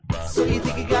So you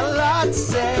think you got a lot to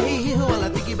say? Well, I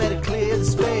think you better clear the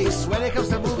space. When it comes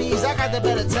to movies, I got the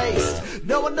better taste.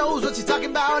 No one knows what you're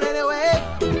talking about anyway.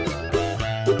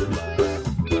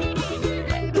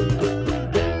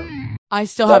 I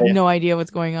still have no idea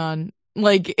what's going on.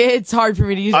 Like, it's hard for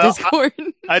me to use Discord.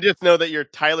 I just know that you're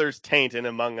Tyler's taint in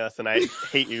Among Us, and I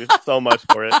hate you so much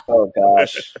for it. Oh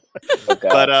gosh.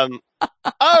 But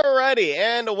alrighty,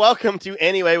 and welcome to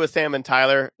Anyway with Sam and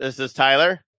Tyler. This is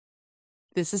Tyler.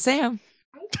 This is Sam.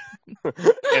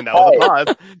 And that was a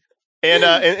pause.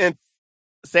 And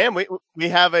Sam, we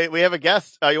have a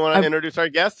guest. You want to introduce our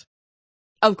guest?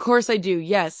 Of course I do.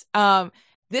 Yes.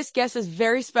 This guest is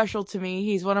very special to me.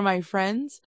 He's one of my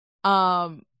friends.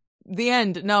 The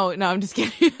end. No, I'm just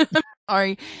kidding.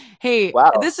 Sorry. Hey,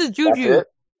 wow, this is Juju.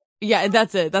 Yeah,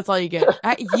 that's it. That's all you get.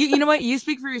 You know what? You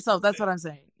speak for yourself. That's what I'm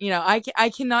saying. You know, I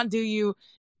cannot do you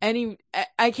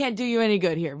I can't do you any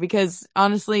good here because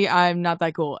honestly, I'm not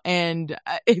that cool. And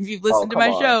if you've listened to my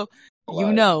show,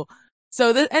 you know.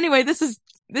 So anyway, this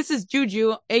is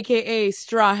Juju, aka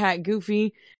Straw Hat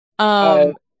Goofy.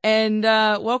 And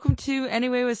welcome to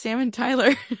Anyway with Sam and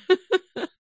Tyler.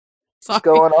 What's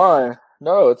going on?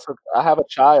 No, I have a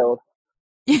child.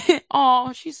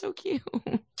 Oh, she's so cute.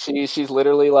 She's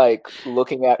literally like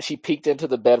she peeked into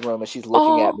the bedroom and she's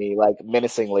looking at me like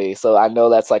menacingly. So I know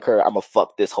that's like her I'm gonna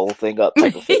fuck this whole thing up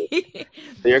type of thing.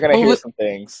 So you're gonna hear some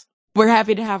things. We're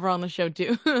happy to have her on the show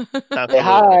too. Say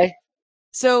hi.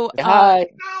 So Say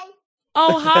hi.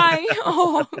 Oh, hi.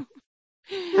 Oh,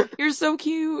 you're so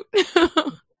cute.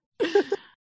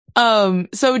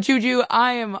 So Juju,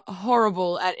 I am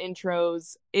horrible at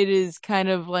intros. It is kind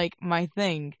of like my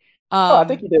thing. I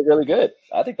think you did really good.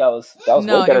 I think that was way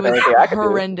better than anything I could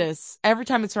horrendous. Every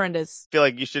time it's horrendous. I feel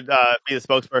like you should be the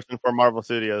spokesperson for Marvel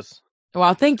Studios.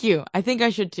 Wow, thank you. I think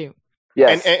I should too.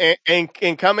 Yes.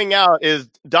 And coming out is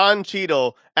Don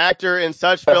Cheadle, actor in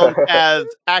such films as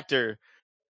Actor.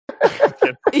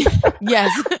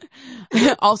 Yes.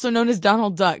 Also known as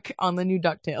Donald Duck on the new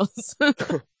DuckTales.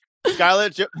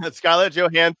 Scarlett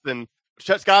Johansson,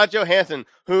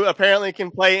 who apparently can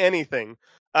play anything.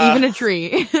 Even a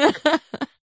tree.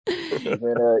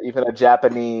 even a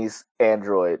Japanese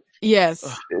android. Yes.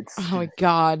 Oh my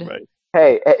god. Right.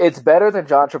 Hey, it's better than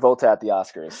John Travolta at the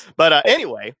Oscars. But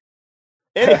anyway,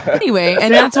 and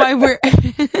that's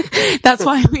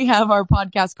why we have our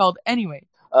podcast called Anyway.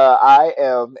 I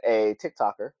am a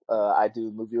TikToker. I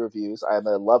do movie reviews. I am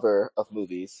a lover of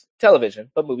movies,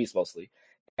 television, but movies mostly.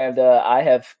 And I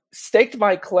have staked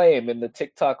my claim in the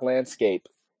TikTok landscape,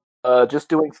 just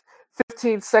doing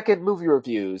 15-second movie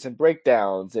reviews and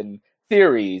breakdowns and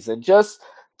theories and just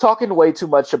talking way too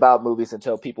much about movies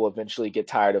until people eventually get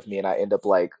tired of me and I end up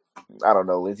like, I don't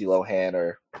know, Lindsay Lohan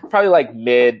or probably like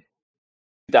mid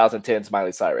 2010s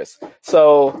Miley Cyrus.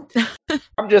 So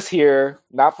I'm just here,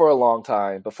 not for a long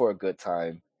time, but for a good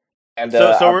time. And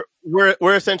so we're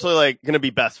essentially like going to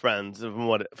be best friends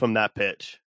from that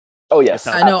pitch. Oh yes,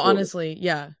 I know. Honestly,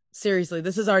 yeah. Seriously,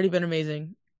 this has already been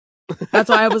amazing. That's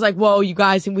why I was like, "Whoa, you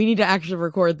guys, we need to actually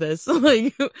record this. Like,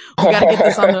 we gotta get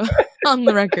this on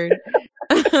the record."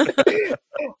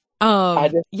 I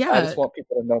just want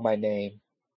people to know my name,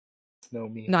 know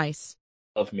me, nice,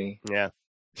 love me, yeah,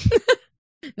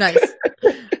 nice.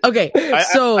 Okay,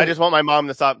 I just want my mom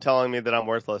to stop telling me that I'm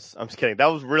worthless. I'm just kidding. That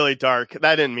was really dark.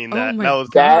 That didn't mean that. Oh my that was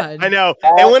God. I know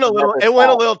it went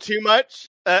a little too much.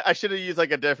 I should have used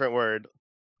like a different word.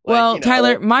 Like, well,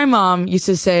 Tyler, my mom used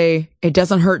to say, "It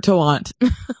doesn't hurt to want."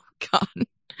 God,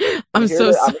 I'm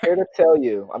so sorry.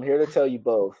 I'm here to tell you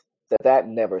both that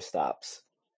never stops.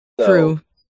 So, true.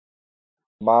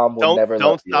 Mom will never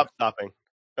don't stop stopping.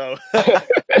 Oh.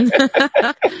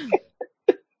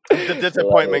 The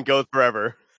disappointment goes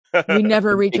forever. We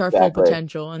never reach our full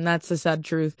potential, and that's the sad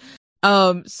truth.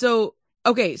 So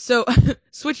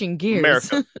switching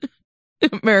gears.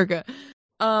 America.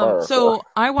 So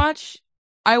I watch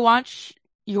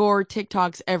your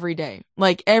TikToks every day.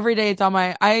 Like every day it's on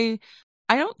my I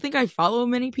don't think I follow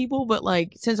many people, but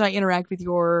like since I interact with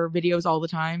your videos all the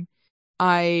time,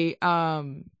 it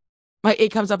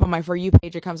comes up on my For You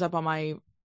page, it comes up on my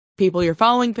people you're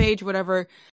following page, whatever.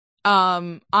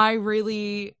 I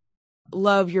really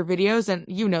love your videos, and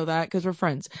you know that because we're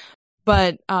friends.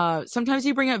 But sometimes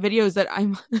you bring up videos that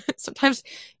sometimes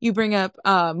you bring up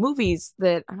movies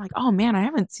that I'm like, oh man, I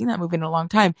haven't seen that movie in a long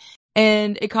time.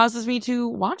 And it causes me to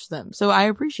watch them. So I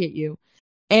appreciate you.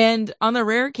 And on the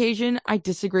rare occasion, I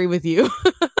disagree with you.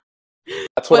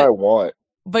 That's what I want.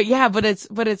 But yeah, but it's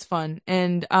fun.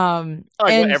 And like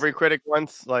what every critic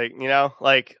wants, like, you know,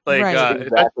 like right.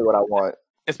 Exactly what I want.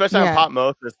 Especially on Pop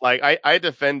Moses, like I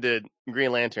defended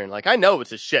Green Lantern. Like I know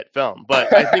it's a shit film,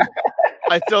 but I think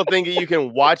I still think you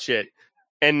can watch it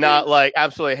and not like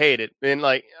absolutely hate it. And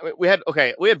like we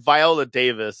had Viola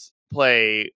Davis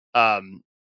play.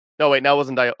 No, wait, that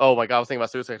wasn't. Oh my god, I was thinking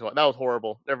about Suicide Squad. That was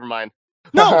horrible. Never mind.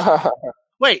 No,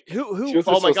 wait, who?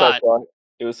 Oh my god, Squad.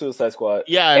 It was Suicide Squad.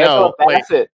 Yeah, I know.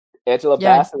 Angela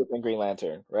Bassett was in Green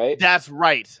Lantern, right? That's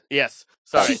right. Yes.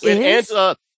 Sorry. She is?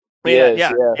 Angela.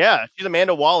 Yeah. She's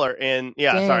Amanda Waller, and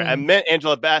Dang. sorry, I meant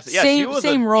Angela Bassett. Yeah, she was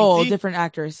same role, different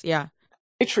actress. Yeah.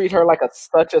 They treat her like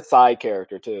such a side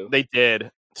character too. They did.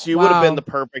 She would have been the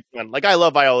perfect one. Like I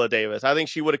love Viola Davis. I think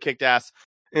she would have kicked ass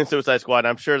in Suicide Squad.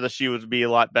 I'm sure that she would be a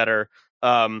lot better.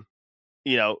 If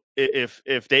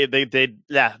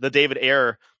the David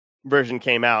Ayer version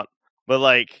came out, but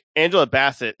like Angela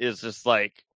Bassett is just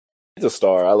like she's a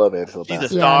star. I love Angela Bassett.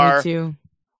 She's a star. Yeah, me too.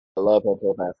 I love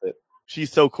Angela Bassett.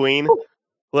 She's so queen.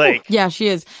 Like yeah, she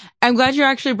is. I'm glad you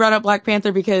actually brought up Black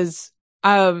Panther because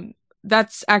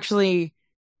that's actually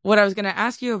what I was going to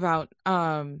ask you about.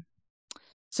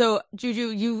 So Juju,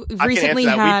 you recently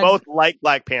had. We both like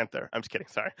Black Panther. I'm just kidding.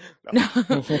 Sorry. No.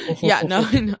 Yeah, no.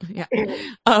 Yeah.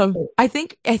 I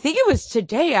think it was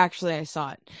today. Actually, I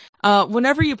saw it.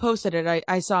 Whenever you posted it,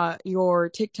 I saw your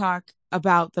TikTok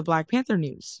about the Black Panther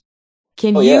news.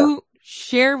 Can you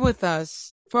share with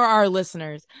us, for our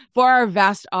listeners, for our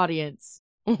vast audience,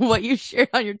 what you shared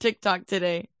on your TikTok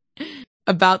today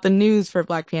about the news for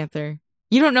Black Panther?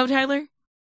 You don't know, Tyler?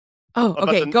 Oh,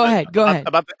 okay. Go ahead.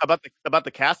 About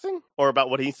the casting or about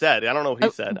what he said. I don't know what he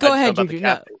said. Go ahead, Juju.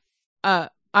 No. I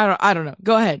don't know.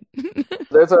 Go ahead.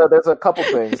 There's a couple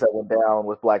things that went down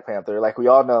with Black Panther. Like we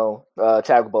all know,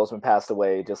 Chadwick Boseman passed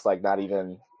away just like not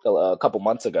even a couple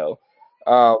months ago.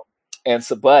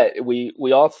 But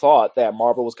we all thought that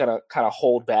Marvel was gonna kind of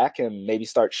hold back and maybe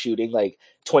start shooting like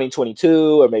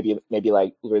 2022 or maybe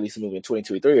like release a movie in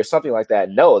 2023 or something like that.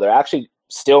 No, they're actually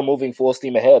still moving full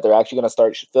steam ahead. They're actually going to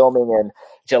start filming in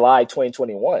July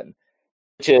 2021,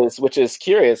 which is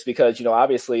curious because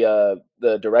obviously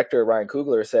the director Ryan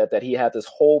Coogler said that he had this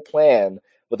whole plan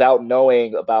without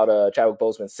knowing about Chadwick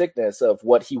Boseman's sickness of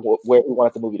where he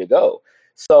wanted the movie to go.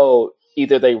 So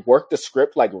either they worked the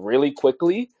script like really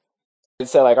quickly and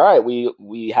said like, all right,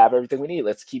 we have everything we need,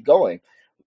 let's keep going,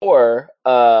 or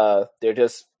they're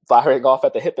just firing off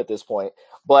at the hip at this point.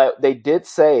 But they did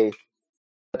say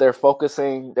they're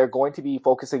going to be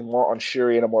focusing more on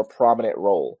Shuri in a more prominent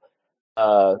role.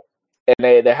 And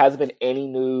there hasn't been any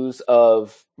news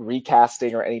of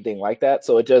recasting or anything like that.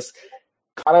 So it just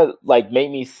kind of like made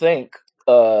me think,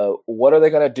 what are they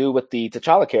going to do with the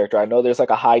T'Challa character? I know there's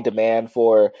like a high demand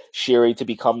for Shuri to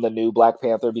become the new Black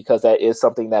Panther because that is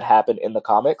something that happened in the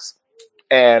comics.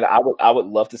 And I would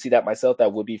love to see that myself.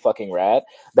 That would be fucking rad.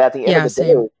 But at the end of the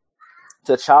day,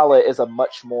 T'Challa is a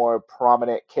much more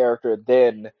prominent character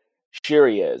than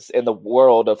Shuri is in the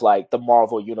world of like the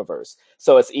Marvel universe.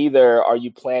 So it's either are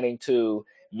you planning to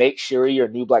make Shuri your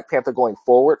new Black Panther going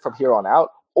forward from here on out,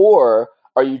 or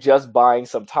are you just buying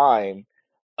some time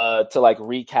to like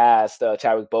recast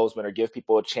Chadwick Boseman or give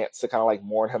people a chance to kind of like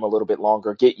mourn him a little bit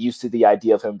longer, get used to the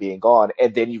idea of him being gone,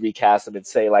 and then you recast him and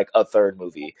say like a third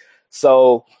movie.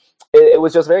 So it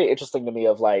was just very interesting to me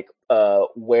of like,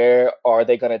 where are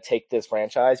they going to take this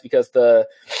franchise? Because the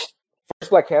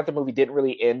first Black Panther movie didn't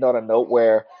really end on a note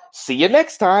where, see you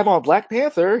next time on Black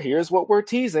Panther, here's what we're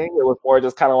teasing. It was more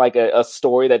just kind of like a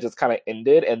story that just kind of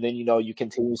ended. And then, you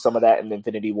continue some of that in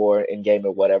Infinity War, Endgame,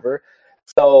 or whatever.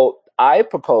 So I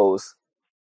propose,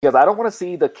 because I don't want to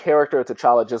see the character of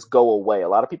T'Challa just go away. A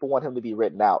lot of people want him to be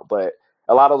written out, but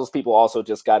a lot of those people also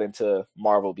just got into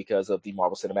Marvel because of the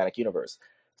Marvel Cinematic Universe.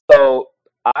 So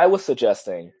I was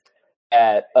suggesting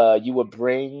that you would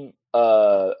bring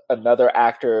another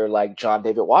actor like John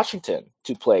David Washington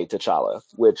to play T'Challa,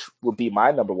 which would be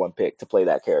my number one pick to play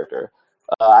that character.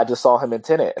 I just saw him in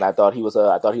Tenet, and I thought he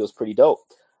was pretty dope.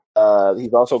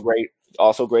 He's also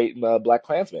great in Black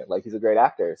Klansman. Like, he's a great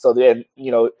actor. So then,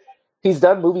 he's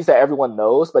done movies that everyone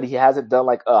knows, but he hasn't done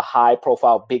like a high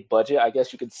profile, big budget. I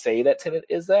guess you could say that Tenet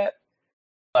is that.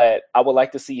 But I would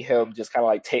like to see him just kind of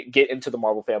like get into the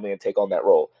Marvel family and take on that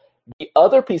role. The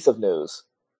other piece of news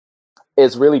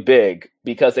is really big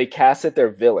because they casted their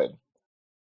villain,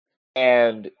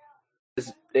 and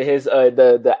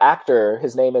the actor,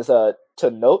 his name is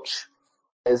Tenoch.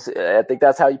 I think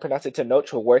that's how you pronounce it, Tenoch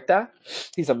Huerta.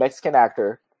 He's a Mexican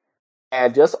actor,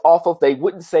 and just off of, they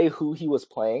wouldn't say who he was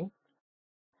playing,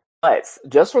 but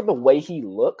just from the way he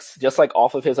looks, just like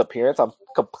off of his appearance, I'm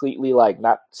completely like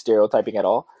not stereotyping at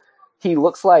all. He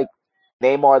looks like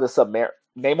Namor the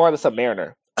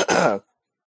Submariner.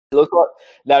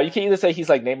 Now you can either say he's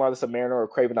like Namor the Submariner or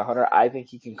Kraven the Hunter. I think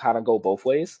he can kind of go both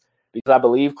ways. because I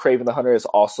believe Kraven the Hunter is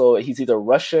also he's either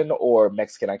Russian or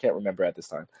Mexican. I can't remember at this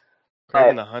time.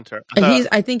 Kraven the Hunter.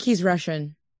 I think he's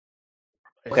Russian.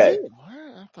 Okay.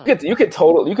 You could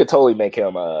totally make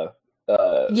him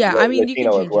yeah, I mean, you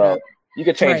can change it up. You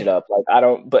could change it up. Like I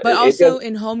don't, but also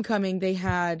in Homecoming they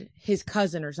had his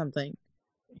cousin or something.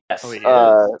 Yes.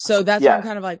 So that's why I'm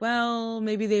kind of like, well,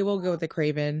 maybe they will go with the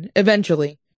Kraven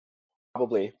eventually.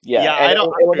 Probably, yeah. Yeah,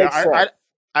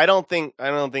 I don't think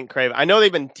Kraven. I know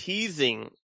they've been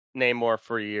teasing Namor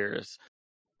for years,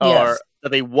 or that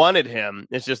they wanted him.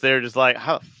 It's just they're just like,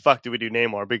 how the fuck do we do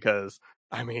Namor? Because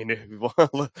I mean, look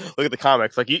at the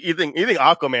comics. Like you think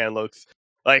Aquaman looks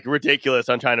like ridiculous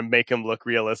on trying to make him look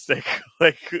realistic.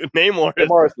 Like Namor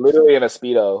is literally in a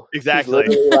Speedo. Exactly. He's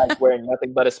literally like wearing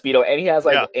nothing but a Speedo, and he has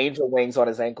like angel wings on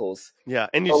his ankles. Yeah,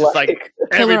 and he's just like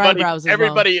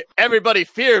everybody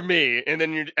fear me, and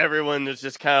then everyone is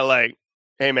just kind of like,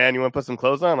 hey man, you want to put some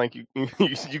clothes on? Like you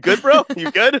good, bro? You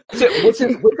good? which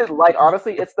is like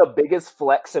honestly, it's the biggest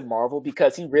flex in Marvel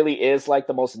because he really is like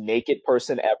the most naked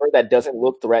person ever that doesn't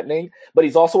look threatening, but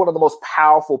he's also one of the most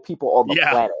powerful people on the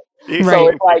planet. So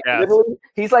it's like literally,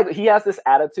 he has this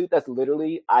attitude that's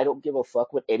literally, I don't give a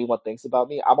fuck what anyone thinks about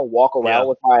me. I'm gonna walk around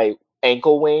with my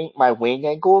wing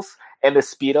ankles and the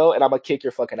Speedo, and I'm gonna kick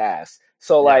your fucking ass.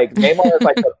 So like Namor is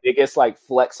like the biggest like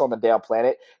flex on the damn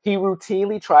planet. He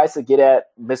routinely tries to get at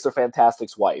Mr.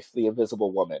 Fantastic's wife, the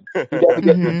Invisible Woman. He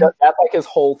doesn't that's like his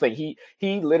whole thing.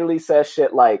 He literally says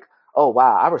shit like, "Oh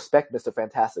wow, I respect Mr.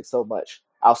 Fantastic so much.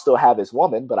 I'll still have his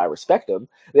woman, but I respect him."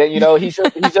 Then he's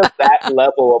just that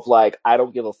level of like, I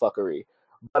don't give a fuckery.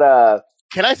 But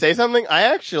can I say something?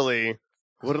 I actually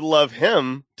would love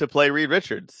him to play Reed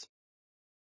Richards.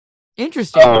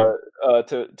 Interesting.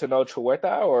 To know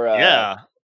Chiwetel or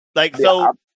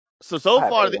so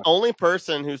far the only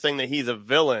person who's saying that he's a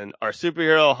villain are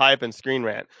Superhero Hype and Screen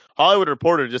Rant. Hollywood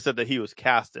Reporter just said that he was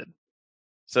casted,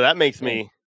 so that makes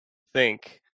me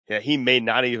think he may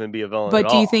not even be a villain. But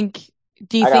do you think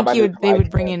they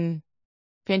would bring in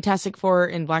Fantastic Four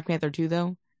and Black Panther 2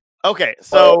 though? Okay,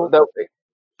 so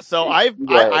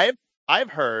I've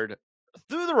heard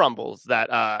through the rumbles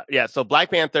that so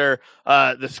Black Panther,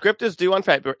 the script is due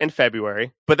in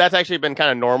February, but that's actually been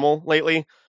kind of normal lately.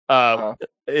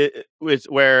 It's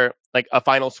where like a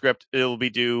final script, it will be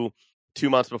due 2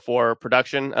 months before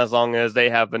production, as long as they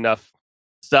have enough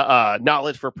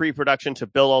knowledge for pre-production to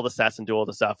build all the sets and do all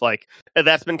the stuff. Like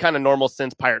that's been kind of normal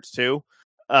since Pirates 2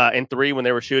 and 3 when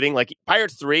they were shooting. Like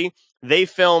Pirates 3, they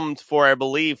filmed for I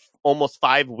believe almost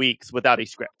 5 weeks without a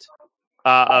script.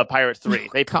 Pirates 3.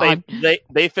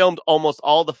 They filmed almost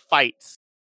all the fights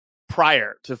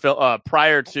prior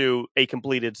to a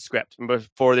completed script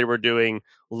before they were doing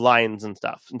lines and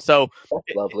stuff. And so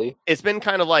lovely. It's been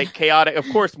kind of like chaotic. Of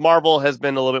course, Marvel has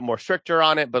been a little bit more stricter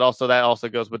on it, but also that also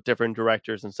goes with different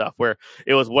directors and stuff, where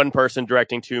it was one person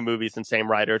directing 2 movies and same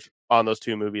writers on those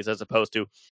 2 movies, as opposed to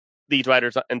these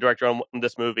writers and director on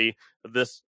this movie,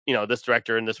 this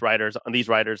director and these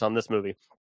writers on this movie.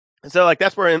 And so like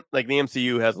that's where like the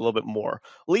MCU has a little bit more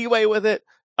leeway with it.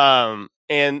 And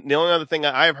the only other thing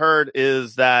I've heard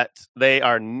is that they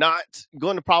are not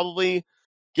going to probably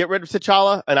get rid of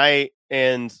T'Challa,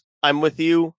 and I'm with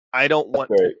you. I don't want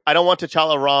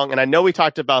T'Challa wrong, and I know we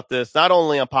talked about this not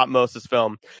only on Pop Moses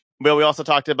Film, but we also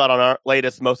talked about on our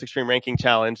latest Most Extreme Ranking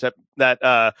Challenge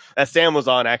that Sam was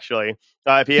on actually.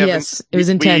 It was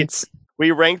intense.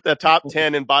 We ranked the top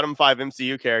 10 and bottom 5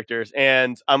 MCU characters,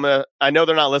 and I know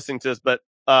they're not listening to this, but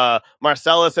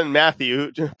Marcellus and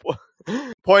Matthew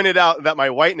pointed out that my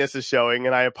whiteness is showing,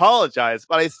 and I apologize,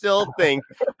 but I still think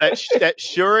that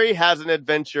Shuri has an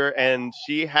adventure and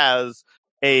she has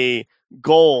a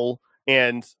goal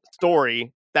and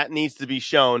story that needs to be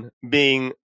shown,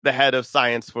 being the head of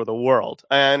science for the world.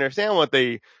 I understand what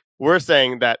they were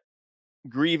saying, that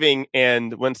grieving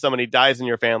and when somebody dies in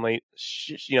your family,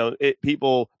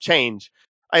 people change.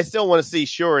 I still want to see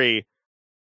Shuri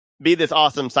be this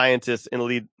awesome scientist and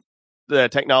lead the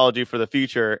technology for the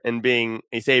future and being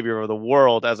a savior of the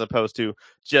world, as opposed to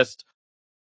just,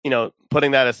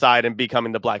 putting that aside and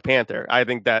becoming the Black Panther. I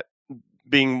think that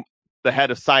being the head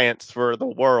of science for the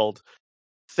world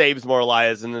saves more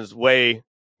lives and is way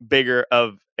bigger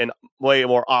of and way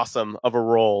more awesome of a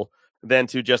role than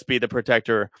to just be the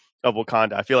protector of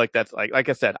Wakanda. I feel like that's like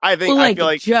I said, I feel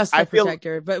like just a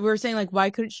protector, but we're saying like, why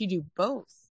couldn't she do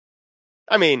both?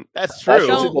 I mean, that's true.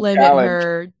 Don't limit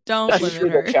her. Don't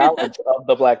limit her. The challenge of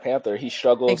the Black Panther. He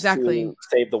struggles to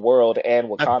save the world and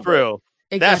Wakanda. That's true.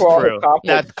 Exactly.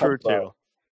 That's true too.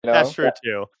 That's true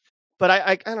too. But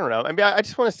I don't know. I mean, I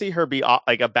just want to see her be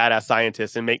like a badass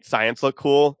scientist and make science look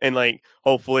cool, and like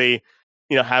hopefully,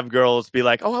 have girls be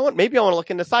like, oh, maybe I want to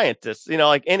look into scientists,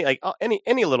 like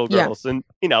any little girls, and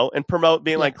and promote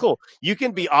being like, cool, you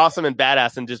can be awesome and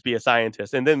badass and just be a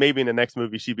scientist, and then maybe in the next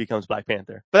movie she becomes Black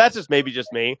Panther. But that's just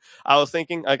me. I was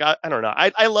thinking, like, I don't know,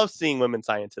 I love seeing women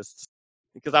scientists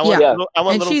because I want and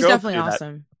little she's girls definitely to do that.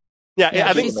 awesome. Yeah,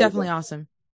 I think she's definitely awesome.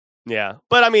 Yeah,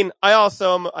 but I mean, I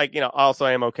also am like, also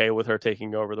I am okay with her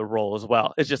taking over the role as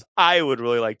well. It's just I would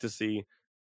really like to see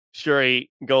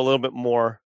Shuri go a little bit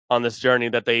more on this journey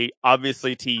that they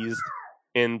obviously teased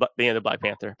in the end of Black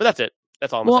Panther. But that's it.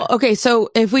 That's all I'm saying. Okay, so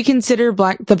if we consider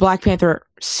the Black Panther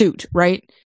suit, right?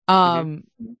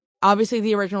 Obviously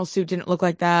the original suit didn't look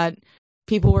like that.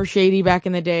 People were shady back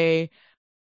in the day.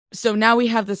 So now we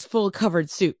have this full covered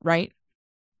suit, right?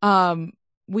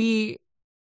 We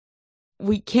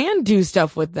can do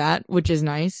stuff with that, which is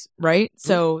nice, right?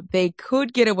 So they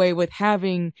could get away with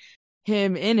having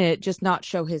him in it, just not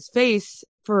show his face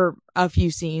for a few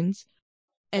scenes.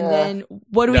 And then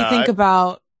what do we think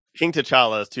about King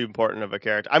T'Challa is too important of a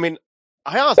character. I mean,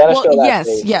 I also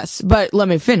yes, but let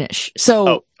me finish.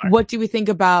 So what do we think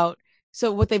about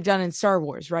what they've done in Star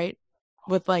Wars, right?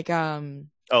 With like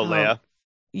Leia.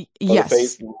 Yes. The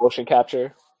face motion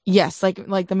capture. Yes, like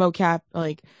the mocap,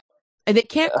 like, and they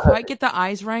can't quite get the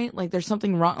eyes right. Like there's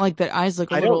something wrong. Like the eyes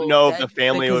look a little. I don't know if the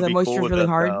family would be cool with really it,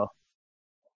 hard. though.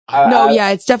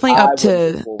 It's definitely up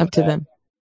to them.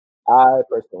 I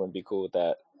personally wouldn't be cool with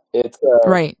that. It's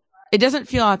right. It doesn't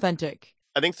feel authentic.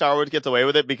 I think Star Wars gets away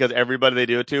with it because everybody they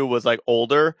do it to was like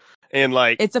older and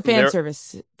like it's a fan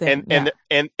service thing,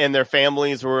 and their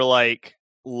families were like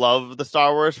love the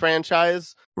Star Wars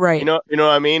franchise, right? You know what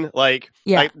I mean? Like,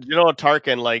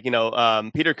 Tarkin, like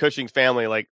Peter Cushing's family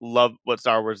like loved what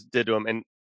Star Wars did to him and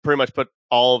pretty much put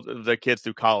all of the kids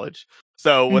through college.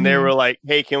 So when they were like,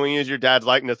 "Hey, can we use your dad's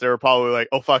likeness?" they were probably like,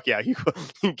 "Oh fuck yeah, you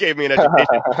gave me an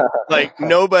education." Like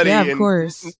nobody, of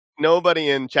course. Nobody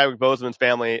in Chadwick Boseman's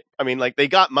family. I mean, like they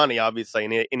got money obviously,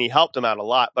 and he helped them out a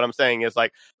lot. But I'm saying is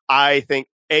like I think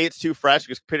it's too fresh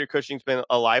because Peter Cushing's been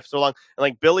alive so long, and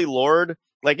like Billy Lord,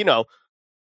 like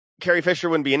Carrie Fisher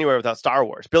wouldn't be anywhere without Star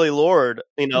Wars. Billy Lord,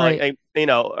 like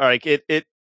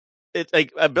it's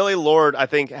like Billy Lord, I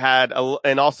think had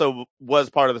and also was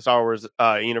part of the Star Wars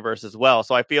universe as well.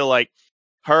 So I feel like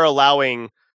her allowing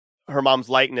her mom's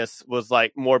likeness was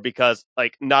like more because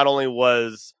like not only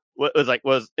was it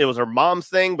was her mom's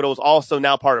thing, but it was also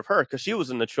now part of her because she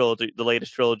was in the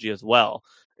latest trilogy as well.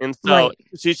 And so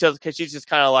she's just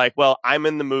kind of like, well, I'm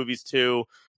in the movies too.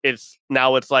 It's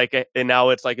like a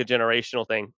generational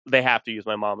thing. They have to use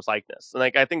my mom's likeness, and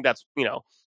like I think that's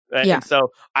And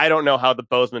so I don't know how the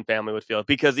Boseman family would feel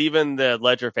because even the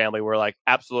Ledger family were like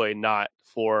absolutely not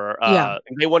for.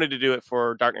 They wanted to do it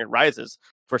for Dark Knight Rises.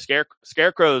 For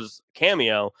Scarecrow's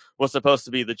cameo was supposed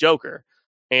to be the Joker,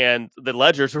 and the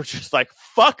Ledgers were just like,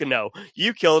 "Fuck no,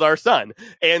 you killed our son."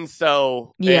 And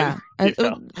so that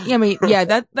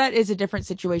is a different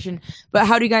situation. But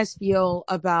how do you guys feel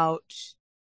about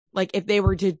like if they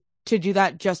were to do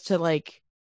that just to like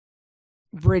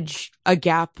bridge a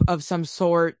gap of some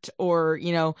sort, or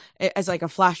as like a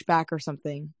flashback or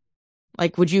something?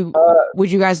 Like, would you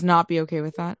guys not be okay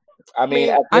with that? I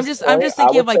mean, I'm just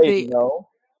thinking of like no.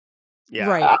 Yeah,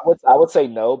 right. I would say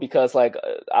no because like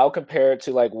I'll compare it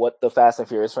to like what the Fast and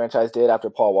Furious franchise did after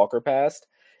Paul Walker passed.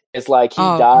 It's like he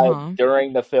died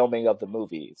during the filming of the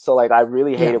movie. So like I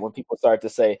really hate it when people start to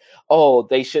say, "Oh,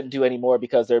 they shouldn't do any more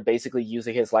because they're basically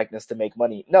using his likeness to make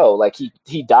money." No, like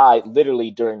he died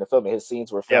literally during the filming. His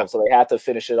scenes were filmed, so they had to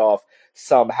finish it off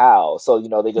somehow. So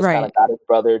they just kind of got his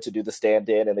brother to do the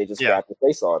stand-in, and they just grabbed the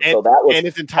face on. So that was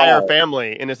his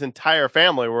entire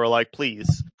family were like,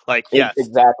 "Please." Like, yes,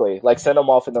 exactly. Like, send him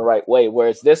off in the right way.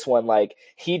 Whereas this one, like,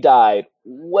 he died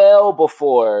well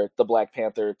before the Black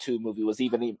Panther 2 movie was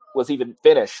even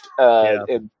finished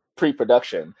in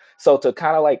pre-production. So to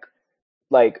kind of like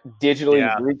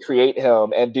digitally recreate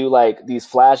him and do like these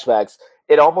flashbacks,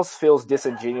 it almost feels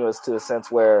disingenuous to the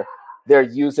sense where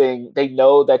they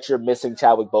know that you're missing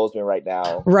Chadwick Boseman right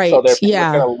now. Right. So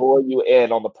they're going to lure you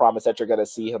in on the promise that you're going to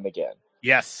see him again.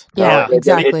 Yes. Yeah,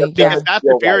 exactly. Because Fast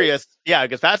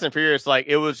and Furious, like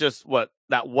it was just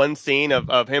that one scene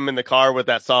of him in the car with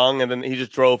that song, and then he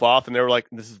just drove off, and they were like,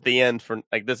 "This is the end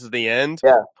this is the end."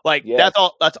 Yeah. Like that's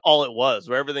all it was.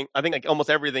 Where everything, I think, like almost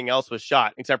everything else was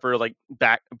shot except for like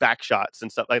back shots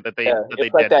and stuff like that. They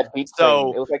like did that beach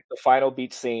scene. It was like the final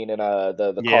beach scene in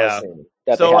the car scene.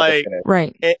 That so like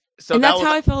right. So and that's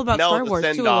how I feel about Star Wars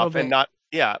too. A little bit. And not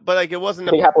but like it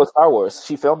wasn't. What happened with Star Wars?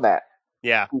 She filmed that.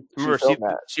 Yeah,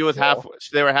 remember she was halfway.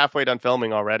 They were halfway done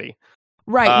filming already.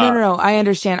 Right? No. I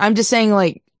understand. I'm just saying,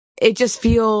 like, it just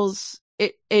feels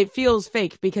it feels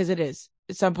fake because it is.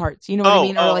 some parts. You know what I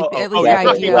mean? Or like at least the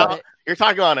idea of it. You're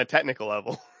talking on a technical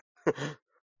level.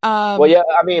 Well, yeah,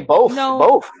 I mean both. No,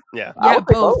 both. Yeah,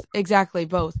 both. Exactly,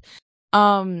 both.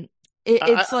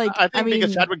 It's like I think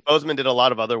because Chadwick Boseman did a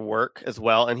lot of other work as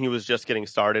well, and he was just getting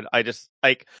started. I just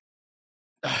like.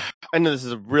 I know this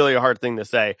is a really hard thing to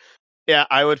say. Yeah,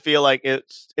 I would feel like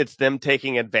it's them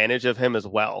taking advantage of him as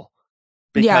well.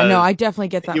 Yeah, no, I definitely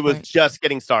get that. He was just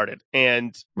getting started,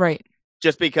 and right.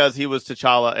 Just because he was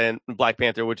T'Challa and Black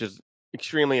Panther, which is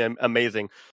extremely amazing,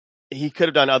 he could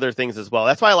have done other things as well.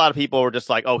 That's why a lot of people were just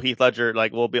like, "Oh, Heath Ledger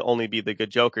will only be the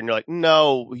good Joker," and you're like,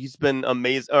 "No, he's been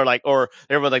amazing," or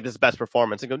everyone's like, "This is best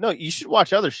performance," and go, "No, you should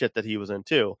watch other shit that he was in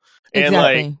too."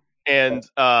 Exactly. And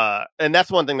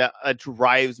that's one thing that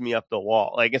drives me up the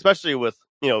wall, like especially with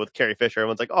Carrie Fisher.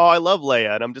 Everyone's like, "Oh, I love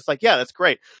Leia," and I'm just like, "Yeah, that's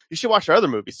great. You should watch her other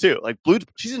movies too." Like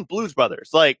she's in Blues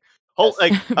Brothers, a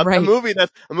movie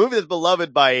that's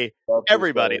beloved by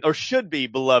everybody, or should be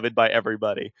beloved by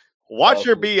everybody. Watch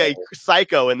her be a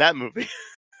psycho in that movie.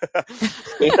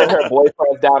 They sent her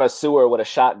boyfriend down a sewer with a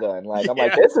shotgun. I'm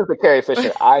like, this is the Carrie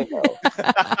Fisher I know.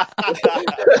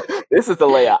 This is the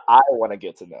Leia I want to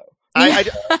get to know.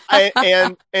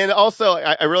 And also,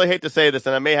 I really hate to say this,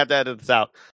 and I may have to edit this out.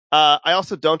 I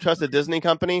also don't trust the Disney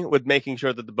company with making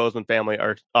sure that the Boseman family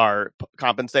are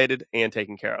compensated and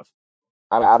taken care of.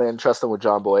 I didn't trust him with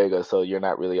John Boyega, so you're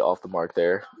not really off the mark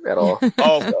there at all.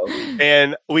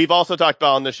 And we've also talked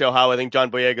about on the show how I think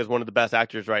John Boyega is one of the best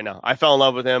actors right now. I fell in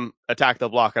love with him, Attack the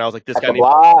Block, and I was like, this guy needs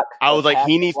to... I was like,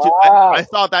 he needs to... I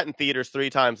saw that in theaters 3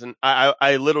 times, and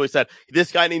I literally said,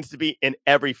 this guy needs to be in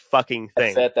every fucking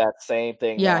thing. I said that same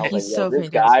thing. Yeah, he's so this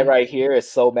guy right here is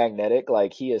so magnetic.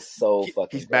 He is so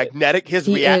fucking He's magnetic. His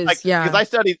reaction... Because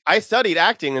I studied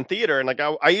acting in theater,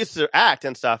 and I used to act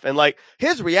and stuff, and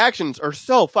his reactions are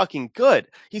so fucking good.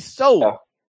 He's so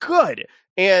good,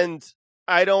 and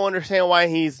I don't understand why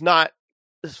he's not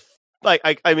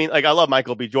I love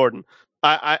Michael B. Jordan.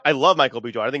 I love Michael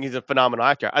B. Jordan. I think he's a phenomenal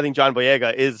actor. I think John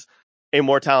Boyega is a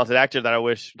more talented actor that I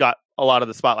wish got a lot of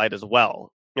the spotlight as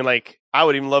well. And I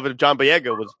would even love it if John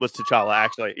Boyega was T'Challa.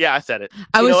 Actually, yeah, I said it.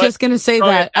 I was just gonna say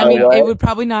that. I mean, it would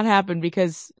probably not happen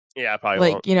because. Yeah,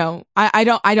 probably won't. I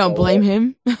don't blame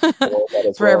him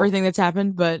for everything that's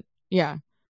happened, but yeah,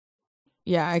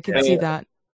 I can see that.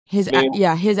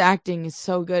 His acting is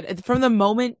so good from the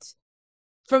moment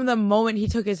he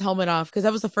took his helmet off, because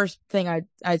that was the first thing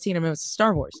I'd seen him in was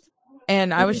Star Wars,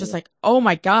 and I was just like, oh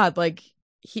my god, I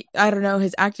don't know,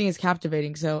 his acting is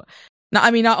captivating. So,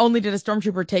 not only did a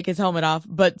stormtrooper take his helmet off,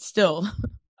 but still,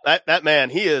 that man,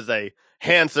 he is a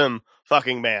handsome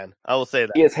fucking man. I will say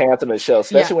that he is handsome as show,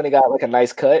 especially when he got a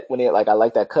nice cut. When he I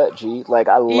like that cut, G.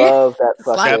 I love that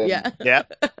fucking. Yeah.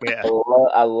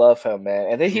 I love him, man.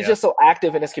 And then he's just so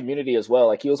active in his community as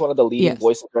well. He was one of the leading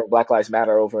voices during Black Lives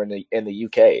Matter over in the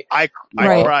UK. I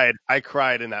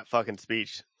cried in that fucking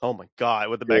speech. Oh my god,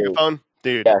 with the megaphone,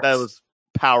 dude, that was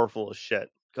powerful as shit.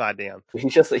 God damn.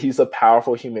 He's a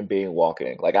powerful human being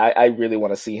walking. I really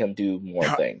want to see him do more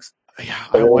things. Yeah,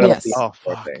 I want to see more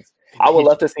things. I would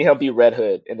love to see him be Red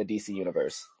Hood in the DC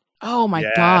universe. Oh my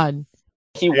god.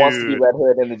 He wants to be Red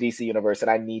Hood in the DC universe,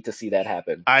 and I need to see that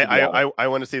happen. I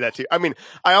want to see that too. I mean,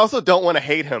 I also don't want to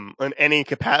hate him in any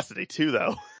capacity too,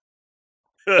 though.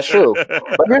 That's true.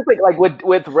 But here's the thing,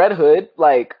 with Red Hood,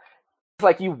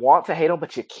 it's you want to hate him,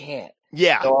 but you can't.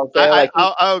 Yeah,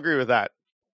 I'll agree with that.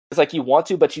 It's you want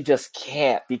to, but you just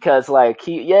can't, because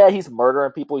he's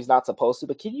murdering people he's not supposed to.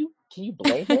 But can you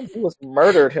blame him? He was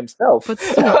murdered himself. But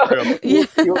still, he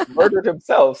was murdered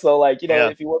himself. So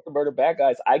if he wants to murder bad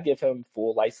guys, I give him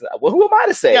full license. Well, who am I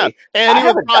to say? Yeah, and he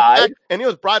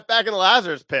was brought back in the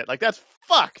Lazarus pit. That's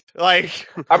fucked. I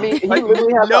mean, he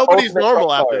literally has nobody's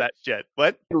normal after that shit.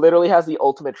 What? He literally has the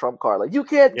ultimate trump card. You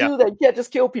can't do that. You can't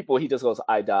just kill people. He just goes,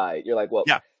 "I died." You're like, well,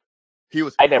 yeah. He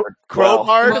was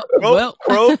crowbarred,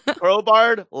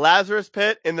 Lazarus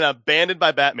pit, and then abandoned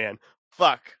by Batman.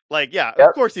 Fuck.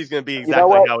 Of course he's going to be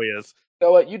exactly how he is. You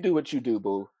know what? You do what you do,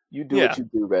 boo. You do what you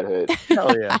do, Red Hood.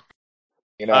 Hell yeah.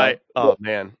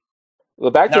 Man.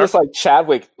 Well, back to this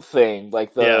Chadwick thing,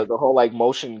 the whole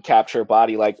motion capture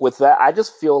body. With that, I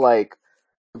just feel we're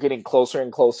getting closer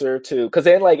and closer to, because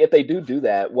then if they do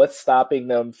that, what's stopping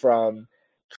them from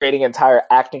creating entire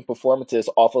acting performances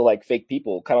off of fake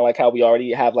people, kind of how we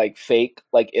already have fake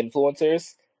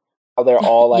influencers, how they're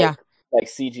all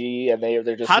CG, and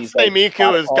they're just Hatsune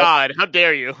Miku is God. How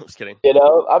dare you? I'm just kidding.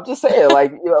 I'm just saying,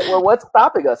 what's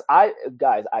stopping us? I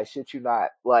shit you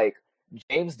not.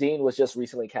 James Dean was just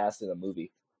recently cast in a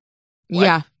movie. What?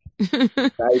 Yeah.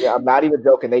 I'm not even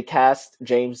joking. They cast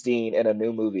James Dean in a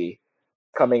new movie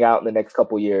coming out in the next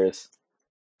couple years.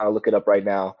 I'll look it up right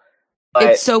now.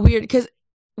 It's so weird because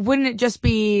wouldn't it just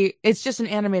be? It's just an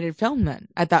animated film then.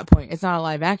 At that point, it's not a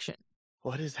live action.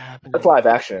 What is happening? It's live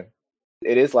action.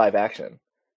 It is live action.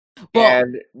 Well,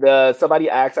 and somebody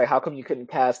asked, like, how come you couldn't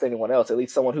cast anyone else? At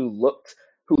least someone who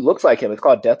looks like him. It's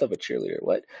called Death of a Cheerleader.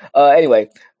 What? Anyway,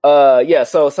 yeah.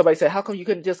 So somebody said, how come you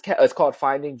couldn't just cast? It's called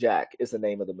Finding Jack. Is the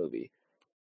name of the movie.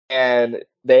 And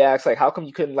they asked, like, how come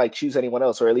you couldn't like choose anyone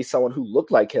else, or at least someone who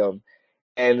looked like him?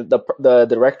 And the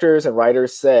directors and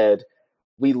writers said,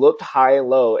 we looked high and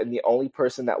low, and the only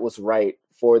person that was right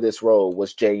for this role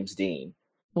was James Dean.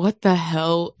 What the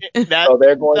hell? So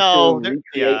they're going to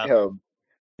recreate him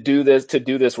to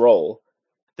do this role.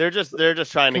 They're just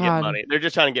trying to get money. They're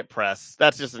just trying to get press.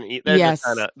 That's just just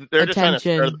trying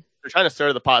to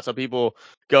stir the pot so people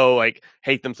go like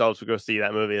hate themselves to go see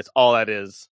that movie. It's all that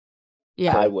is.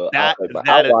 Yeah, I will. I'll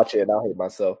watch it and I'll hate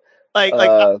myself.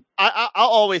 I'll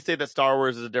always say that Star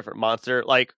Wars is a different monster.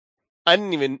 Like, I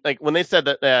didn't even like when they said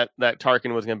that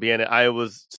Tarkin was going to be in it. I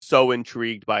was so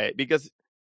intrigued by it because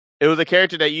it was a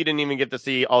character that you didn't even get to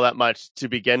see all that much to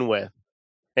begin with.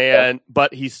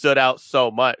 But he stood out so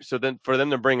much. So then for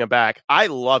them to bring him back, I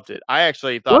loved it. I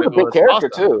actually thought it was a big character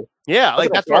awesome. too. Yeah,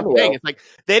 like that's what I'm saying. It's like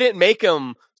they didn't make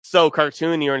him so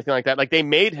cartoony or anything like that. Like they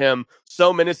made him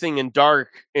so menacing and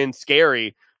dark and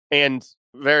scary and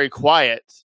very quiet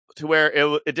to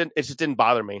where it just didn't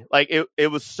bother me. Like it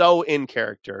was so in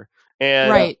character.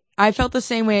 And right. I felt the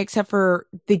same way except for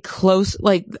the close.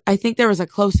 Like I think there was a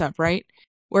close up, right?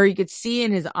 Where you could see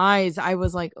in his eyes, I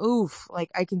was like, oof,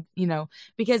 like I can,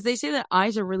 because they say that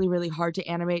eyes are really, really hard to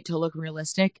animate to look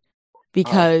realistic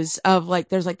because of like,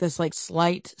 there's like this like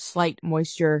slight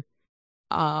moisture,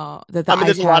 that the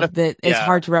eyes have that is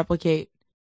hard to replicate.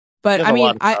 But I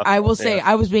mean, I will say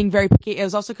I was being very picky. It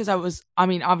was also because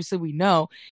obviously we know,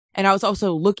 and I was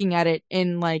also looking at it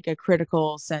in like a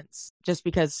critical sense, just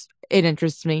because it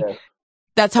interests me. Yeah.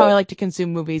 That's how I like to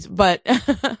consume movies, but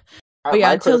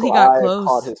yeah, until he got close,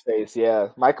 caught his face. Yeah,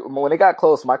 when it got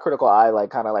close, my critical eye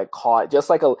like kind of like caught just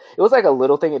like it was like a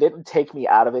little thing. It didn't take me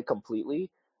out of it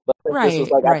completely, but this was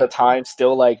like at the time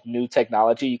still like new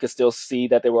technology. You could still see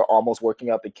that they were almost working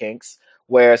out the kinks.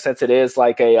 Where since it is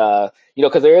like a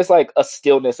because there is like a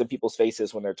stillness in people's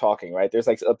faces when they're talking, right? There's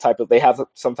like they have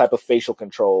some type of facial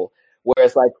control.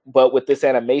 Whereas like, but with this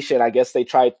animation, I guess they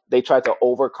tried to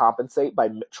overcompensate by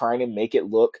trying to make it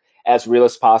look as real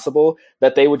as possible,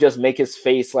 that they would just make his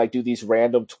face like do these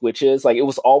random twitches. Like it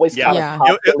was always kind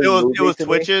of it was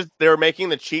twitches. They were making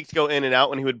the cheeks go in and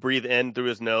out when he would breathe in through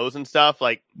his nose and stuff.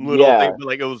 Like little things, but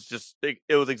like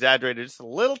it was exaggerated just a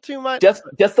little too much. Just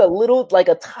a little, like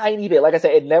a tiny bit. Like I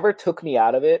said, it never took me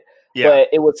out of it. Yeah. But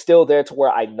it was still there to where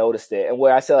I noticed it, and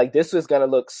where I said like this is gonna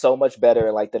look so much better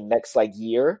in like the next like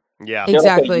year. Yeah,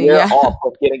 exactly. Like a year off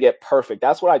of getting it perfect.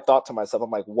 That's what I thought to myself.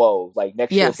 I'm like, whoa, like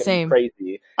next year is gonna be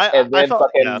crazy. And then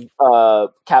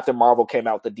Captain Marvel came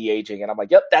out with the de-aging, and I'm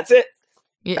like, yep, that's it.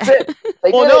 Yeah. That's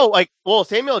it.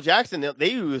 Samuel Jackson,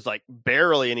 they used like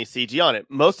barely any CG on it.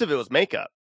 Most of it was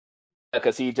makeup.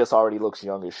 Because he just already looks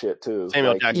young as shit too.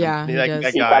 Samuel Jackson,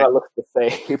 that guy looks the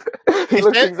same. He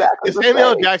looks exactly the same.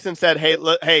 Samuel Jackson said,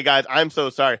 "Hey guys, I'm so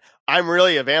sorry. I'm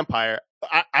really a vampire."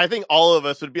 I think all of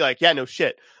us would be like, "Yeah, no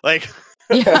shit." Like,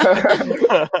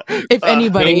 if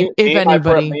anybody,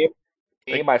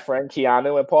 me, my friend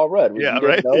Keanu and Paul Rudd. Yeah, we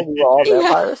didn't know we were all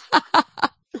vampires.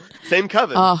 Same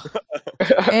coven.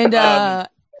 And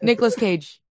Nicolas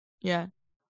Cage. Yeah.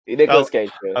 Nicolas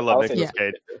Cage. I love Nicolas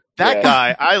Cage. That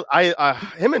guy, I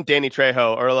him and Danny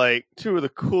Trejo are like two of the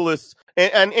coolest,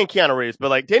 and Keanu Reeves, but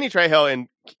like Danny Trejo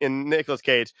and Nicolas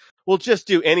Cage will just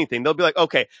do anything. They'll be like,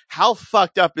 okay, how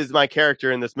fucked up is my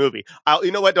character in this movie? I'll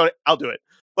do it.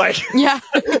 Like, yeah.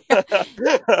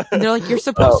 And they're like, you're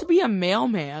supposed to be a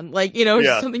mailman, like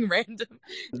just something random.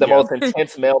 The most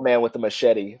intense mailman with the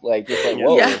machete, like just like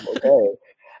whoa,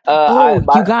 okay.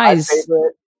 You guys.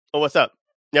 Oh, what's up?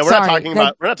 Yeah, we're not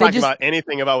talking about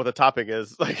anything about what the topic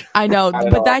is. Like, I know,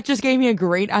 but that just gave me a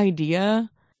great idea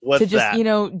to just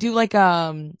do like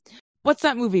what's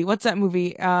that movie?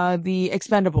 The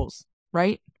Expendables,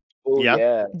 right? Ooh,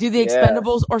 yeah. Do the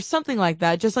Expendables or something like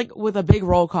that, just like with a big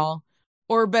roll call,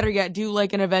 or better yet, do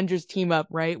like an Avengers team up,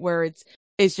 right? Where it's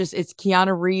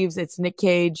Keanu Reeves, it's Nick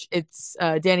Cage, it's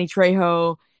Danny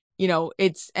Trejo.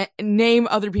 It's name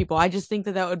other people. I just think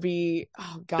that would be,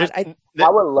 oh god. I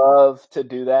would love to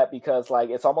do that because like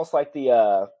it's almost like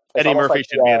the Eddie Murphy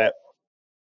should be in it.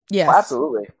 Yes, oh,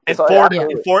 absolutely. And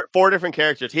four different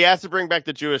characters. He has to bring back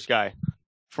the Jewish guy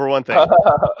for one thing.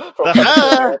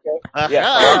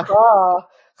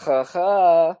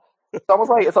 It's almost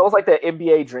like the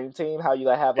NBA Dream Team. How you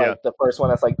have like the first one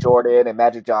that's like Jordan and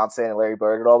Magic Johnson and Larry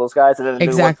Bird and all those guys, and then the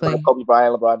new one's like Kobe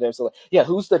Bryant, LeBron James. So like,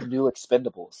 who's the new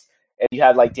Expendables? And you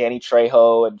had like Danny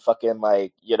Trejo and fucking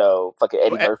like fucking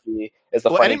Eddie Murphy is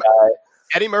the funny guy.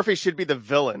 Eddie Murphy should be the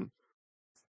villain.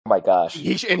 Oh my gosh!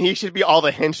 He should be all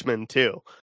the henchmen too.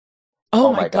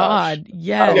 Oh my god!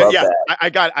 Yes. I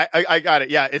got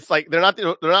it. Yeah, it's like they're not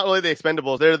really the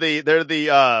Expendables. They're the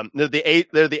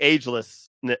ageless.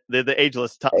 They're the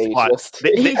ageless squad.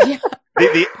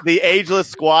 The ageless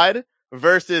squad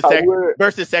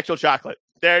versus sexual chocolate.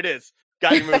 There it is.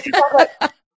 Got your movie.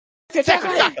 Sexual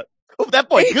chocolate. Oh, that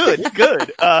boy, good.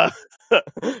 I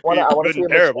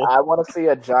want to see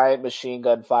a giant machine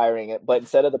gun firing it, but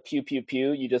instead of the pew pew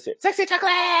pew, you just hear sexy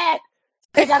chocolate.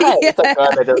 It's a gun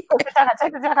that just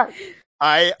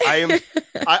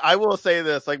I will say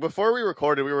this. Like before we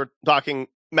recorded, we were talking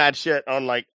mad shit on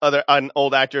like on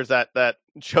old actors that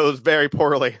chose very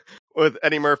poorly with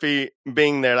Eddie Murphy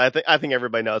being there. I think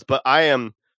everybody knows, but I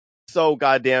am so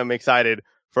goddamn excited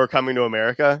for Coming to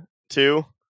America too.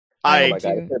 My God, it's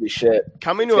gonna be shit.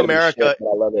 Coming to America,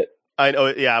 I love it. I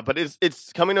know, yeah, but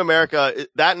it's Coming to America.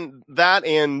 That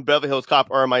and Beverly Hills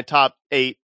Cop are my top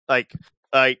 8. Like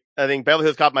I think Beverly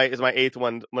Hills Cop is my 8th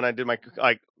one when I did my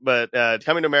but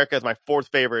Coming to America is my 4th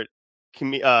favorite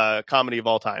comedy of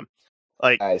all time.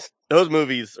 Like nice. Those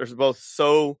movies are both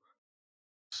so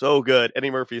good.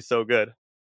 Eddie Murphy is so good.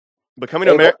 But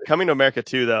Coming to America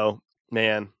 2 though,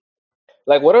 man.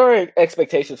 Like, what are our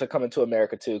expectations for Coming to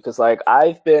America 2? Because like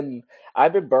I've been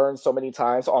burned so many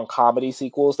times on comedy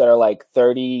sequels that are like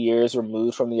 30 years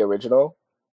removed from the original,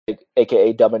 like,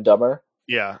 aka Dumb and Dumber.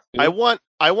 Yeah, I want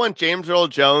James Earl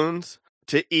Jones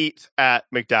to eat at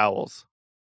McDowell's.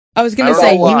 I was gonna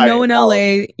say, in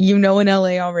LA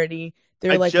already.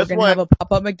 They're like, we're gonna have a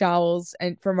pop-up McDowell's,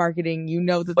 and for marketing,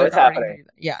 that they're happening.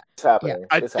 It's happening.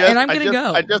 And I'm gonna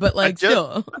go, but like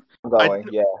still, I'm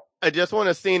going. I just want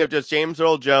a scene of just James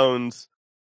Earl Jones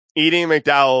eating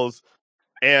McDowell's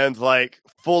and like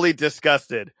fully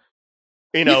disgusted,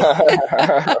 sitting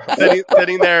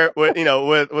there with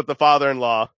the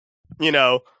father-in-law,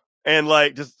 and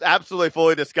like just absolutely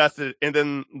fully disgusted, and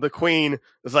then the queen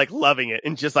is like loving it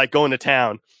and just like going to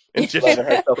town and just loving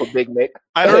herself a Big Mick.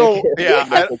 I don't know.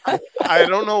 Yeah, I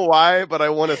don't know why, but I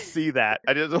want to see that.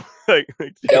 I just like.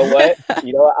 You know what?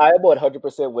 I am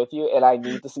 100% with you, and I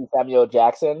need to see Samuel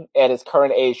Jackson at his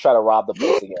current age try to rob the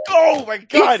place again. Oh my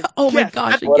god! My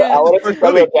gosh! I want to see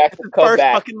Samuel Jackson come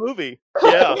back. Fucking movie.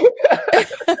 Yeah.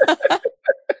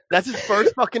 That's his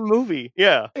first fucking movie.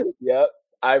 Yeah. Yep.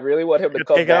 I really want him to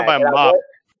come back.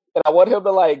 And I want him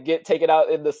to like get taken out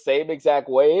in the same exact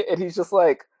way, and he's just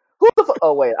like, who the fuck?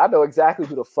 Oh wait, I know exactly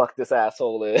who the fuck this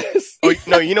asshole is. Oh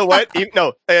no, you know what?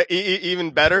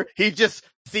 Even better. He just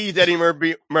sees Eddie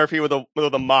Murphy with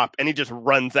a mop, and he just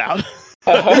runs out. He's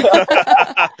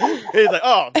like,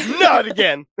 "Oh, not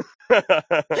again!"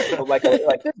 like this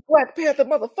Black Panther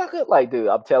motherfucker. Like, dude,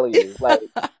 I'm telling you, like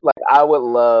I would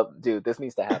love, dude. This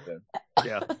needs to happen.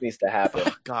 Yeah, this needs to happen.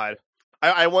 Oh, God,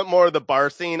 I want more of the bar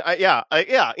scene. Yeah.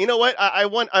 You know what? I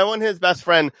want his best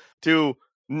friend to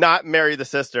not marry the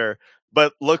sister,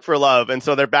 but look for love. And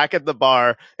so they're back at the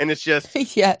bar, and it's just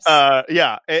yes, oh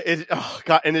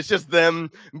god, and it's just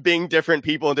them being different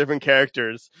people and different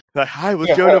characters. Like, I was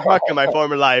Joan of Arc in my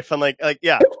former life. I'm like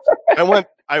yeah, I want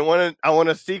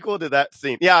a sequel to that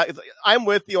scene. Yeah, I'm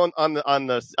with you on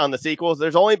the sequels.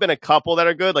 There's only been a couple that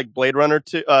are good, like Blade Runner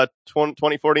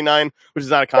 2049, which is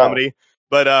not a comedy,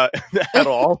 but at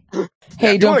all.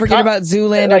 Hey, don't forget about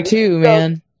Zoolander 2,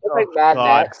 man. It's like Mad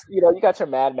Max, you got your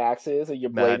Mad Maxes and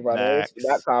your Blade Runners,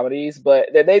 not comedies, but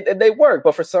they work.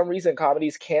 But for some reason,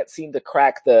 comedies can't seem to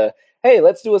crack the, hey,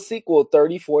 let's do a sequel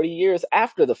 30, 40 years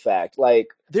after the fact. Like,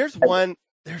 there's one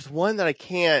that I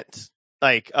can't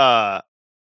like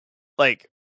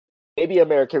maybe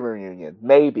American Reunion,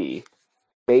 maybe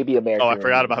American. Oh, I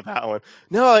forgot about that one.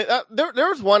 No, there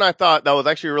was one I thought that was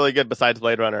actually really good besides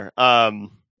Blade Runner.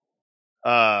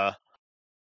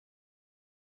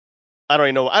 I don't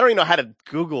even know how to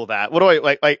Google that. What do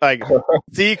I like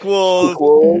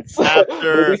sequels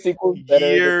after sequels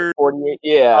years 48?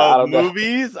 Yeah, of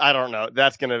movies? I don't know.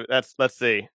 Let's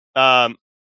see. Oh,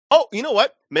 you know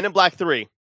what? Men in Black 3.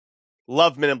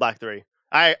 Love Men in Black 3.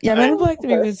 Men in Black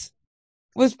 3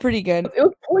 was pretty good. It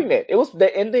was poignant.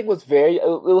 The ending was it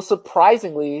was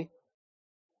surprisingly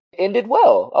ended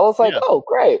well. I was like, oh,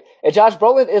 great. And Josh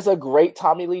Brolin is a great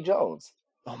Tommy Lee Jones.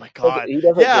 Oh my god. He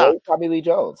does a great Tommy Lee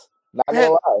Jones. Not gonna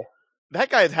lie. That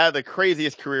guy's had the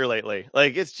craziest career lately.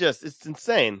 Like, it's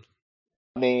insane.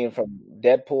 I mean, from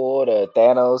Deadpool to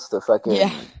Thanos to fucking... Yeah.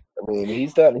 I I mean,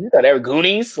 he's done every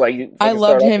Goonies. Like I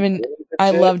loved him in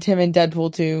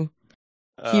Deadpool too.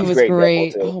 He was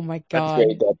great. Oh my god, that's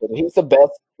great Deadpool. He's the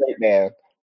best straight man.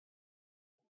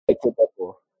 Like for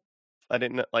Deadpool. I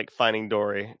didn't like Finding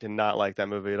Dory. Did not like that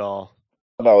movie at all.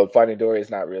 No, Finding Dory is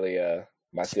not really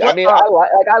my thing. I mean,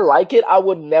 I like it. I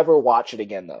would never watch it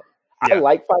again though. Yeah. I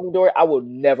like Finding Dory. I will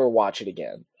never watch it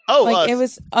again. Oh, like it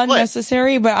was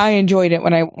unnecessary, but I enjoyed it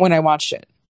when I watched it.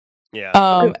 Yeah.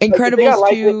 Incredibles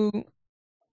 2,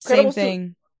 same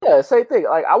thing. Yeah, same thing.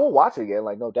 Like I will watch it again,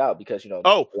 like no doubt, because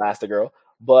Elastigirl.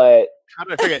 But how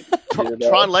did I forget?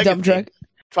 Tron Legacy.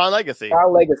 Tron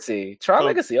Legacy. Tron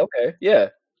Legacy. Okay, yeah.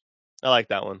 I like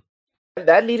that one.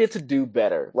 That needed to do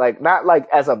better. Like not like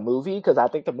as a movie, because I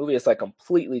think the movie is like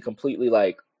completely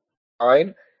like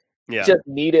fine. Yeah. It just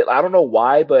needed. I don't know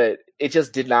why, but it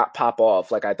just did not pop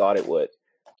off like I thought it would.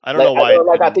 I don't know why.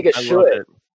 I think it should.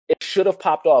 It should have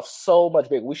popped off so much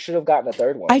bigger. We should have gotten a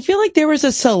third one. I feel like there was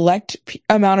a select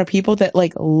amount of people that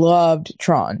like loved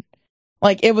Tron.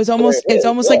 Like it was almost, it's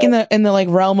almost like in the like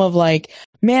realm of like,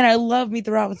 man, I love Meet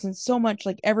the Robinsons so much.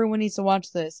 Like everyone needs to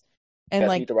watch this. And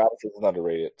like Meet the Robinsons is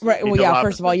underrated. Right. Well, yeah.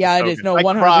 First of all, yeah, it is. No,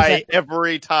 100%. I cry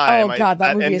every time. Oh god,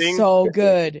 that movie is so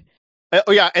good.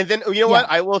 Oh yeah, and then you know what?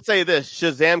 I will say this: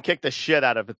 Shazam kicked the shit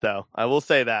out of it, though. I will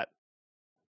say that.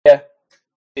 Yeah.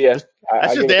 That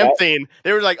Shazam scene.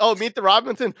 They were like, "Oh, Meet the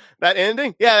Robinson, that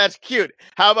ending, yeah, that's cute.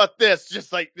 How about this?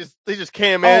 Just like this, they just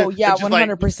came in. Oh yeah,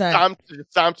 100%.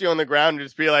 Stomped you on the ground and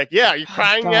just be like, "Yeah, are you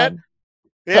crying yet?"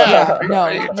 Yeah, no,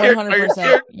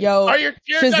 100%. Yo,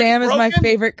 Shazam is my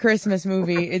favorite Christmas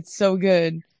movie. It's so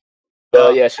good.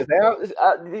 Yeah,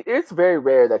 Shazam. It's very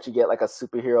rare that you get like a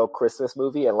superhero Christmas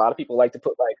movie, and a lot of people like to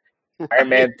put like Iron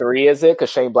Man 3 is it because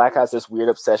Shane Black has this weird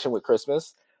obsession with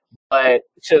Christmas. But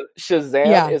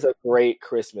Shazam is a great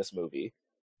Christmas movie.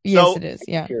 Yes, it is.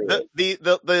 Yeah.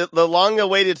 The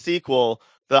long-awaited sequel,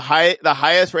 the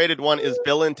highest rated one is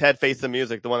Bill and Ted Face the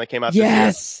Music, the one that came out.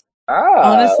 Yes.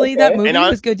 Honestly, that movie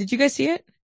was good. Did you guys see it?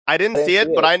 I didn't see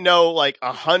it, but I know like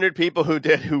 100 people who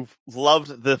did who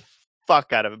loved the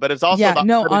fuck out of it. But it's also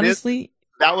honestly,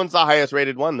 that one's the highest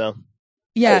rated one though.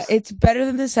 Yeah, it's better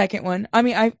than the second one. I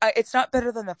mean, it's not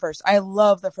better than the first. I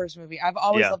love the first movie. I've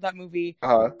always loved that movie.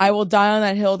 I will die on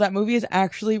that hill. That movie is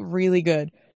actually really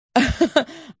good.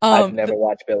 I've never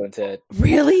watched Bill and Ted.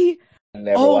 Really?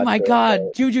 Oh my god,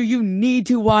 Juju, you need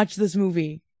to watch this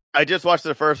movie. I just watched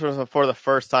the first one for the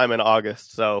first time in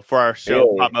August, so for our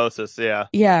show, Popmosis,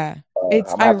 Yeah.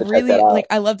 I really like.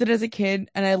 I loved it as a kid,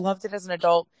 and I loved it as an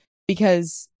adult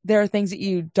because there are things that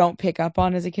you don't pick up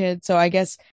on as a kid. So I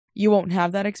guess you won't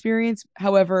have that experience.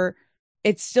 However,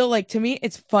 it's still like, to me,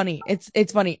 it's funny.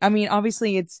 It's funny. I mean,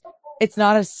 obviously, it's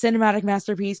not a cinematic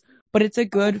masterpiece, but it's a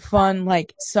good, fun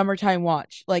like summertime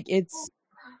watch. Like it's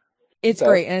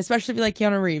great, and especially if you like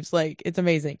Keanu Reeves, like it's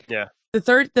amazing. Yeah. The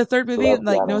third movie,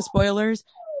 like no spoilers,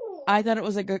 I thought it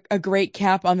was like a great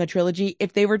cap on the trilogy.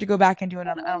 If they were to go back and do it,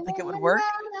 I don't think it would work.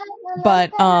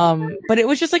 But it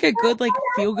was just like a good, like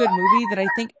feel good movie that I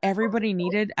think everybody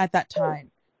needed at that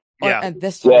time. Or at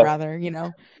this time rather, you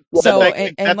know. So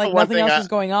and like nothing else is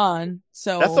going on.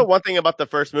 So that's the one thing about the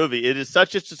first movie. It is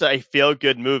just a feel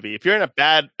good movie. If you're in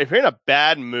a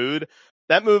bad mood,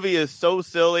 that movie is so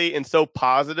silly and so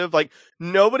positive. Like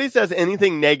nobody says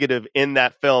anything negative in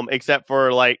that film except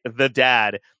for like the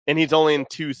dad, and he's only in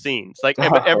 2 scenes. Like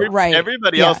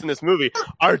everybody else in this movie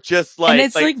are just like, and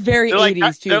it's like very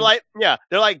 80s too.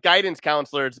 They're like guidance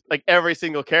counselors, like every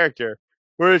single character.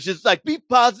 Where it's just like, be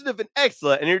positive and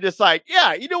excellent. And you're just like,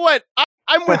 yeah, you know what?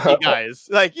 I'm with you guys.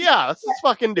 Like, yeah, let's just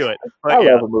fucking do it. But, I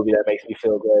love a movie that makes me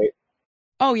feel great.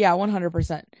 Oh, yeah,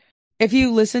 100%. If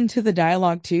you listen to the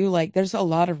dialogue, too, like, there's a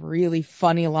lot of really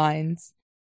funny lines.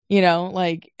 You know,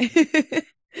 like,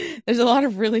 there's a lot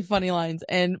of really funny lines.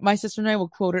 And my sister and I will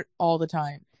quote it all the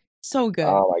time. So good.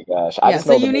 Oh, my gosh.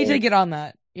 So you need to get on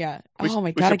that. Yeah. Oh, my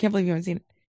God, I can't believe you haven't seen it.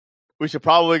 We should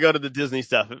probably go to the Disney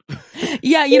stuff.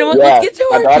 Yeah, you know what? Let's get to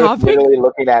our topic. Literally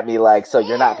looking at me like, so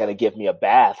you're not going to give me a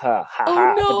bath, huh?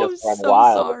 Oh, no, I'm so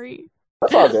sorry.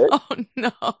 That's all good. Oh,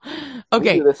 no.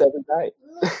 Okay. We do this every night.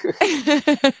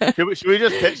 Should we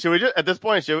just pitch? Should we just, at this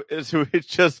point, should we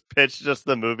just pitch just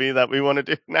the movie that we want to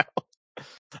do now?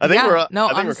 I think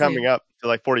we're coming up to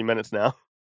like 40 minutes now.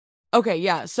 Okay,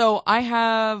 yeah. So I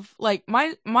have like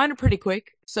mine are pretty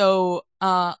quick. So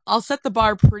I'll set the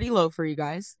bar pretty low for you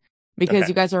guys. Because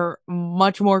you guys are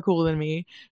much more cool than me.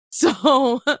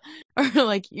 So, or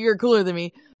like, you're cooler than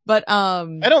me. But, I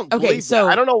don't believe that.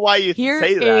 I don't know why you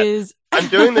say that. I'm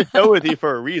doing the show with you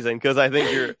for a reason, because I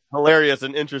think you're hilarious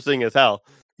and interesting as hell.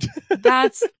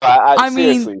 That's, I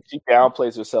mean, seriously, she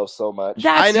downplays herself so much.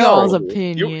 That's y'all's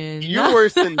opinion. You're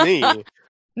worse than me.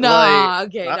 No,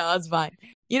 okay, no, that's fine.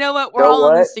 You know what? We're all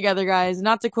in this together, guys.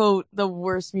 Not to quote the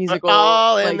worst musical.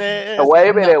 All in this. Wait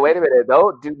a minute.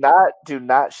 No, do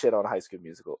not shit on High School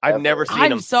Musical. I've never seen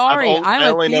them. I'm sorry.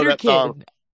 I'm a theater kid,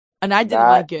 and I didn't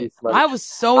like it. I was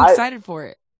so excited for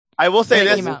it. I will say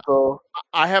this: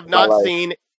 I have not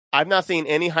seen. I've not seen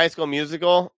any High School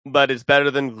Musical, but it's better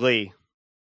than Glee.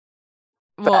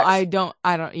 Well, I don't.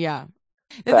 Yeah.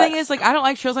 The thing is, like, I don't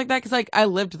like shows like that because, like, I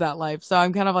lived that life, so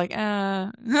I'm kind of like,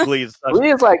 Glee is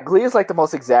like the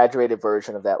most exaggerated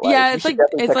version of that life. Yeah, it's like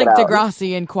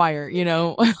Degrassi and Choir, you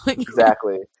know.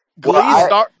 Exactly.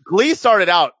 Glee started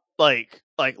out like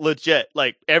legit.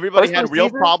 Like everybody had real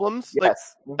problems.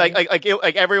 Yes. Like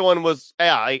everyone was.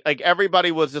 Yeah. Like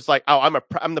everybody was just like, oh,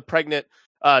 I'm the pregnant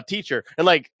teacher, and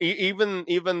like even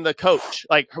the coach,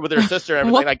 like with her sister and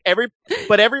everything.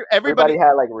 Like everybody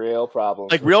had like real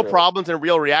problems, problems and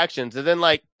real reactions. And then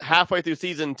like halfway through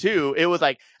season 2, it was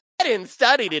like, I didn't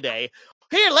study today.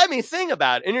 Here, let me sing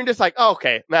about it. And you're just like, oh,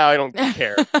 okay, now I don't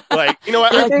care. Like, you know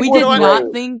what? Like, we did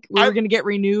not think we were gonna get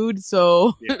renewed.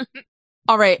 So, yeah.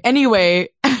 All right. Anyway,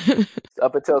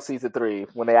 up until season 3,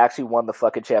 when they actually won the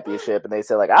fucking championship, and they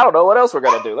said like, I don't know what else we're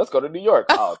gonna do. Let's go to New York.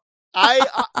 Oh.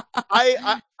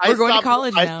 We're going to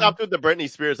college now. I stopped with the Britney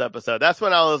Spears episode. That's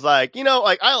when I was like, you know,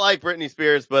 like I like Britney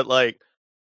Spears, but like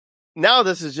now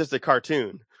this is just a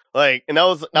cartoon. Like, and that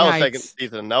was second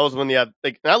season. That was when and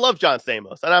I love John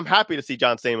Stamos, and I'm happy to see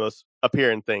John Stamos appear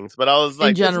in things. But I was like,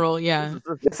 in general, yeah.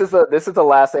 This is the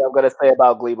last thing I'm going to say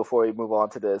about Glee before we move on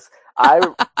to this.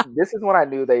 This is when I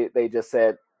knew they just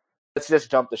said, let's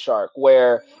just jump the shark,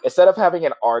 where instead of having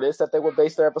an artist that they would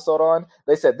base their episode on,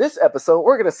 they said, this episode,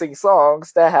 we're going to sing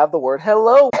songs that have the word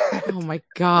hello. Oh my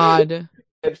God.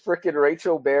 And freaking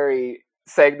Rachel Berry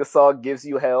sang the song Gives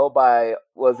You Hell by,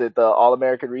 was it the All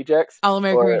American Rejects? All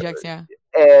American Rejects, yeah.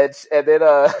 And then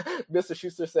Mr.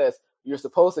 Schuster says, you're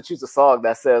supposed to choose a song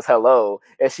that says hello.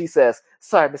 And she says,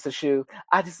 sorry, Mr. Shu,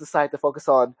 I just decided to focus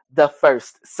on the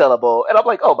first syllable. And I'm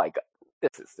like, oh my God.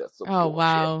 This is just some bullshit.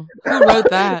 Wow. Who wrote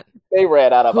that? They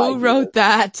ran out of Who wrote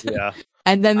that? Yeah.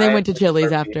 And then they went to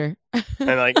Chili's after. And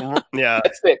like, yeah.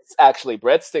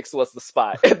 Breadsticks was the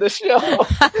spot in the show.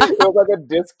 It was like a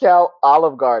discount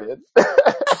Olive Garden.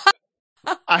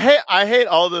 I hate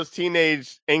all those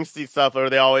teenage angsty stuff where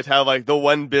they always have like the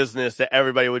one business that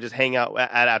everybody would just hang out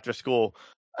at after school.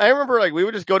 I remember like we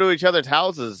would just go to each other's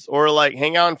houses or like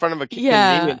hang out in front of a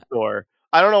convenience store.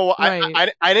 I don't know.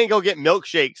 Right. I didn't go get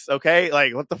milkshakes. Okay,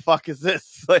 like what the fuck is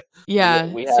this? Like,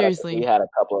 seriously. We had a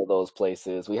couple of those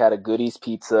places. We had a Goodies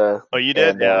Pizza. Oh, you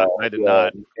did? Yeah, I did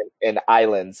not. An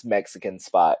Islands Mexican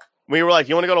spot. We were like,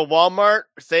 you want to go to Walmart?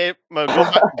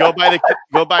 Go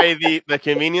by the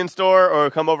convenience store, or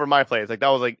come over to my place. Like that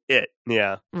was like it.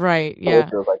 Yeah. Right. Yeah.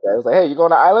 It was like that. It was like, hey, you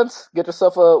going to Islands? Get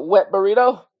yourself a wet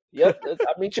burrito. Yep,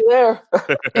 I'll meet you there.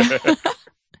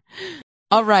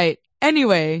 All right.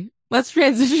 Anyway. Let's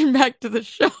transition back to the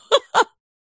show.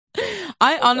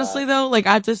 Honestly though, like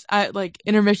I like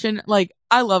intermission, like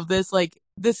I love this. Like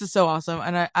this is so awesome,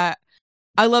 and I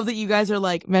love that you guys are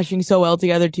like meshing so well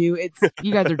together too.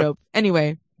 You guys are dope.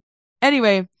 Anyway,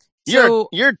 so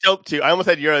you're dope too. I almost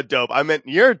said you're a dope. I meant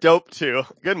you're dope too.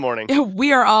 Good morning.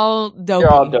 We are all dope.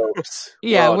 You're all dopes.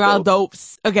 Yeah, we're all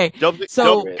dopes. Okay,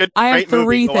 so I have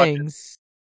three things.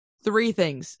 Three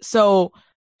things. So.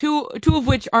 Two of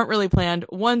which aren't really planned.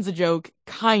 One's a joke,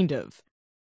 kind of.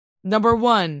 Number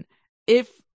one, if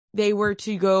they were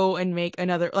to go and make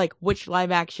another, like, which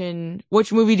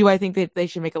movie do I think that they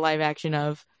should make a live action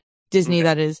of? Disney,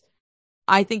 that is.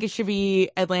 I think it should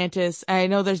be Atlantis. I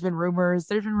know there's been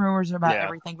rumors about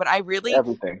everything, but I really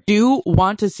do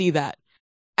want to see that.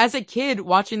 As a kid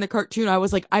watching the cartoon, I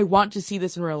was like, I want to see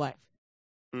this in real life.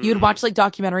 You'd watch like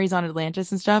documentaries on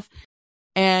Atlantis and stuff.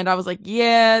 And I was like,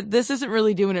 yeah, this isn't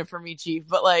really doing it for me, Chief.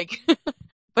 But like,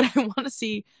 but I want to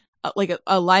see like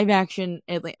a live action,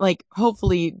 like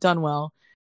hopefully done well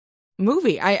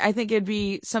movie. I think it'd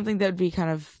be something that would be kind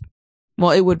of,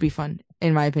 well, it would be fun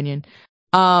in my opinion.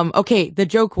 Okay, the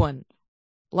joke one,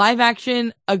 live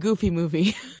action, a Goofy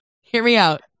movie. Hear me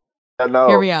out. No,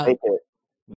 hear me out.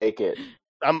 Make it.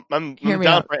 I'm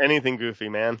down for anything Goofy,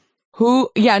 man.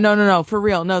 Yeah, no, for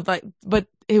real, no, but.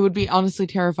 It would be honestly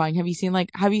terrifying. Have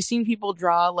you seen people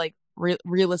draw like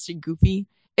realistic Goofy?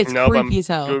 It's creepy as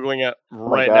hell. Googling it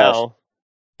right now.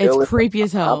 It's creepy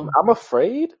as hell. I'm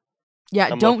afraid.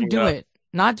 Yeah, don't do it.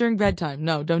 Not during bedtime.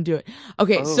 No, don't do it.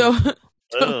 Okay, so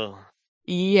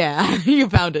yeah, you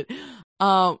found it.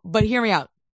 But hear me out.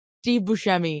 Steve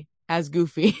Buscemi as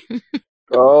Goofy.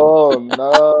 Oh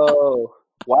no!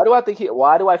 Why do I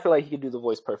feel like he can do the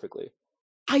voice perfectly?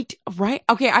 Right?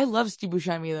 Okay, I love Steve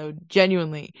Buscemi though,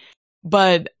 genuinely.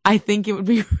 but I think it would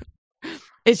be.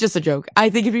 It's just a joke. I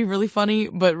think it'd be really funny,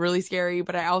 but really scary.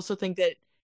 But I also think that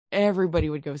everybody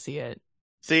would go see it.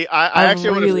 See, I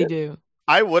actually really do.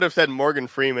 I would have said Morgan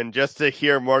Freeman just to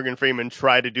hear Morgan Freeman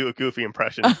try to do a Goofy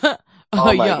impression.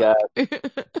 Oh my god.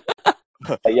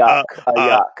 A yuck.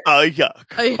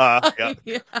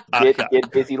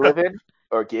 Get busy living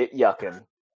or get yucking.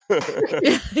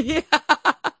 Yeah.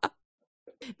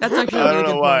 That's actually I don't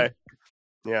know why.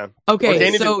 Yeah.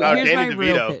 Okay, so here's Danny my DeVito,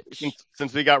 real pitch.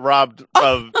 Since we got robbed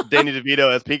of Danny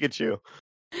DeVito as Pikachu.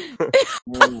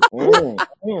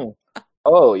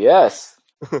 Oh yes.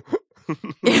 Pika.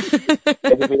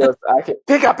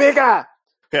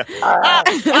 Yeah.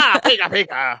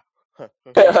 Pika.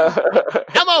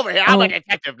 Come over here. I'm a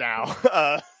detective now.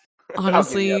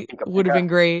 Honestly, would have been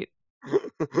great.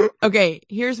 Okay,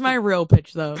 here's my real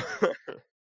pitch, though.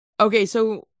 Okay,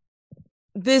 so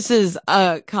this is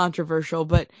controversial,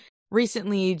 but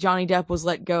recently Johnny Depp was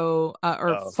let go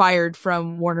fired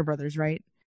from Warner Brothers, right?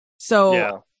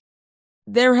 So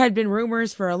there had been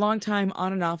rumors for a long time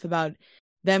on and off about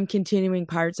them continuing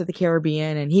Pirates of the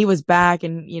Caribbean, and he was back,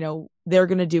 and they're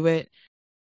gonna do it.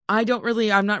 I'm not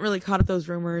really caught up those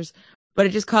rumors, but it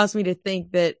just caused me to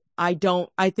think that I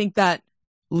think that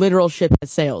literal ship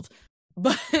has sailed.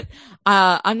 But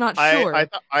I'm not sure.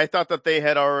 I thought that they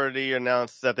had already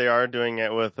announced that they are doing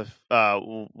it with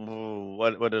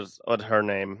what's her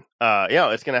name?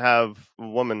 It's gonna have a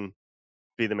woman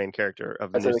be the main character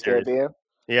of the new series.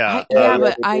 Yeah,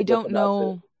 but I don't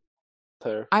know.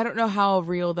 I don't know how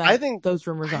real those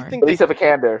rumors are. Alicia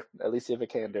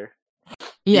Vikander.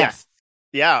 Yes.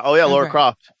 Yeah. Oh yeah, Laura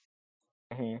Croft.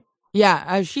 Mm-hmm.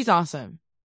 Yeah, she's awesome.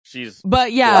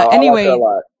 But anyway,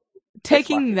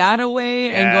 taking that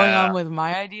away and going on with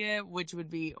my idea, which would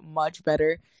be much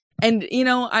better. And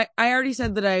I already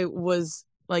said that I was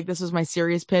like, this was my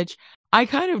serious pitch. I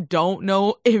kind of don't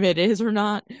know if it is or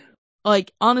not.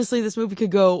 Like, honestly, this movie could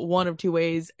go one of two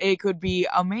ways. It could be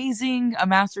amazing, a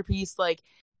masterpiece, like,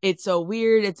 it's so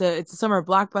weird, it's a summer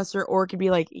blockbuster, or it could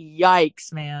be like,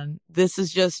 yikes, man. This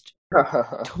is just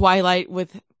Twilight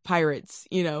with pirates,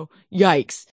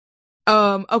 yikes.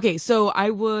 Okay, so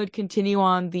I would continue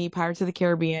on the Pirates of the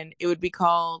Caribbean. It would be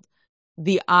called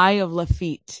The Eye of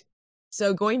Lafitte.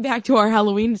 So going back to our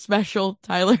Halloween special,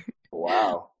 Tyler.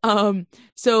 Wow.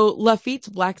 So Lafitte's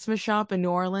blacksmith shop in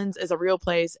New Orleans is a real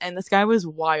place, and this guy was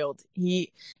wild. Him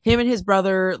and his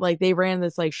brother, like, they ran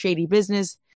this like shady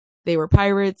business. They were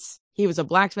pirates. He was a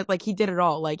blacksmith. Like, he did it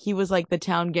all. Like, he was like the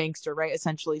town gangster, right?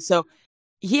 Essentially. So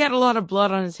he had a lot of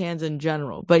blood on his hands in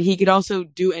general, but he could also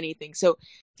do anything. So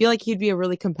I feel like he'd be a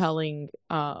really compelling,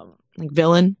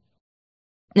 villain.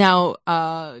 Now,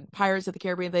 Pirates of the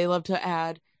Caribbean, they love to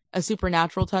add a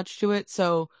supernatural touch to it.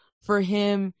 So for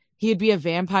him, he'd be a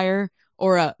vampire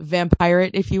or a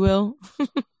vampirate, if you will.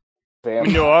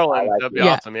 New Orleans, that'd be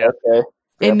awesome. Yeah. Okay.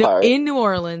 In New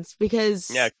Orleans,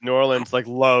 because New Orleans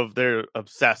they're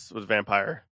obsessed with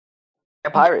vampire.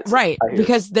 Pirates, right?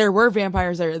 Because there were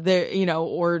vampires there,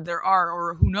 or there are,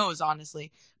 or who knows,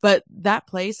 honestly. But that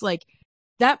place is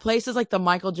like the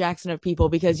Michael Jackson of people,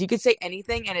 because you could say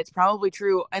anything and it's probably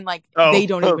true, and they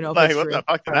don't even know if it's true. What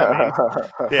the fuck did that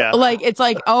mean? Yeah, it's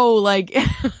like,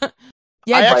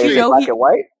 yeah. Did you know black and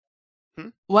white?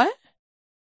 What?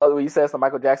 Oh, when you said it's the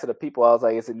Michael Jackson of people, I was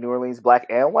like, is it New Orleans black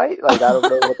and white? Like, I don't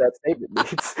know what that statement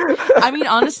means. I mean,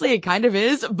 honestly, it kind of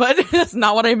is, but that's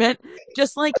not what I meant.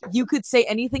 Just like, you could say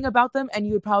anything about them and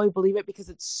you would probably believe it because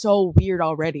it's so weird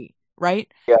already,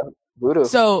 right? Yeah, voodoo.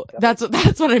 So that's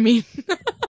what I mean.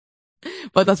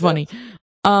 But that's funny.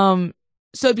 So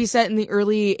it'd be set in the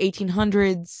early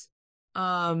 1800s.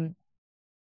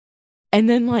 And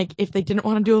then, if they didn't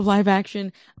want to do a live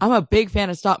action, I'm a big fan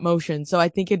of stop motion, so I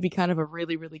think it'd be kind of a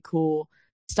really, really cool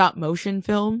stop motion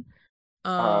film.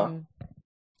 The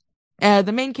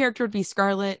main character would be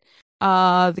Scarlet.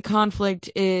 The conflict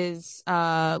is,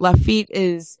 Pierre Lafitte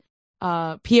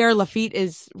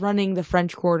is running the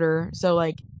French Quarter,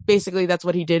 so, basically that's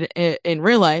what he did in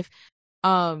real life.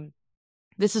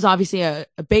 This is obviously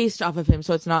based off of him,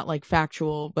 so it's not,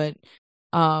 factual, but,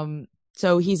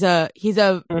 so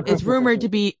it's rumored to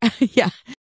be,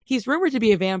 he's rumored to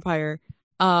be a vampire,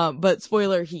 but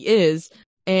spoiler, he is,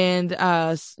 and,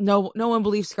 no one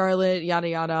believes Scarlet, yada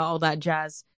yada, all that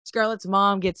jazz. Scarlet's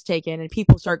mom gets taken, and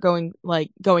people start going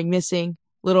missing,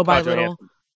 little by little.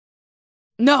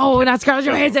 No, not Scarlett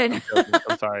Johansson!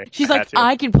 I'm sorry. She's like,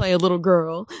 I can play a little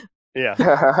girl. Yeah.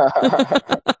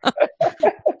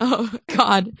 Oh,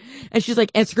 God. And she's like,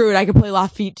 and screw it, I can play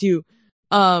Lafitte too.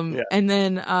 And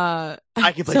then, I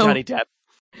can play Johnny Depp.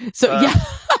 So, yeah.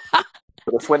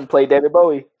 The Swin played David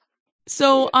Bowie.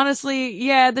 So honestly,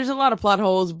 yeah, there's a lot of plot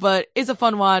holes, but it's a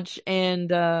fun watch,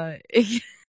 and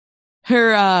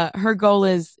her goal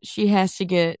is she has to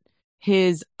get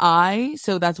his eye,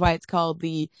 so that's why it's called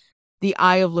the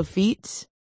Eye of Lafitte.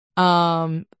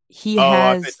 He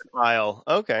has it's an Isle.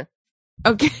 Okay.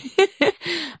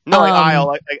 No, like Isle,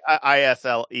 like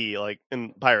ISLE, like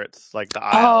in Pirates, like the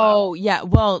Isle. Oh, yeah.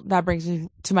 Well, that brings me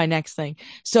to my next thing.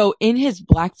 So in his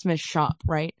blacksmith shop,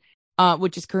 right?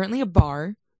 Which is currently a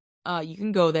bar. You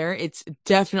can go there. It's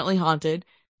definitely haunted.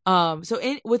 So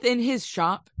within his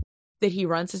shop that he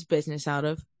runs his business out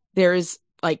of, there is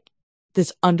like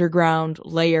this underground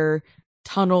layer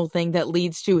tunnel thing that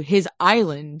leads to his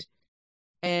island,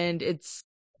 and it's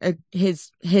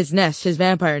his nest, his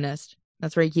vampire nest.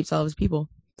 That's where he keeps all of his people.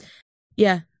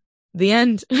 Yeah, the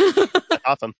end. That's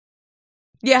awesome.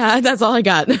 Yeah, that's all I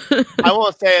got. I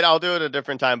won't say it. I'll do it a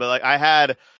different time. But like, I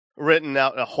had written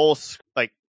out a whole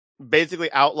like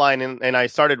basically outline, and I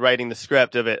started writing the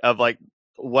script of it, of like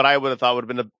what I would have thought would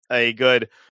have been a good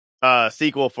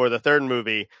sequel for the third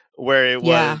movie, where it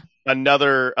was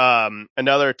another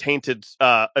tainted.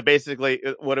 Basically,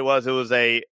 what it was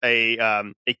a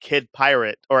kid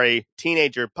pirate, or a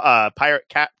teenager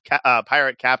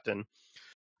pirate captain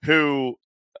who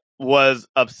was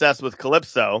obsessed with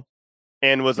Calypso,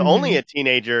 and was only a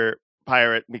teenager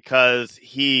pirate because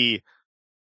he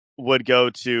would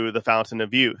go to the Fountain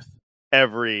of Youth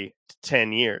every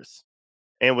 10 years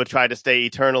and would try to stay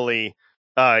eternally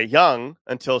young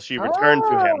until she returned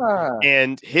to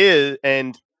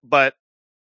him. But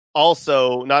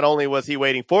also, not only was he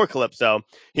waiting for Calypso,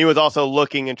 he was also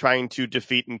looking and trying to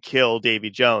defeat and kill Davy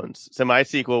Jones. So my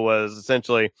sequel was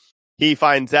essentially, he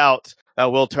finds out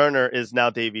Will Turner is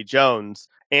now Davy Jones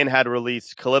and had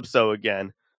released Calypso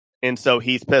again. And so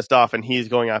he's pissed off and he's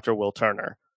going after Will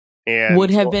Turner. And would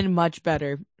have been much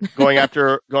better. He's going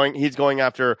after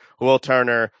Will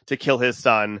Turner to kill his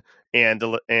son and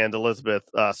Elizabeth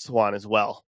Swann as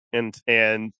well. And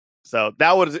so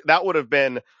that would have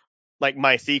been like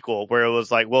my sequel, where it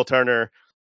was like Will Turner,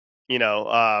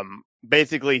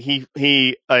 basically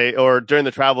he or during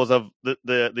the travels of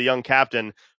the young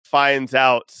captain finds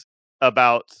out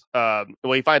about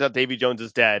he finds out Davy Jones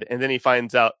is dead, and then he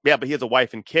finds out but he has a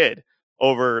wife and kid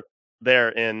over there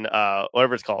in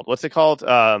whatever it's called. What's it called?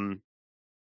 What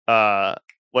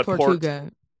Tortuga.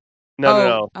 port?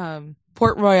 No.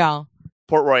 Port Royal.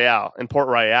 Port Royal.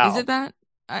 Is it that?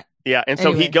 Yeah, and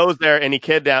so he goes there and he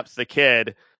kidnaps the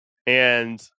kid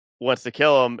and wants to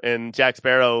kill him, and Jack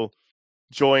Sparrow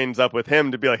joins up with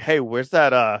him to be like, hey, where's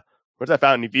that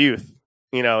Fountain of Youth?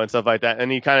 And stuff like that. And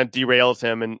he kind of derails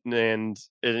him and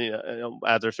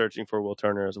as they're searching for Will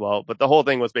Turner as well. But the whole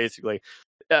thing was basically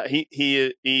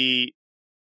he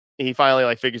finally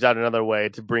like figures out another way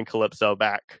to bring Calypso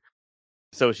back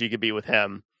so she could be with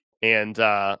him, and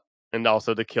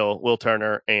also to kill Will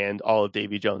Turner and all of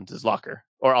Davy Jones's locker,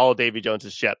 or all of Davy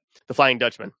Jones's ship, the Flying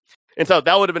Dutchman. And so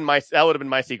that would have been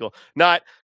my sequel. Not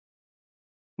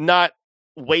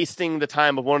wasting the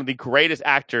time of one of the greatest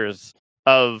actors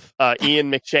of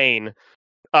Ian McShane.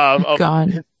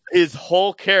 God. His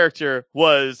whole character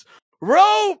was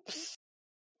ropes.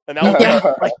 And that was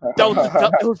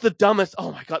it was the dumbest.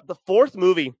 Oh my God. The fourth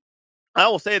movie, I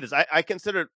will say this. I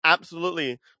consider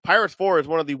absolutely Pirates 4 is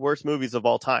one of the worst movies of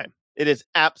all time. It is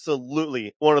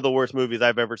absolutely one of the worst movies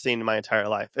I've ever seen in my entire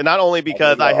life. And not only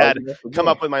because I had come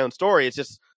up with my own story, it's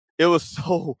just, it was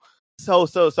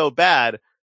so bad.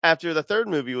 After the third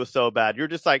movie was so bad, you're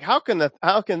just like, how can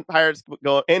Pirates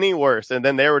go any worse? And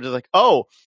then they were just like, oh,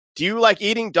 do you like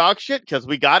eating dog shit? Because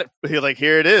we got it. Like,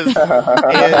 here it is.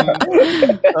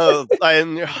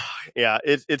 Yeah,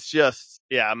 it's just,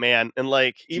 yeah, man. And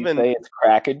like, even say it's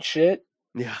cracking shit.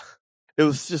 Yeah, it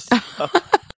was just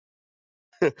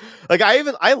like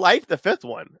I liked the fifth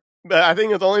one, but I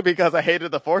think it's only because I hated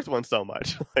the fourth one so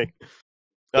much. Like,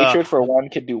 Hatred for one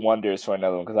could do wonders for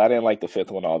another one, because I didn't like the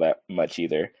fifth one all that much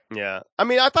either. Yeah, I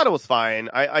mean, I thought it was fine.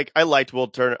 I liked Will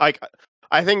Turner.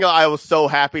 I think I was so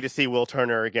happy to see Will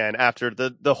Turner again after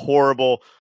the horrible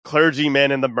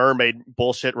clergyman and the mermaid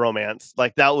bullshit romance.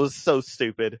 Like, that was so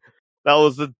stupid. That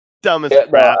was the dumbest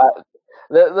crap.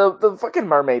 The fucking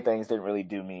mermaid things didn't really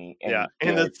do me.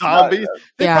 And the zombies,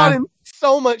 they brought in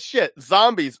so much shit.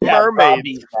 Zombies,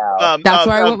 mermaids. That's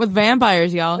why I went with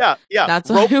vampires, y'all. Yeah. That's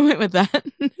why I went with that.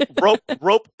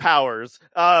 rope powers.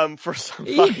 For some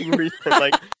fucking reason,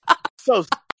 like, so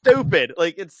stupid.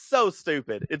 Like, it's so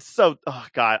stupid. It's so, oh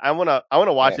God, I wanna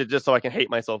watch it just so I can hate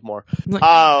myself more.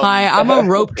 Hi, I'm a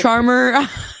rope charmer.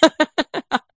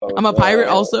 I'm a pirate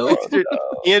also. Dude,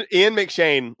 Ian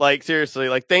McShane, like, seriously,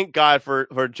 like, thank God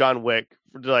for John Wick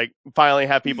like finally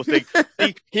have people think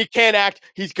he can't act,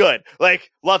 he's good.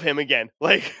 Like, love him again.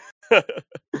 Like,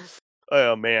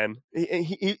 oh man,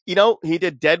 he he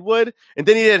did Deadwood, and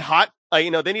then he did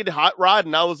then he did Hot Rod,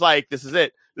 and I was like, this is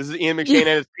it. This is Ian McShane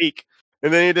at his peak.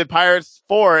 And then he did Pirates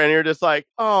 4, and you're just like,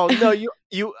 oh no,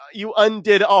 you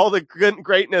undid all the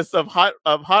greatness of Hot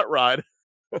Rod.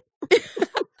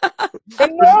 I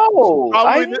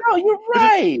know, you're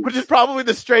right. Which is probably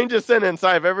the strangest sentence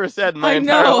I've ever said in my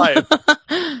entire life.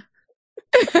 I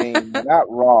mean, you're not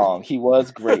wrong. He was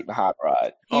great in Hot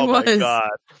Rod. He was. My God.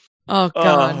 Oh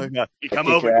God. Come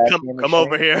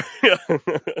over here.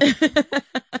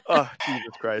 Oh,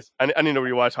 Jesus Christ. I need to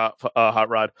rewatch Hot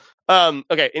Rod.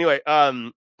 Okay, anyway,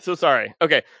 so sorry.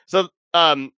 Okay. So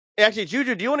actually,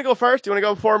 Juju, do you want to go first? Do you want to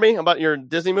go before me about your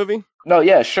Disney movie? No,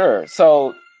 yeah, sure.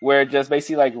 So we're just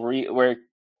basically like we're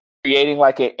creating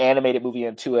like an animated movie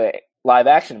into a live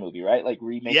action movie, right? Like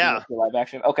remaking it into live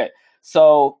action. Okay.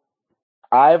 So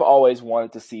I've always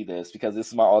wanted to see this because this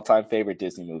is my all-time favorite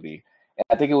Disney movie. And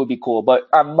I think it would be cool, but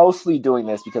I'm mostly doing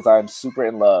this because I'm super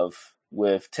in love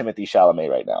with Timothée Chalamet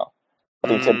right now. I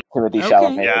think Timothée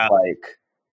Chalamet is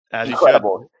like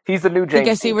incredible. He's the new James. I think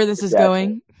I see where this is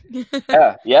going.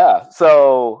 Yeah.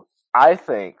 So I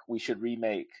think we should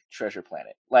remake Treasure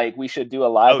Planet. Like we should do a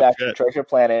live action Treasure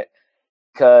Planet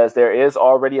because there is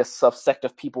already a subsect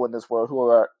of people in this world who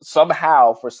are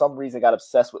somehow, for some reason, got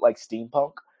obsessed with like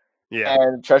steampunk. Yeah.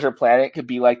 And Treasure Planet could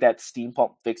be like that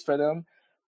steampunk fix for them.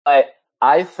 But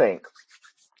I think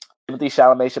Timothée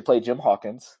Chalamet should play Jim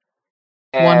Hawkins.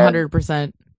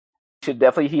 100%. Should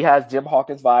definitely. He has Jim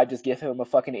Hawkins vibe. Just give him a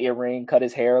fucking earring, cut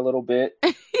his hair a little bit,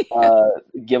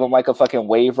 give him like a fucking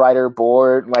Wave Rider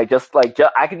board. I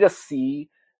could just see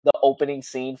the opening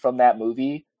scene from that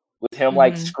movie with him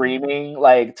like screaming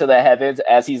like to the heavens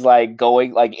as he's like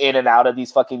going like in and out of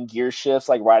these fucking gear shifts,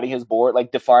 like riding his board,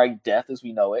 like defying death as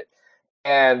we know it.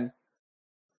 And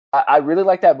I really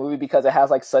like that movie because it has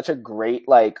like such a great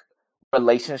like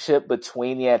relationship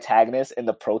between the antagonist and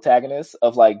the protagonist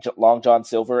of like Long John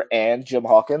Silver and Jim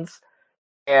Hawkins.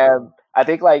 And I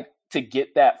think like to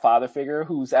get that father figure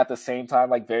who's at the same time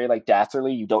like very like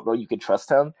dastardly, you don't know you can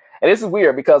trust him. And this is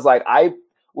weird because like I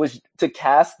was to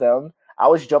cast them, I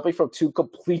was jumping from two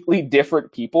completely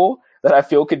different people that I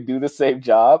feel could do the same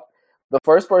job. The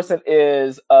first person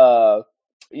is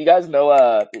you guys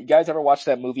ever watched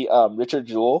that movie Richard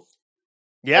Jewell?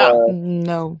 Yeah.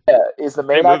 No. Yeah, is the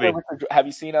main actor. Have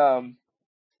you seen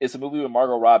it's a movie with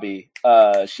Margot Robbie.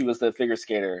 She was the figure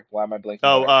skater. Why am I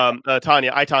blanking?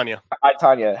 Tanya. I,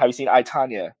 Tanya. Have you seen I,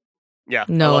 Tanya? Yeah.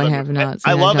 No, I have not.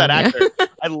 I love that actor.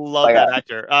 I love that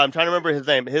actor. I'm trying to remember his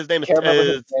name. His name is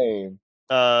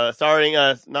starring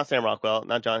not Sam Rockwell,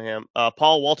 not John Hamm.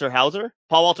 Paul Walter Hauser.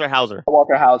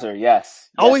 Yes.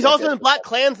 He's also in Black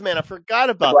Klansman. I forgot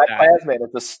about Black that. Klansman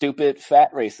is the stupid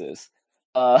fat racist.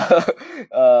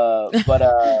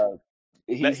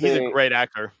 He's a great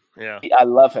actor. Yeah, I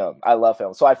love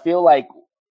him. So I feel like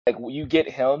you get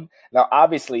him now.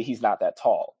 Obviously, he's not that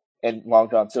tall, and Long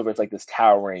John Silver is like this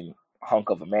towering hunk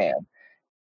of a man.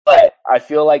 But I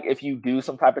feel like if you do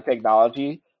some type of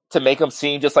technology to make him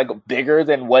seem just like bigger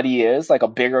than what he is, like a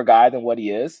bigger guy than what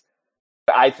he is,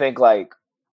 I think like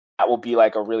that will be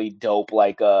like a really dope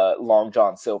like Long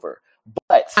John Silver.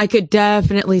 But I could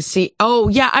definitely see. Oh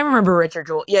yeah, I remember Richard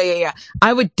Jewell. Yeah.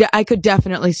 I could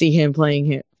definitely see him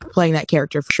playing that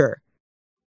character for sure.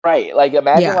 Right, like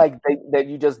imagine like that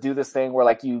you just do this thing where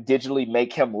like you digitally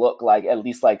make him look like at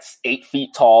least like 8 feet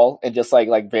tall and just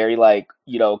like very like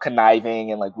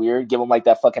conniving and like weird. Give him like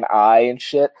that fucking eye and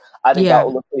shit. I think that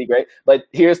would look pretty great. But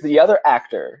here's the other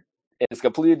actor. It's a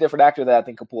completely different actor that I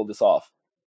think can pull this off.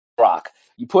 Rock.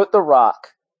 You put The Rock.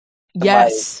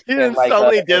 Yes. He's in so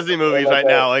many Disney movies right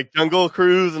now, like Jungle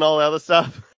Cruise and all that other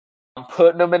stuff. I'm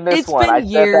putting him in this one. It's been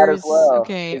years. Said that as well.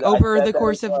 Okay, over the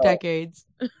course of decades.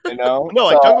 No,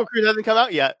 like Jungle Cruise hasn't come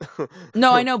out yet.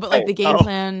 No, I know, but like the game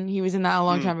plan, he was in that a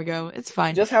long time ago. It's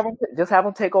fine. Just have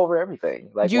him take over everything.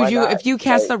 Like Juju, if you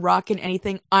cast The Rock in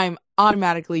anything, I'm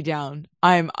automatically down.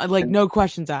 I'm like no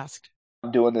questions asked.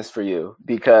 I'm doing this for you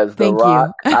because The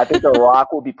Rock. I think The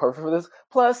Rock will be perfect for this.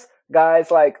 Plus, guys,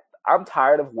 like I'm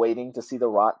tired of waiting to see The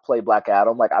Rock play Black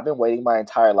Adam. Like I've been waiting my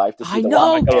entire life to see. I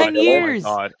know, 10 years.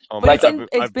 Oh but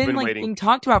it's been like being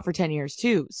talked about for 10 years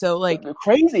too. So like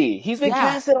crazy. He's been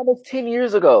casted almost 10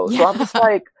 years ago. So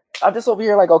I'm just over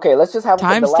here like, okay, let's just have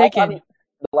time's ticking.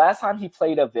 The last time he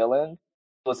played a villain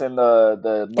was in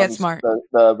the Get Smart,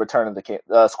 the Return of the King,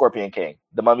 Scorpion King,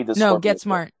 the Mummy. No, Get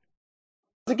Smart.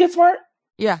 Was it Get Smart?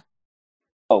 Yeah.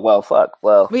 Oh well, fuck.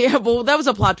 Well, but yeah, well, that was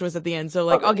a plot twist at the end, so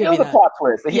like I'll give you that. It was a plot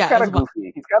twist. He's kind of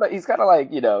goofy. He's kind of like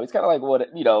he's kind of like what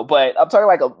But I'm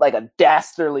talking like a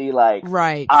dastardly like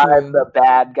right. I'm the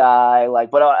bad guy.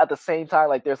 Like, but at the same time,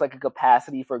 like there's like a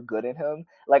capacity for good in him.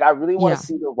 Like I really want to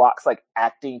see The Rock's like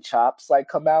acting chops like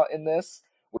come out in this.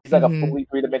 He's like a fully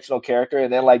 3-dimensional character,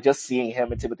 and then like just seeing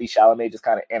him and Timothée Chalamet just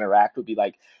kind of interact would be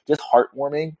like just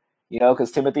heartwarming.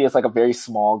 Because Timothy is like a very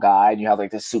small guy, and you have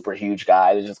like this super huge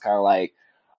guy that's just kind of like,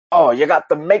 oh, you got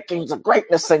the makings of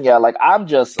greatness in you. Like, I'm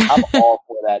all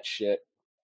for that shit.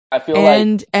 I feel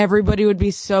and everybody would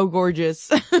be so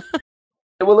gorgeous. It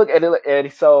would look,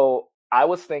 and so I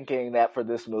was thinking that for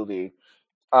this movie,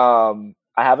 I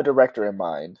have a director in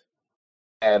mind,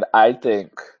 and I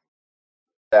think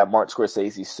that Martin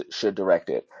Scorsese should direct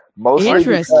it. Mostly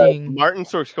interesting. Martin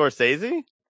Scorsese?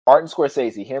 Martin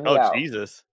Scorsese, hear me out. Oh,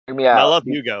 Jesus. Hear me out. I love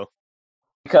Hugo.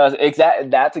 Because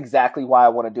that's exactly why I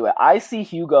want to do it. I see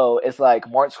Hugo as like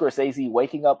Martin Scorsese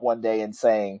waking up one day and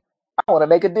saying, I want to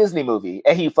make a Disney movie.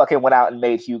 And he fucking went out and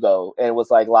made Hugo and was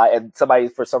like, and somebody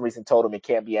for some reason told him it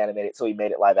can't be animated, so he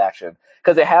made it live action.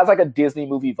 Because it has like a Disney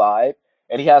movie vibe,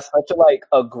 and he has such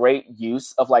a great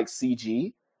use of like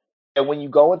CG. And when you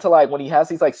go into like when he has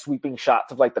these like sweeping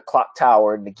shots of like the clock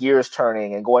tower and the gears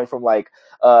turning and going from like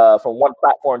from one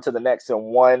platform to the next and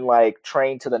one like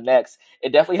train to the next,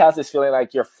 it definitely has this feeling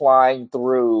like you're flying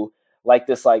through like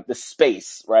this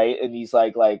space, right? And these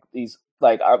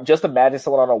just imagine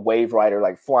someone on a wave rider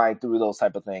like flying through those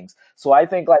type of things. So I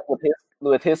think like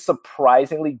with his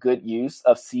surprisingly good use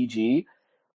of CG,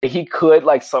 he could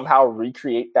like somehow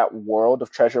recreate that world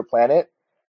of Treasure Planet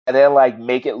and then like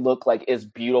make it look like as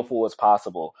beautiful as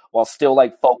possible while still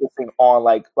like focusing on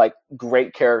like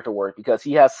great character work, because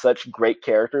he has such great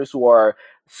characters who are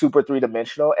super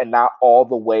 3-dimensional and not all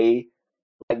the way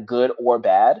like good or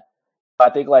bad. I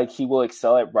think like he will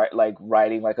excel at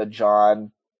writing like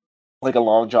a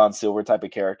Long John Silver type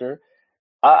of character.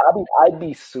 I'd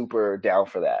be super down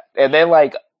for that. And then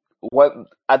like what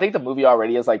I think the movie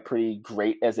already is like pretty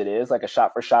great as it is. Like a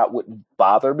shot for shot wouldn't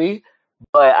bother me.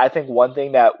 But I think one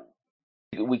thing that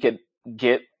we could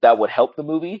get that would help the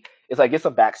movie is like get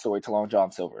some backstory to Long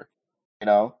John Silver.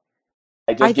 I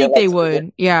think they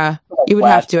would. Yeah, you would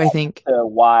have to. I think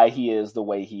why he is the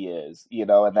way he is.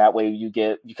 And that way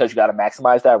because you got to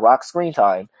maximize that Rock screen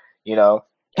time. And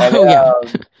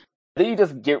then you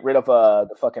just get rid of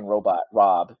the fucking robot,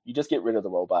 Rob. You just get rid of the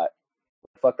robot.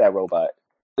 Fuck that robot.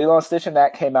 Lilo and Stitch and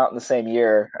that came out in the same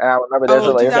year, and I remember there's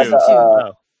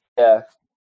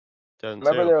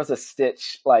Remember there was a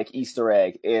Stitch like Easter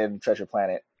egg in Treasure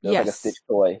Planet. There was like a Stitch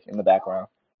toy in the background.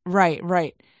 Right.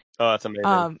 Oh, that's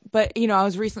amazing. But I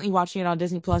was recently watching it on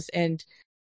Disney Plus, and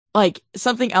like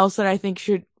something else that I think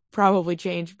should probably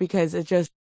change because it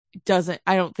just doesn't,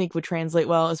 I don't think would translate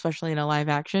well, especially in a live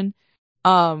action.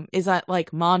 Is that like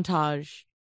montage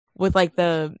with like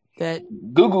that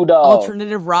Goo Goo Dolls,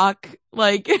 alternative rock,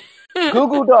 like Goo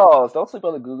Goo Dolls. Don't sleep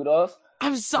on the Goo Goo Dolls.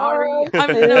 I'm sorry.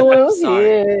 I'm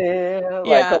sorry.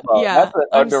 Yeah. That's an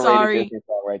underrated Disney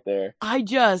song right there.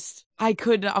 I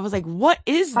couldn't. I was like, what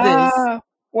is this?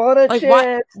 What a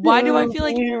like, why do I feel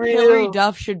like Hilary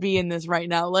Duff should be in this right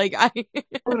now? Like, I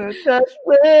wanna touch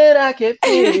when I can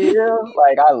feel.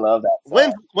 Like, I love that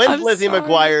song. When's Lizzie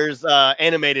McGuire's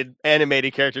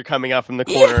animated character coming out from the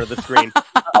corner of the screen?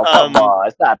 Oh, come on.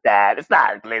 It's not that. It's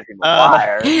not Lizzie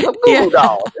McGuire. It's a Goo Goo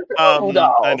Dolls. It's a Goo Goo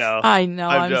Dolls. I know.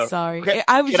 I'm sorry. Okay,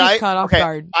 I was just caught off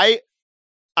guard. I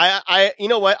you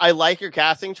know what? I like your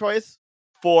casting choice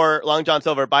for Long John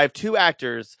Silver, but I have two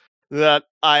actors that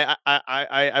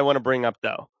I want to bring up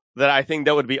though, that I think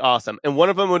that would be awesome. And one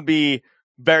of them would be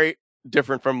very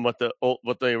different from what the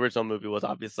original movie was,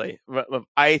 obviously.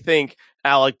 I think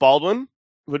Alec Baldwin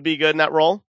would be good in that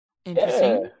role.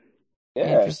 Interesting.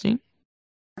 Yeah. Interesting.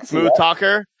 Smooth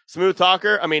talker.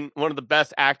 I mean, one of the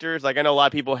best actors. Like, I know a lot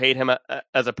of people hate him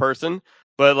as a person,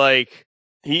 but like,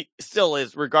 he still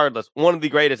is, regardless, one of the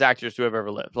greatest actors to have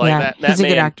ever lived. Like that he's a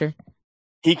man, good actor.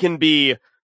 He can be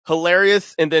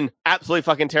hilarious and then absolutely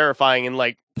fucking terrifying in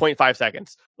like 0.5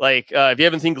 seconds. Like, if you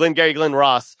haven't seen Glenn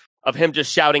Ross, of him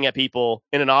just shouting at people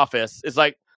in an office is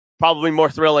like probably more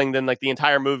thrilling than like the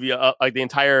entire movie, like the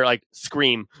entire like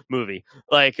Scream movie.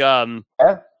 Like, so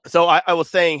I was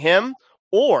saying him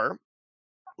or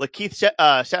Lakeith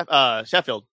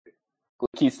Sheffield.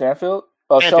 Lakeith Stanfield?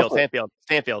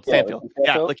 Stanfield.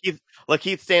 Yeah,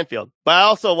 Lakeith Stanfield. But I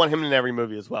also want him in every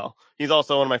movie as well. He's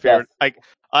also one of my favorite. Yes.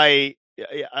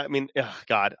 I mean,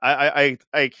 God, I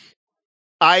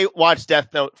watched Death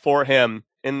Note for him,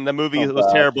 and the movie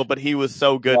was terrible, but he was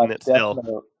so good in it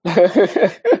still.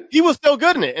 He was so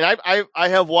good in it, and I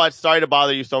have watched Sorry to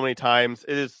Bother You so many times.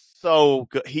 It is so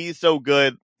good. He's so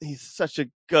good. He's such a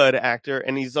good actor,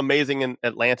 and he's amazing in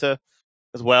Atlanta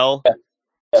as well.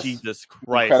 Yes. Jesus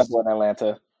Christ. Incredible in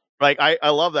Atlanta. Like, I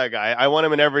love that guy. I want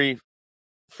him in every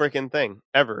freaking thing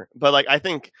ever. But, like, I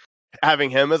think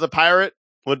having him as a pirate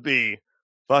would be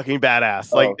fucking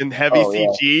badass. Like, in heavy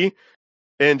CG,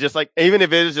 and just, like, even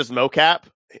if it is just mocap,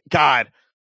 God,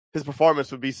 his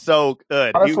performance would be so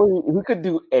good. Honestly, he could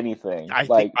do anything.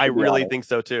 I really think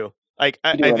so, too. Like,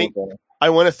 I think I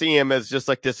want to see him as just,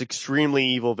 like, this extremely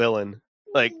evil villain.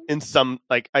 Like, in some,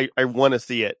 like, I want to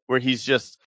see it, where he's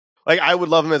just, like, I would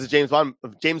love him as a James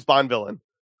Bond villain.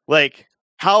 Like,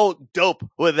 how dope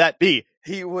would that be?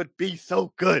 He would be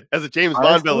so good as a James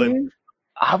Bond villain.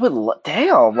 I would,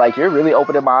 damn, like, you're really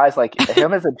opening my eyes. Like,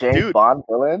 him as a James Bond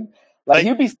villain, like,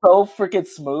 he'd be so freaking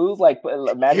smooth. Like,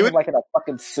 imagine him, like, in a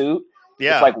fucking suit.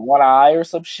 Yeah. With, like, one eye or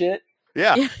some shit.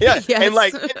 Yeah. Yes. And,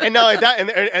 like, and not like that.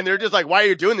 And they're just like, why are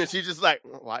you doing this? He's just like,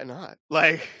 why not?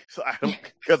 Like,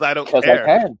 because I don't care.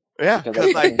 I can. Yeah.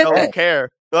 Because I don't care.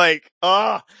 Like,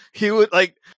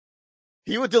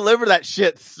 he would deliver that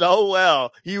shit so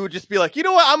well. He would just be like, you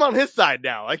know what? I'm on his side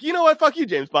now. Like, you know what? Fuck you,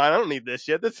 James Bond. I don't need this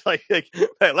shit. This like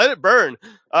let it burn.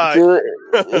 Dude,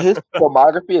 his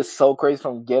filmography is so crazy,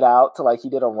 from Get Out to, like, he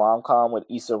did a rom-com with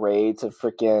Issa Rae to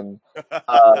freaking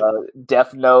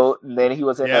Death Note, and then he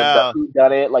was in Who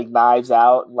Done It, like Knives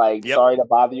Out, and, like, Sorry to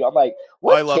Bother You. I'm like,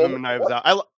 what? I love him in Knives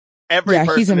Out.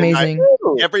 He's amazing.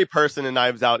 Every person in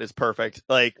Knives Out is perfect.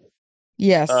 Like,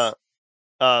 yes.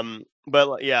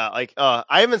 But yeah, like,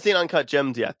 I haven't seen Uncut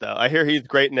Gems yet, though. I hear he's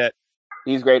great in it.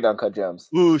 He's great in Uncut Gems.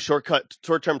 Ooh, Short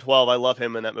Term 12. I love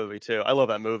him in that movie too. I love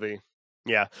that movie.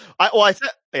 Yeah. I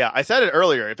said it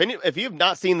earlier. If you have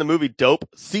not seen the movie Dope,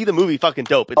 see the movie fucking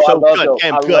Dope. It's so good. Dope.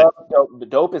 Damn good. Love Dope.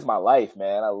 Dope is my life,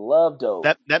 man. I love Dope.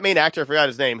 That main actor, I forgot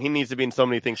his name. He needs to be in so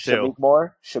many things too.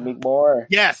 Shameik Moore.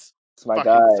 Yes. It's my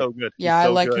guy. So good. Yeah, I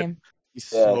like him. He's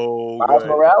so Miles good.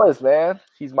 Morales, man.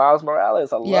 He's Miles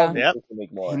Morales. I love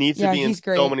Shameik Moore. He needs to be in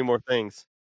so many more things.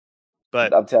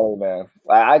 But I'm telling you, man,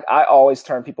 I always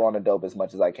turn people on to Dope as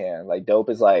much as I can. Like, Dope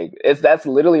is like, that's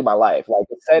literally my life. Like,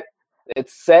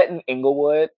 it's set in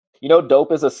Inglewood. You know,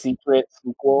 Dope is a secret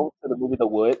sequel to the movie The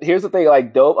Wood. Here's the thing,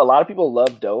 like, Dope, a lot of people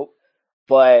love Dope,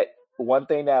 but one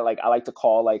thing that, like, I like to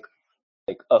call like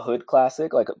a hood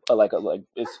classic, like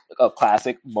it's a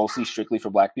classic mostly strictly for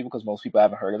Black people, because most people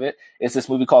haven't heard of it. It's this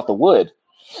movie called The Wood,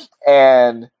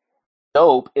 and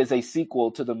Dope is a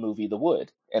sequel to the movie The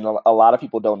Wood, and a lot of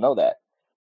people don't know that.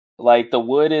 Like, The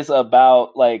Wood is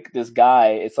about, like, this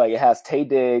guy. It's like, it has Taye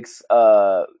Diggs,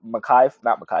 Mekhi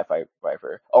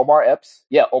Phifer, Omar Epps.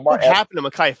 Yeah, Omar Epps. What happened to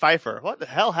Mekhi Phifer? What the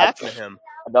hell happened to him?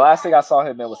 The last thing I saw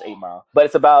him in was 8 Mile. But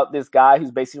it's about this guy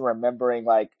who's basically remembering,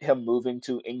 like, him moving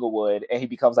to Inglewood, and he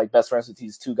becomes, like, best friends with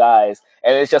these two guys.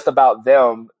 And it's just about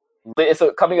them. It's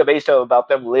a coming of age show about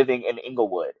them living in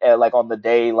Inglewood, and, like, on the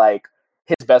day, like,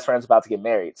 his best friend's about to get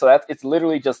married. So it's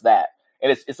literally just that.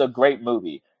 And it's a great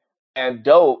movie. And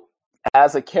Dope,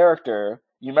 as a character,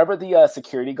 you remember the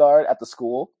security guard at the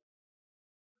school?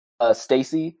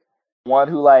 Stacy? One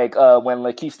who, like, when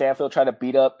Lakeith Stanfield tried to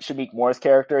beat up Shameik Moore's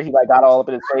character, he, like, got all up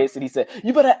in his face, and he said,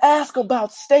 "You better ask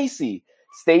about Stacy."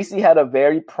 Stacy had a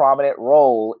very prominent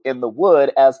role in The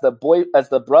Wood as the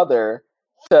brother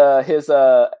to his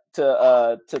to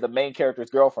the main character's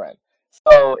girlfriend.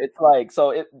 So it's like,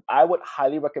 I would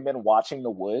highly recommend watching The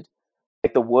Wood.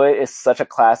 Like, The Wood is such a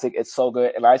classic. It's so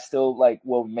good, and I still, like,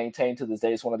 will maintain to this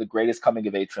day it's one of the greatest coming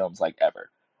of age films, like,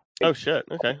 ever. Oh shit!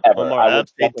 Okay. Ever. Omar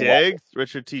Epps, Taye Diggs,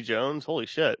 Richard T. Jones. Holy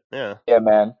shit! Yeah. Yeah,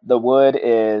 man. The Wood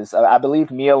is, I believe,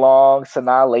 Mia Long,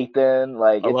 Sanaa Lathan.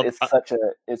 Like, it's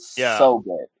so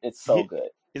good. It's so good.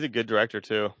 He's a good director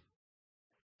too.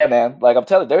 Yeah, man. Like, I'm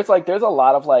telling you, there's a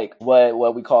lot of, like,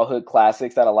 what we call hood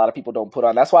classics that a lot of people don't put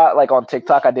on. That's why, like, on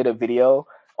TikTok, I did a video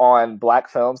on Black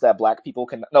films that Black people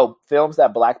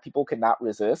cannot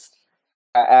resist.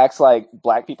 I asked, like,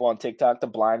 Black people on TikTok to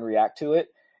blind react to it.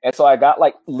 And so I got,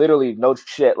 like, literally, no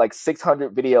shit, like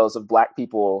 600 videos of Black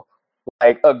people,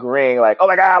 like, agreeing, like, oh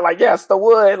my God, like, yes, The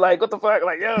Wood, like, what the fuck,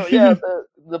 like, yo, yeah,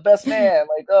 the best man,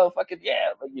 like, oh, fucking yeah,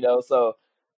 like, you know, so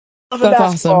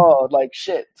that's awesome. Like,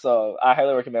 shit. So I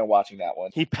highly recommend watching that one.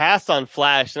 He passed on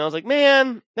Flash, and I was like,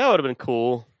 man, that would have been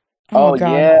cool. Oh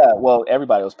yeah, well,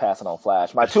 everybody was passing on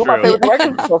Flash. Two of my favorite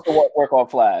directors were supposed to work on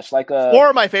Flash. Like, 4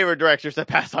 of my favorite directors that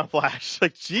passed on Flash.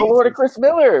 Like, Jesus. Lord and Chris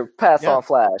Miller passed on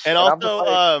Flash, and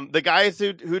also the guys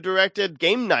who directed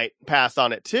Game Night passed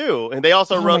on it too, and they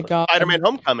also wrote Spider-Man: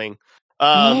 Homecoming.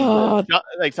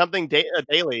 Like something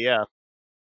daily, yeah.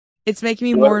 It's making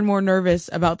me more and more nervous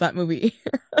about that movie.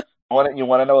 You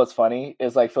want to know what's funny?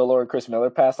 Is, like, Phil Lord and Chris Miller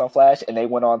passed on Flash, and they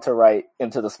went on to write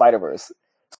Into the Spider-Verse.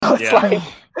 It's like,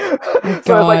 God. So it's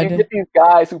like you get these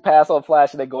guys who pass on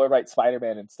Flash and they go and write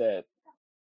Spider-Man instead.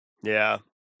 Yeah.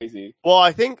 Crazy. Well,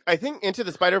 I think Into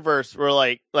the Spider-Verse were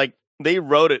like they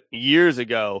wrote it years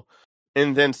ago,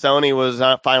 and then Sony was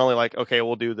finally like, okay,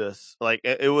 we'll do this. Like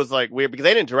it was like weird because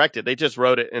they didn't direct it; they just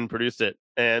wrote it and produced it,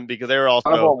 and because they were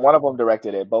also one of them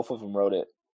directed it. Both of them wrote it.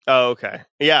 Oh, okay,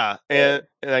 yeah, and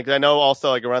like I know also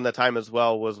like around that time as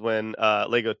well was when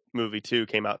Lego Movie 2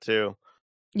 came out too.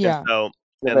 Yeah. And so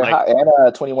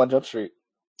and 21 Jump Street.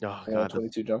 Oh god,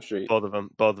 22 Jump Street. Both of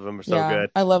them are so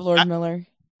good. I love Lord Miller.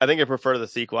 I think I prefer the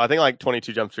sequel. I think like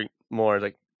 22 Jump Street more.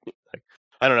 Like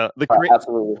I don't know.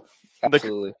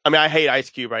 Absolutely. I mean, I hate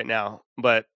Ice Cube right now,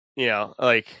 but you know,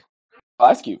 like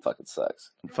Ice Cube fucking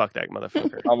sucks. Fuck that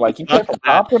motherfucker. I'm like, you came from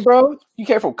Compton, bro? You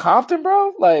came from Compton,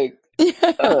 bro? Like,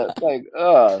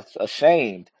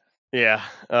 ashamed. Yeah.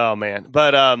 Oh man.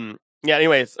 But yeah.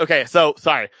 Anyways, okay. So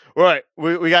sorry. Right.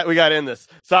 We got in this.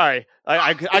 Sorry.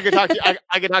 I could talk to you.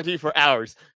 I could talk to you for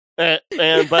hours. What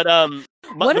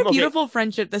a beautiful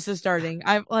friendship this is starting.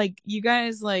 I'm like, you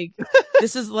guys like,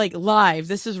 this is like live.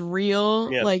 This is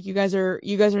real. Yeah. Like you guys are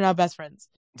now best friends.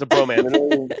 It's a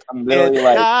bromance. I'm literally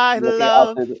like, I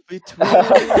love between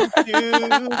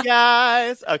you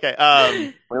guys.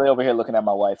 Okay. Really over here looking at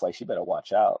my wife like she better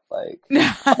watch out. Like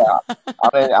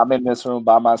I'm in this room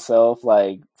by myself,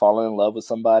 like falling in love with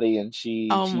somebody, and she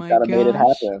kind of made it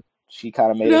happen. She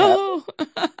kind of made it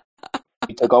happen.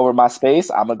 She took over my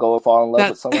space. I'm gonna go and fall in love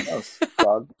with someone else.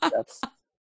 Dog. That's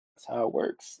how it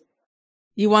works.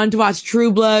 You wanted to watch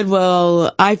True Blood?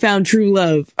 Well, I found true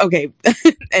love. Okay.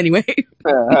 Anyway.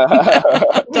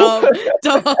 Dumb.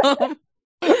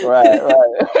 Right.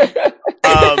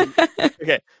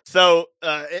 Okay. So,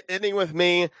 ending with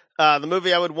me, the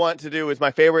movie I would want to do is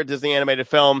my favorite Disney animated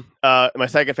film. My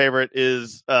second favorite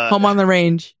is Home on the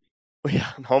Range.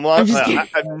 Yeah, Home Alone.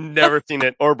 I've never seen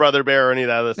it, or Brother Bear, or any of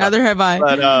that other stuff. Neither have I.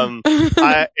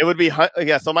 But it would be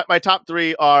So my top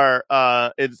three are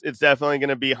it's definitely going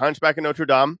to be Hunchback of Notre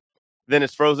Dame, then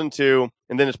it's Frozen 2,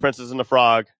 and then it's Princess and the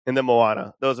Frog, and then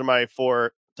Moana. Those are my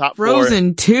top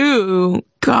Frozen 2.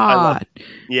 God.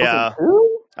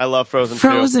 I love Frozen 2.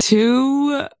 Frozen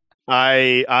 2.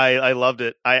 I loved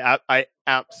it. I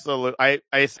absolutely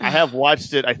I have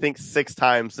watched it I think 6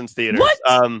 times since theaters.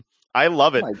 What? I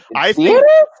love it.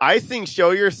 I sing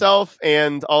 "Show Yourself"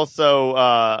 and also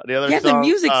the other. Yeah, song, the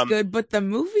music's good, but the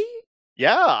movie.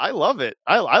 Yeah, I love it.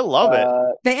 I love it.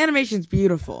 The animation's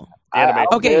beautiful. Sorry.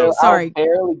 I'll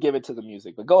barely give it to the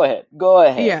music, but go ahead.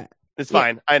 Yeah, it's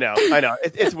fine. I know.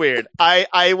 It's weird.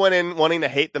 I went in wanting to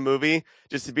hate the movie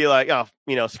just to be like, oh,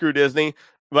 screw Disney.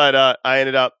 But I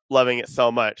ended up loving it so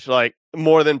much, like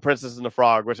more than Princess and the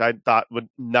Frog, which I thought would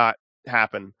not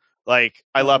happen. Like,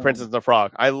 I love Princess and the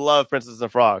Frog. I love Princess and the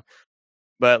Frog.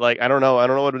 But, like, I don't know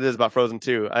what it is about Frozen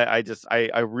 2. I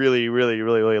really, really,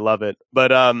 really, really love it.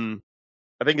 But, I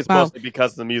think it's mostly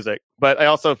because of the music. But I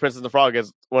also, Princess and the Frog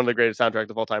is one of the greatest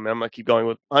soundtracks of all time. And I'm going to keep going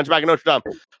with Hunchback of Notre Dame.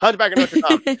 Hunchback of Notre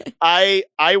Dame.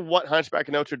 I want Hunchback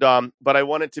of Notre Dame, but I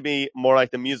want it to be more like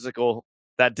the musical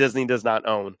that Disney does not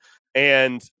own.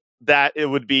 And that it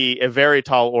would be a very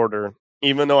tall order,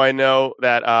 even though I know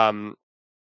that,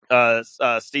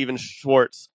 Steven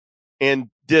Schwartz and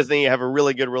Disney have a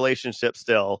really good relationship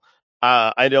still.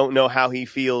 I don't know how he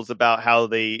feels about how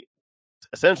they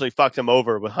essentially fucked him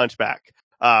over with Hunchback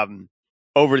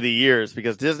over the years,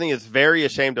 because Disney is very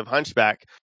ashamed of Hunchback,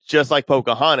 just like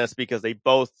Pocahontas, because they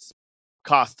both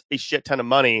cost a shit ton of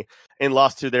money and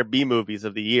lost to their B movies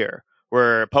of the year,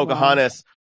 where Pocahontas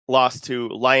lost to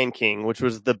Lion King, which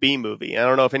was the B movie. I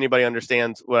don't know if anybody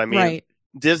understands what I mean. Right.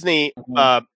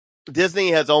 Disney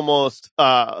has almost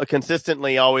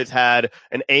consistently always had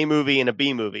an A movie and a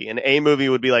B movie. An A movie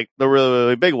would be like the really,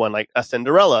 really big one, like a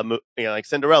Cinderella, like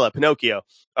Cinderella, Pinocchio.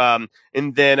 And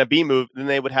then a B movie, then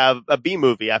they would have a B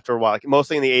movie after a while, like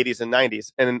mostly in the 80s and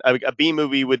 90s. And a B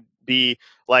movie would be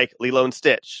like Lilo and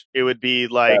Stitch. It would be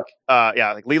like,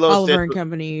 like Lilo and Stitch. Oliver and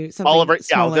Company. Oliver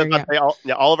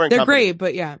and They're Company. Great,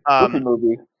 but yeah.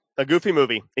 A Goofy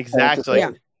movie. Exactly. Yeah.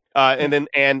 And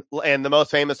the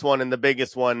most famous one and the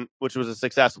biggest one, which was a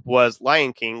success, was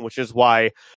Lion King, which is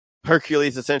why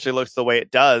Hercules essentially looks the way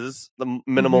it does, the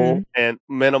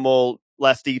minimal,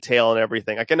 less detail and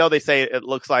everything. Like, I know they say it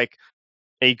looks like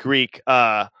a Greek,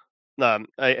 a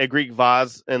Greek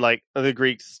vase and like the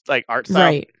Greeks like art style.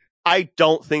 Right. I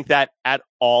don't think that at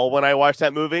all when I watched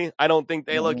that movie. I don't think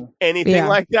they look anything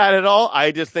like that at all.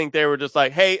 I just think they were just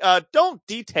like, hey, don't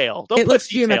detail. Don't. It looks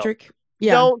geometric.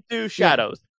 Yeah. Don't do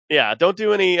shadows. Yeah, don't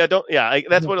do any.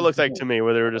 That's what it looks like to me.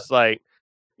 Where they were just like,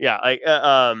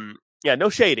 no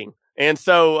shading. And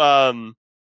so,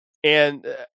 and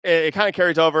it kind of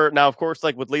carries over. Now, of course,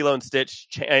 like with Lilo and Stitch,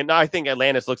 and I think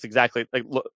Atlantis looks exactly like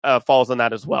falls on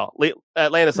that as well.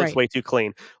 Atlantis looks way too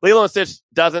clean. Lilo and Stitch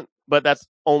doesn't, but that's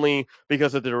only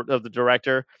because of the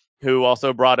director, who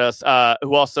also brought us,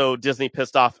 who also Disney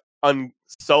pissed off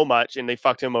so much, and they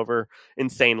fucked him over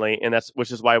insanely, and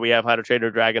which is why we have How to Train Your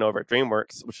Dragon over at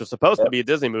DreamWorks, which was supposed to be a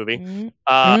Disney movie,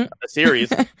 a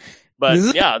series, but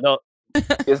yeah, no,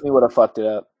 Disney would have fucked it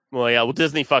up. Well, yeah,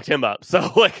 Disney fucked him up,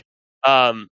 so like,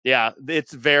 yeah,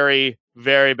 it's very,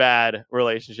 very bad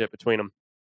relationship between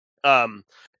them.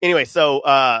 Anyway, so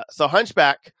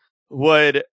Hunchback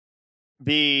would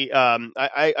be,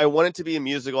 I want it to be a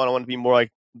musical, and I want it to be more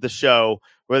like the show,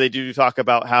 where they do talk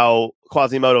about how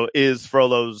Quasimodo is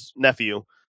Frollo's nephew.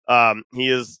 He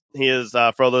is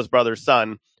Frollo's brother's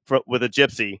son with a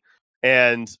gypsy,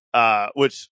 and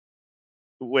which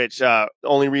the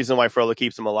only reason why Frollo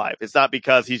keeps him alive. It's not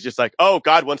because he's just like, oh,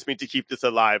 God wants me to keep this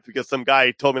alive because some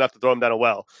guy told me not to throw him down a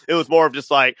well. It was more of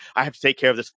just like, I have to take care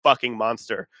of this fucking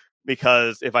monster,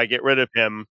 because if I get rid of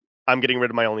him, I'm getting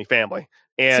rid of my only family.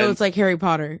 And so it's like Harry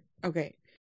Potter. Okay.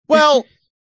 Well,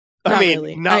 I mean,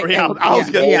 really. not really. I was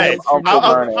going to say,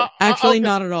 actually,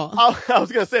 not at all. I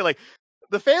was going to say, like,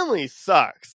 the family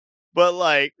sucks. But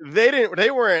like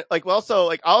they weren't like,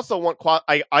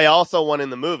 I also want in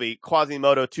the movie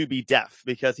Quasimodo to be deaf,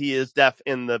 because he is deaf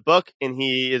in the book and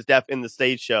he is deaf in the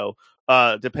stage show,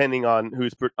 depending on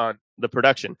who's on the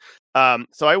production.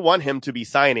 So I want him to be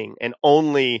signing and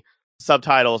only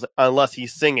subtitles unless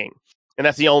he's singing, and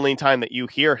that's the only time that you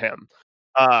hear him.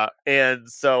 And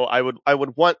so I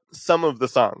would want some of the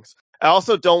songs. I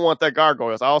also don't want the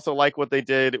gargoyles. I also like what they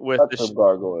did with the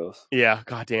gargoyles. Yeah,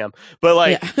 goddamn. But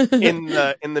like in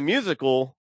the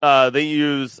musical, they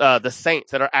use the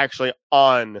saints that are actually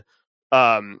on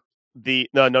the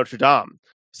Notre Dame.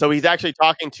 So he's actually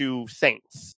talking to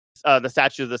saints, the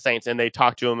statue of the saints, and they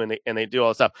talk to him and they do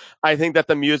all this stuff. I think that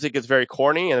the music is very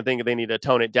corny, and I think they need to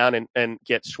tone it down and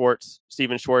get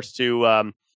Stephen Schwartz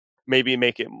to maybe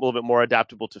make it a little bit more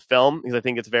adaptable to film, because I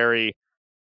think it's very,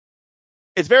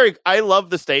 I love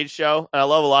the stage show and I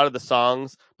love a lot of the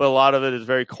songs, but a lot of it is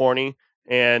very corny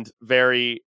and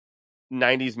very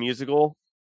 90s musical.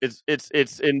 It's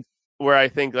in where I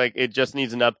think like it just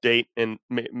needs an update and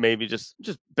maybe just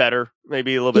better,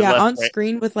 maybe a little bit less on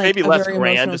screen with like maybe a less very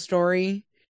grand emotional story.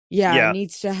 Yeah, it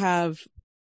needs to have.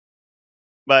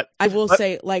 But I will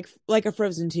say like a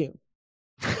Frozen 2.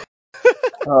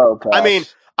 Oh gosh. I mean,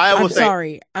 I'm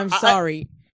sorry.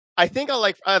 I think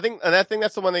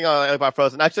that's the one thing I like about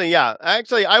Frozen. Actually,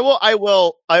 I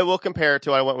will compare it to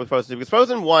what I went with Frozen 2, because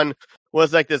Frozen 1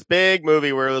 was like this big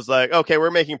movie where it was like, okay,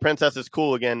 we're making princesses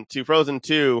cool again, to Frozen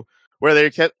 2, where they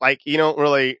kept like, you don't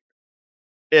really,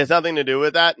 it has nothing to do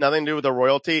with that, nothing to do with the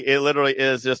royalty. It literally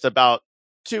is just about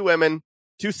two women,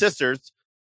 two sisters,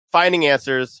 finding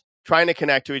answers, trying to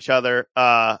connect to each other,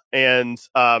 and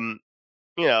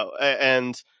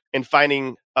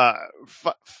finding,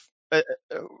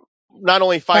 not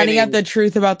only finding out the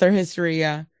truth about their history.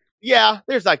 Yeah,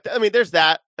 there's like, I mean, there's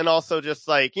that, and also just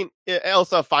like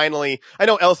Elsa. Finally, I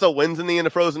know Elsa wins in the end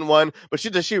of Frozen 1, but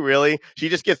does she really? She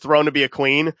just gets thrown to be a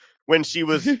queen when she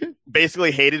was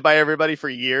basically hated by everybody for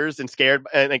years and scared,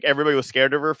 and like everybody was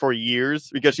scared of her for years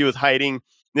because she was hiding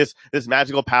this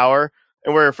magical power.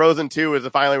 And where Frozen 2 is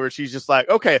finally where she's just like,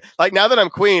 okay, like now that I'm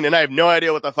queen and I have no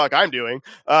idea what the fuck I'm doing,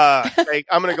 like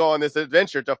I'm gonna go on this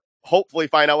adventure to hopefully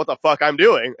find out what the fuck I'm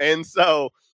doing. And so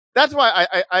that's why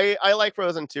I like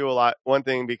Frozen 2 a lot. One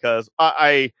thing, because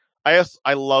I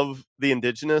love the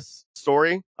indigenous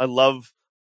story. I love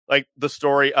like the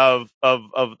story of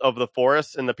the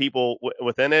forest and the people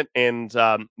within it, and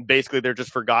basically they're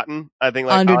just forgotten. I think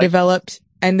like underdeveloped,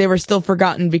 and they were still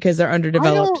forgotten because they're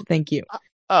underdeveloped. Thank you.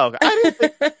 Oh, I didn't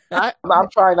think, I'm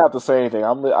trying not to say anything.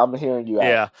 I'm hearing you out.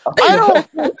 Yeah,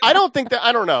 I don't think that.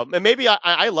 I don't know. Maybe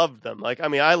I loved them. Like, I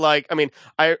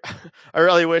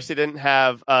really wish they didn't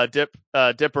have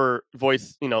Dipper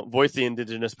voice the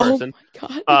indigenous person. Oh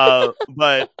my God.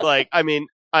 But like, I mean,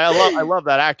 I love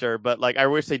that actor, but like, I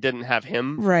wish they didn't have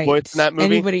him voice in that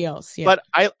movie. Anybody else? Yeah. But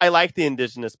I like the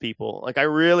indigenous people. Like, I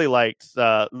really liked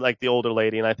like the older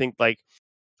lady, and I think like,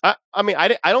 I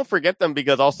don't forget them,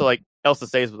 because also like Elsa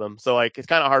stays with them, so like it's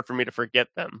kind of hard for me to forget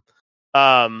them.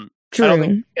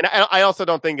 True. I also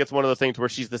don't think it's one of those things where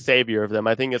she's the savior of them.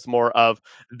 I think it's more of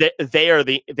they are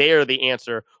the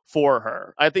answer for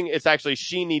her. I think it's actually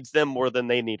she needs them more than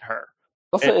they need her.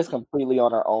 Elsa is completely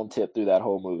on her own tip through that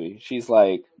whole movie. She's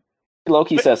like,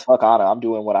 Loki says, "Fuck Anna, I'm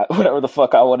doing whatever the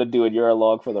fuck I want to do, and you're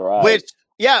along for the ride." Which,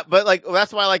 Yeah, but like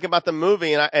that's what I like about the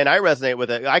movie, and I resonate with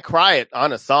it. I cry it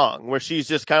on a song where she's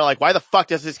just kind of like, "Why the fuck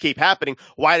does this keep happening?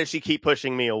 Why does she keep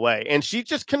pushing me away?" And she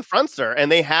just confronts her,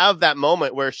 and they have that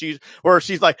moment where she's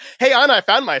like, "Hey, Anna, I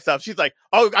found myself." She's like,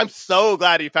 "Oh, I'm so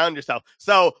glad you found yourself.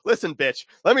 So listen, bitch,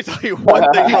 let me tell you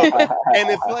one thing." And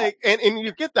it's like, and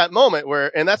you get that moment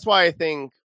where, and that's why I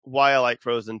think why I like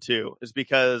Frozen 2 is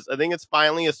because I think it's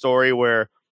finally a story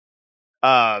where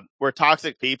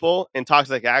toxic people and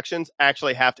toxic actions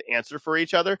actually have to answer for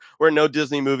each other, where no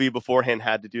Disney movie beforehand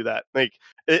had to do that. Like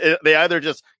they either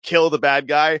just kill the bad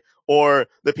guy or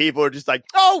the people are just like,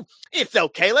 oh, it's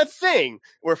okay, let's sing.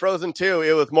 Where Frozen 2,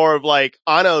 it was more of like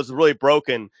Anna's really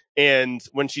broken, and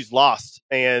when she's lost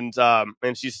and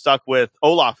she's stuck with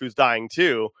Olaf, who's dying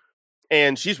too,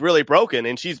 and she's really broken,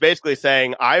 and she's basically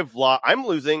saying, I'm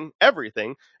losing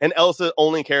everything, and Elsa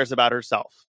only cares about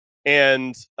herself.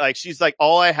 And like she's like,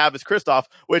 all I have is Kristoff,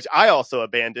 which I also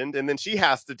abandoned, and then she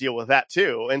has to deal with that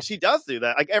too. And she does do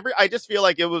that. Like I just feel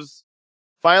like it was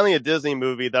finally a Disney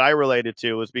movie that I related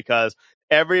to, was because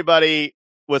everybody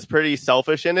was pretty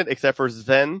selfish in it except for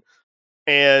Sven,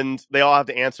 and they all have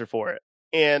to answer for it.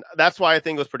 And that's why I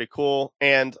think it was pretty cool.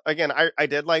 And again, I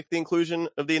did like the inclusion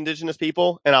of the indigenous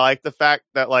people, and I like the fact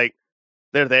that like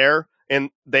they're there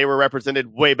and they were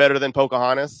represented way better than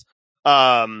Pocahontas.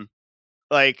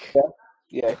 Like,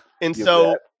 yeah. And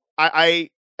so I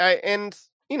and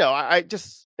you know, I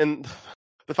just, and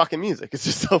the fucking music is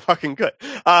just so fucking good.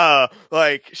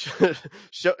 Like show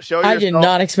yourself. I did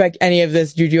not expect any of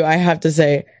this, Juju. I have to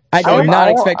say, I did not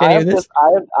expect any of this.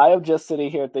 I am just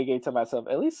sitting here thinking to myself,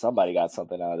 at least somebody got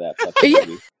something out of that fucking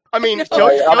movie. I mean, I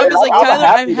was like, Tyler,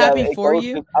 I'm happy for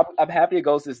you. I'm happy it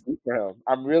goes this deep for him.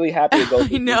 I'm really happy it goes this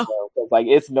deep for him, because like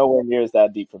it's nowhere near as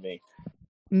that deep for me.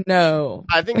 No,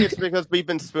 I think it's because we've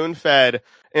been spoon fed,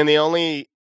 and the only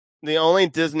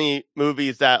Disney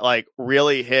movies that like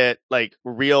really hit like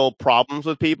real problems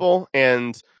with people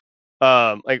and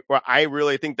like where I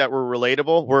really think that were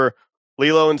relatable were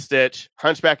Lilo and Stitch,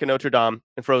 Hunchback of Notre Dame,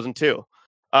 and Frozen 2.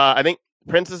 I think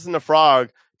Princess and the Frog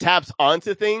taps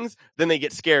onto things, then they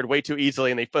get scared way too easily,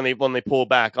 and when they pull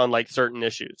back on like certain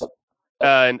issues.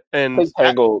 And I think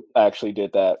Tangled actually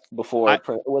did that before.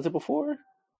 Was it before?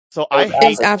 So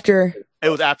it's after. It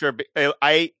was after.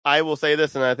 I will say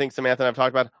this, and I think Samantha and I've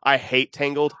talked about it. I hate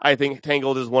Tangled. I think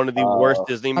Tangled is one of the worst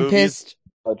Disney movies. I'm pissed.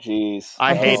 Oh jeez.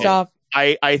 I hate it. Off.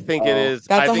 I think it is.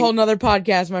 That's a whole nother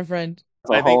podcast, my friend.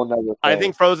 I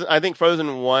think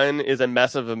Frozen 1 is a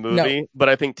mess of a movie, but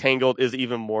I think Tangled is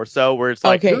even more so, where it's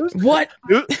like, okay, who's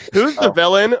the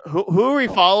villain? Who are we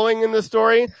following in this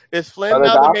story? Is Flynn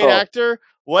now the main actor?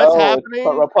 What's happening?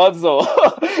 Rapunzel.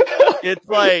 It's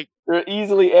like they're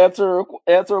easily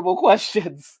answerable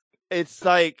questions. It's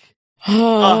like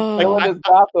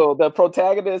the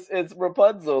protagonist is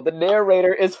Rapunzel. The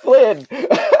narrator is Flynn.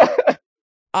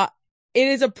 It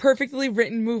is a perfectly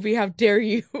written movie. How dare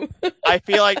you? I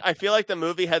feel like the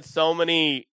movie had so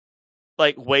many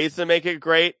like ways to make it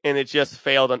great, and it just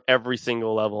failed on every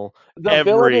single level. The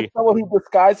villain is someone who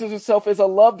disguises herself as a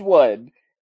loved one.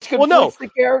 The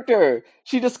character.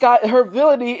 Her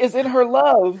villainy is in her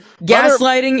love.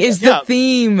 Gaslighting is the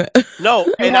theme. No,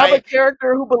 and I have a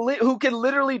character who can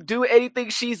literally do anything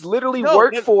she's literally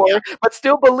worked for, but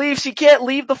still believes she can't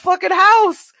leave the fucking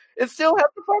house and still have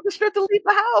the fucking strength to leave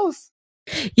the house.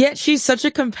 Yet she's such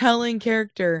a compelling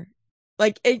character.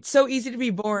 Like, it's so easy to be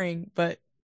boring, but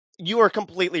you are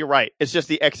completely right. It's just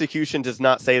the execution does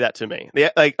not say that to me.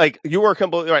 Like you are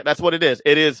completely right. That's what it is.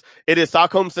 It is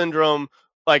Stockholm syndrome,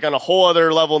 like on a whole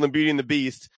other level than Beauty and the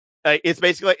Beast. It's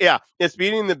basically it's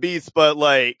Beauty and the Beast, but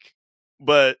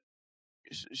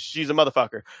she's a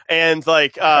motherfucker, and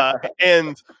like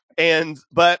the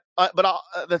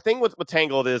thing with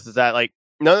Tangled is that like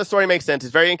none of the story makes sense.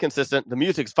 It's very inconsistent. The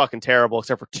music's fucking terrible,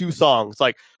 except for 2 songs.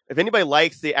 Like if anybody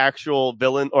likes the actual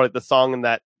villain or the song in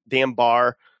that damn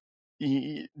bar,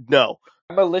 no.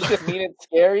 Malicious, mean, and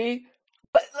scary.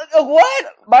 What?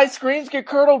 My screams get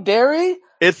curdled dairy?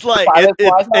 It's like my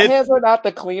hands are not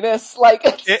the cleanest. Like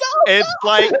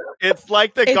it's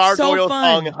like the gargoyle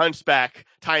song Hunchback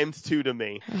 ×2 to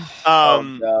me.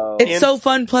 It's so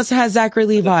fun. Plus, it has Zachary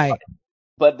Levi.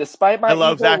 But despite my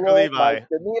my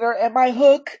demeanor and my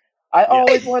hook, I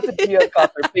always want to be a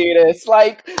fucker penis.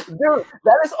 Like, dude,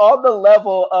 that is on the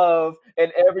level of,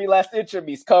 and every last inch of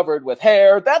me's covered with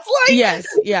hair. That's like, yes,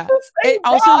 yeah. It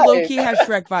also low-key has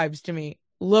Shrek vibes to me.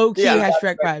 Low-key has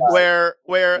Shrek vibes.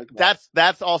 Where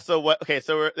that's also what. Okay,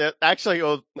 so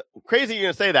actually, crazy you're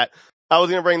gonna say that. I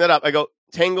was gonna bring that up. I go,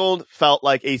 Tangled felt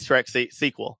like a Shrek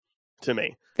sequel to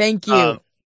me. Thank you.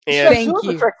 Thank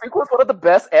you. Shrek sequel is one of the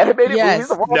best animated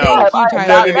movies of all time.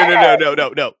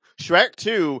 No. Shrek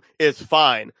 2 is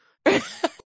fine.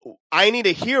 I Need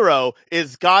a Hero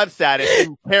is God status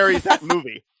and carries that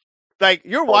movie. Like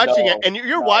you're watching it and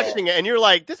you're watching it and you're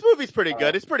like, this movie's pretty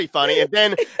good. It's pretty funny. And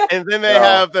then they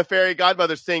have the fairy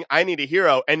godmother sing I Need a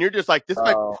Hero. And you're just like,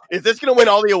 is this going to win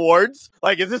all the awards?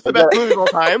 Like, is this the best movie of all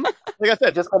time? Like I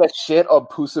said, just gonna shit on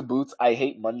Puss in Boots. I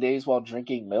hate Mondays while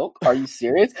drinking milk. Are you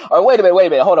serious? Or wait a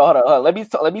minute. Hold on.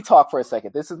 Let me talk for a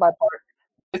second. This is my part.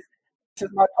 This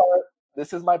is my part.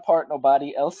 This is my part.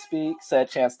 Nobody else speak,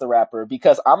 said Chance the Rapper,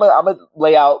 because I'm gonna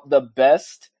lay out the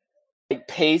best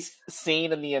paced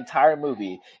scene in the entire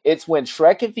movie. It's when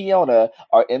Shrek and Fiona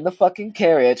are in the fucking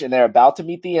carriage and they're about to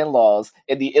meet the in-laws,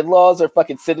 and the in-laws are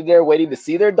fucking sitting there waiting to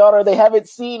see their daughter they haven't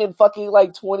seen in fucking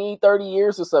like 20, 30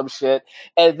 years or some shit.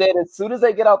 And then as soon as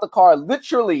they get out the car,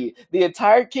 literally the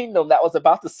entire kingdom that was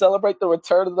about to celebrate the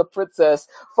return of the princess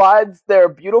finds their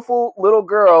beautiful little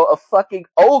girl, a fucking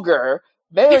ogre,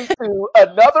 married to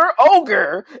another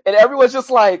ogre, and everyone's just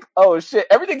like, oh shit,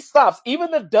 everything stops. Even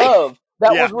the dove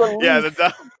that was released. Yeah, the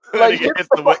dove. Like, hits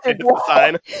the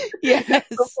sign. Yes.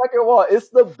 The fucking wall. It's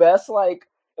the best, like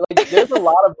there's a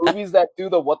lot of movies that do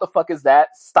the what the fuck is that?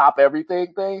 Stop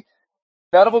everything thing.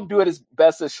 None of them do it as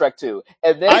best as Shrek 2.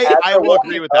 And then I will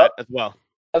agree with that as well.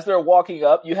 As they're walking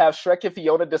up, you have Shrek and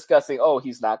Fiona discussing, oh,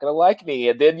 he's not going to like me.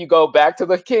 And then you go back to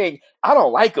the king. I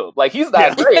don't like him. Like, he's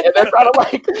not great. And they're trying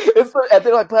to and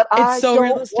they're like, but I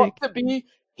don't want to be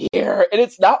here. And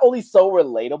it's not only so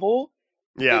relatable,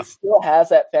 it still has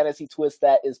that fantasy twist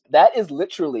that is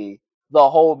literally the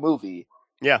whole movie.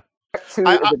 Yeah. Shrek 2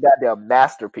 is a goddamn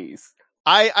masterpiece.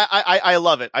 I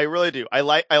love it. I really do. I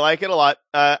like it a lot.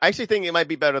 I actually think it might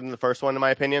be better than the first one, in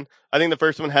my opinion. I think the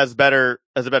first one has a better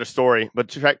story, but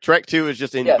Shrek 2 is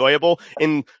just enjoyable. Yes.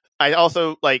 And I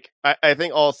also I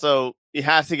think also it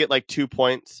has to get like 2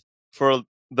 points for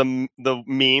the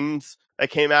memes that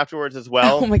came afterwards as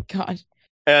well. Oh my god.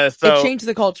 So it changed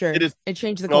the culture. It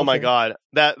changed the culture. Oh my god.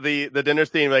 That the dinner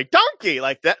scene, like donkey,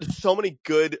 like that. So many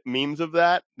good memes of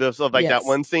that. That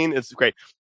one scene. It's great.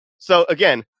 So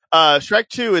again, Shrek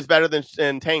 2 is better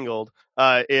than Tangled.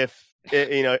 If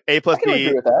A plus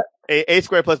B, A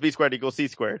squared plus B squared equals C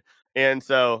squared. And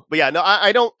so, but yeah, no,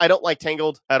 I don't like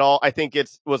Tangled at all. I think it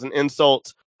was an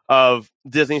insult of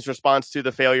Disney's response to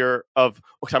the failure of,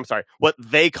 I'm sorry, what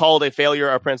they called a failure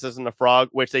of Princess and the Frog,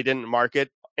 which they didn't market,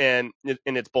 and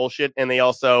it's bullshit. And they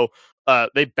also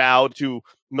they bowed to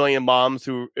Million Moms,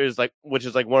 which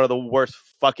is one of the worst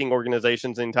fucking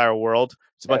organizations in the entire world.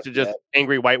 It's a bunch of just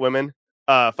angry white women.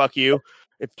 Fuck you.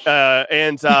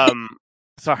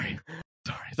 Sorry.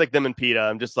 It's like them and PETA.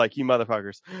 I'm just like, you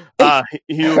motherfuckers.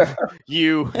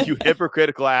 You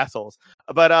hypocritical assholes.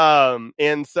 But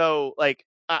and so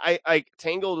I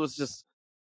Tangled was just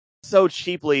so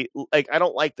cheaply, I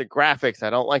don't like the graphics, I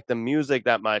don't like the music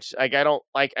that much. I don't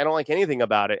like anything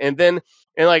about it. And then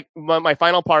my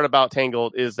final part about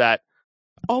Tangled is that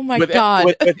god,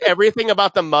 with everything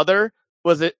about the mother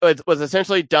was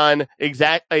essentially done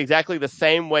exactly the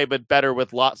same way but better with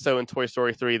Lotso and Toy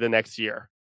Story 3 the next year.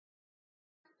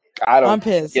 I don't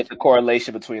get the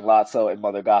correlation between Lotso and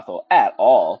Mother Gothel at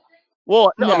all.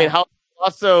 Well, no. I mean, how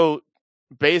Lotso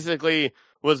basically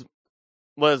was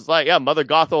Mother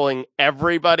Gotheling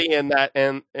everybody in that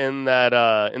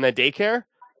daycare,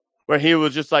 where he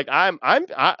was just like, I'm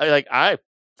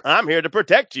here to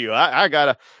protect you. I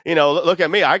gotta, look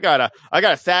at me. I got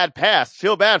a sad past.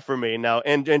 Feel bad for me now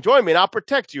and join me and I'll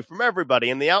protect you from everybody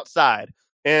in the outside.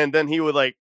 And then he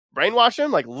would brainwash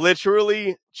him,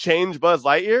 literally change Buzz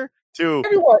Lightyear to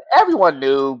everyone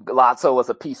knew Lotso was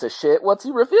a piece of shit. Once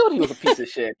he revealed he was a piece of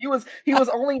shit, he was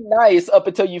only nice up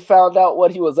until you found out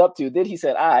what he was up to. Then he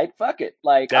said, "All right, fuck it."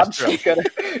 I'm just gonna,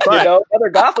 Mother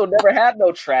Gothel never had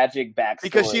no tragic backstory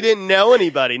because she didn't know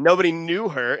anybody. Nobody knew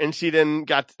her, and she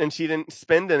didn't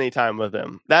spend any time with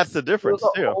him. That's the difference she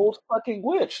was too. An old fucking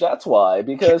witch. That's why,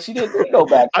 because she didn't need no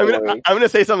backstory. I'm gonna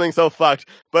say something so fucked,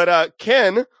 but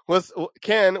Ken was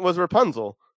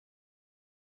Rapunzel.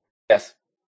 Yes.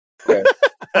 Okay.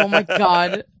 Oh my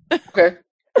god. Okay.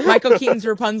 Michael Keaton's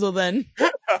Rapunzel then. Yeah,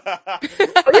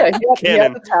 he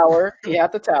had the tower. He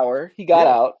had the tower. He got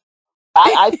out.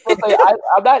 I still say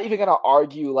I'm not even gonna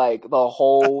argue the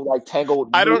whole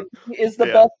Tangled movie is the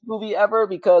best movie ever,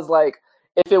 because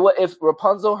if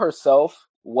Rapunzel herself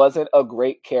wasn't a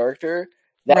great character,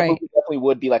 that movie definitely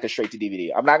would be a straight to DVD.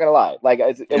 I'm not gonna lie.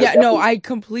 I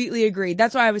completely agree.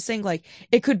 That's why I was saying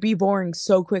it could be boring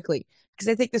so quickly.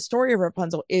 Because I think the story of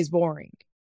Rapunzel is boring,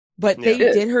 but they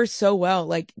did her so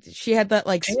well. She had that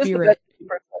spirit.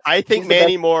 I think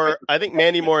Mandy Moore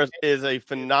is a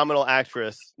phenomenal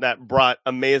actress that brought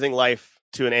amazing life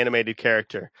to an animated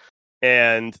character,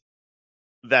 and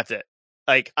that's it.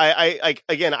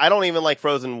 again, I don't even like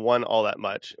Frozen 1 all that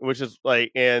much, which is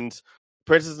like, and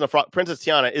Princess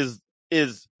Tiana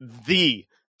is the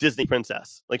Disney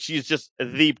princess. Like, she's just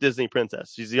the Disney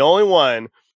princess. She's the only one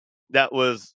that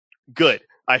was good,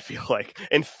 I feel like,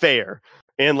 and fair,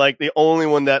 and like the only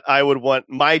one that I would want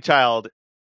my child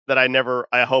that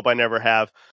I hope I never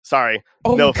have. Sorry,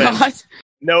 no offense.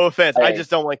 No offense. I just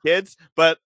don't want kids.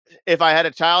 But if I had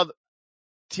a child,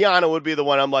 Tiana would be the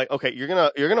one. I'm like, okay, you're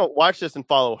gonna watch this and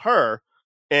follow her,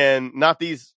 and not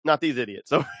these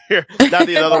idiots over here, not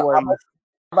these other ones.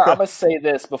 I'm gonna say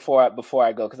this before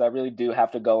I go, because I really do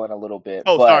have to go in a little bit.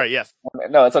 Oh, sorry. Yes.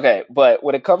 No, it's okay. But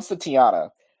when it comes to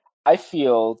Tiana, I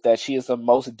feel that she is the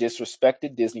most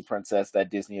disrespected Disney princess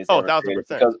that Disney has ever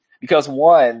created. Because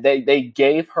one, they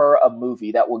gave her a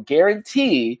movie that will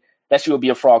guarantee that she will be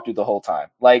a frog through the whole time.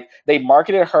 Like, they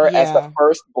marketed her as the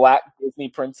first Black Disney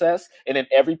princess, and in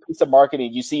every piece of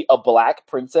marketing, you see a Black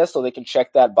princess, so they can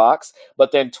check that box.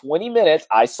 But then 20 minutes,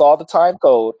 I saw the time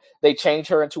code, they change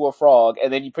her into a frog,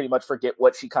 and then you pretty much forget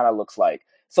what she kind of looks like.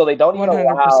 So they don't even 100%.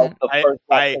 allow the first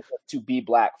Black princess to be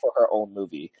Black for her own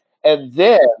movie. And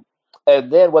then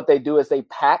what they do is they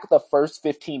pack the first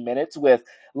 15 minutes with,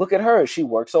 look at her, she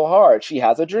worked so hard. She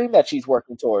has a dream that she's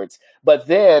working towards. But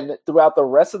then throughout the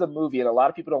rest of the movie, and a lot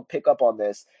of people don't pick up on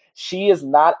this, she is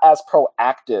not as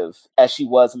proactive as she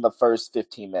was in the first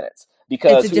 15 minutes.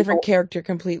 Because it's a different character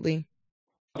completely.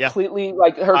 Completely,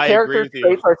 like, her character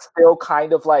traits are still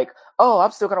kind of like, oh,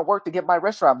 I'm still gonna work to get my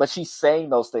restaurant, but she's saying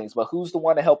those things. But who's the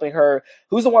one helping her?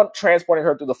 Who's the one transporting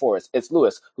her through the forest? It's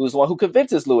Lewis. Who's the one who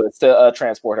convinces Lewis to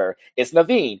transport her? It's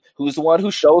Naveen. Who's the one who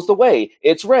shows the way?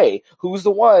 It's Ray. Who's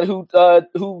the one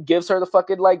who gives her the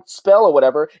fucking like spell or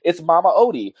whatever? It's Mama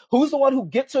Odie. Who's the one who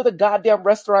gets her the goddamn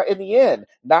restaurant in the end?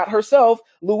 Not herself.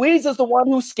 Louise is the one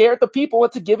who scared the people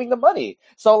into giving the money.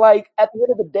 So, like, at the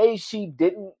end of the day, she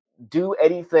didn't do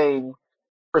anything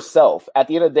herself. At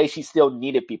the end of the day, she still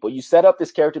needed people. You set up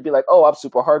this character to be like, oh, I'm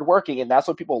super hardworking, and that's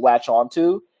what people latch on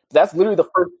to. That's literally the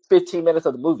first 15 minutes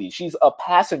of the movie. She's a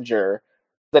passenger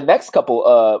for the next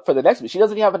movie. She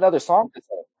doesn't even have another song to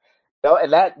sing. You know?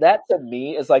 And that to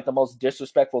me is like the most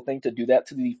disrespectful thing, to do that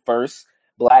to the first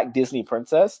Black Disney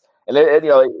princess. And then,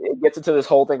 it gets into this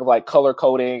whole thing of like color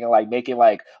coding and like making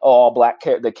like, oh, all Black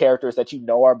the characters that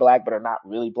are Black but are not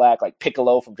really Black. Like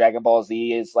Piccolo from Dragon Ball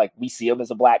Z is like, we see him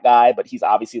as a Black guy, but he's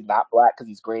obviously not Black because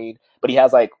he's green. But he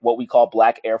has like what we call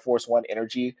Black Air Force One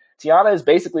energy. Tiana is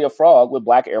basically a frog with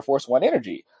Black Air Force One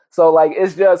energy. So like,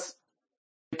 it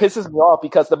pisses me off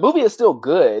because the movie is still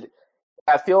good.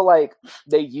 I feel like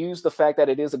they use the fact that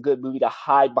it is a good movie to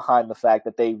hide behind the fact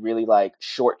that they really like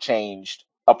shortchanged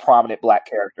a prominent Black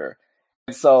character.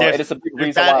 And so it is a big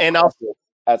reason why. And also,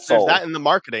 there's that in the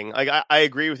marketing. Like, I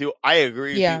agree with you. I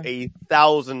agree with you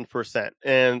 1,000%.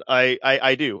 And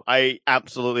I do. I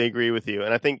absolutely agree with you.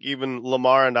 And I think even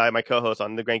Lamar and I, my co-host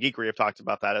on the Grand Geekery, have talked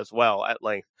about that as well at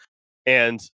length.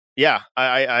 And yeah,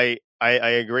 I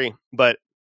agree. But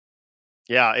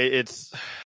yeah, it's.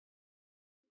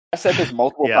 I said this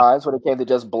multiple times when it came to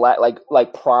just Black,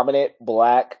 like prominent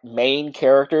Black main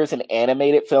characters in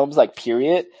animated films, like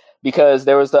period. Because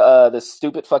there was the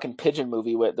stupid fucking pigeon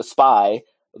movie with The Spy.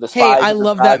 Hey, I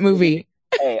love that movie.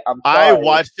 Hey, I'm sorry. I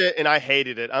watched it and I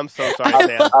hated it. I'm so sorry,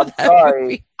 Sam. I'm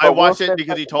sorry. I watched it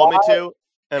because he told me to,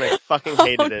 and I fucking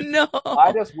hated it. No.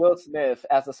 Why does Will Smith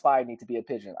as a spy need to be a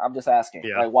pigeon? I'm just asking.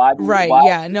 Yeah. Like,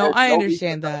 why? No, I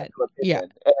understand that. Yeah.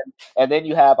 And then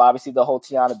you have obviously the whole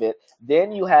Tiana bit.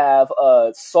 Then you have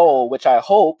Soul, which I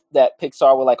hope that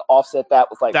Pixar will like offset that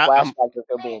with like flashbacks of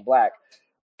him being Black.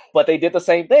 But they did the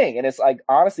same thing, and it's like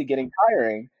honestly getting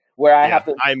tiring. Where I have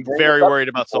to. I'm very worried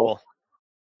about Soul.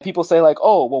 People say like,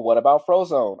 "Oh, well, what about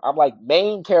Frozone?" I'm like,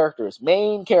 main characters,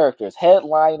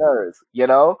 headliners.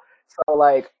 So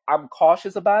like, I'm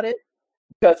cautious about it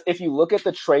because if you look at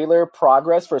the trailer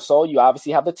progress for Soul, you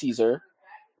obviously have the teaser,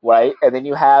 right? And then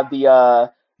you have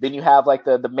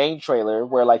the main trailer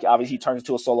where like obviously he turns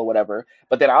into a soul or whatever.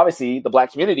 But then obviously the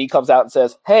Black community comes out and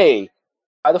says, "Hey,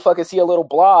 why the fuck is he a little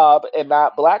blob and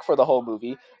not Black for the whole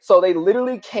movie?" So they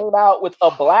literally came out with a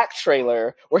Black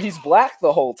trailer where he's Black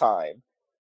the whole time.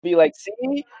 Be like,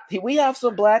 see, we have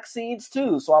some Black scenes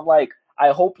too. So I'm like,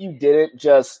 I hope you didn't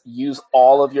just use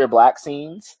all of your Black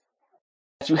scenes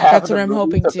that you have. That's what I'm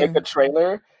hoping to make a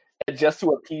trailer and just to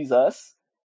appease us.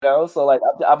 So like,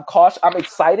 I'm cautious. I'm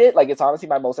excited. Like, it's honestly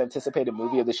my most anticipated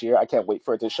movie of this year. I can't wait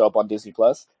for it to show up on Disney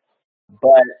Plus.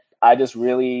 But I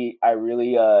really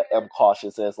am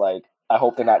cautious as like, I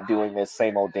hope they're not doing this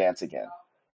same old dance again.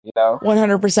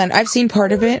 100%. I've seen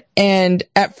part of it, and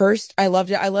at first I loved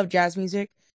it. I love jazz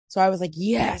music, so I was like,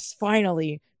 yes,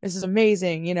 finally, this is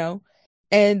amazing,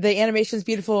 and the animation is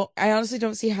beautiful. I honestly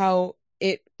don't see how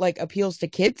it like appeals to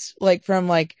kids, like from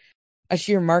like a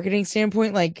sheer marketing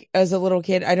standpoint. Like as a little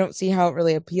kid, I don't see how it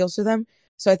really appeals to them.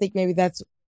 So I think maybe that's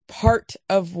part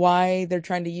of why they're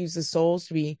trying to use the souls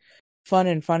to be fun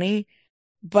and funny.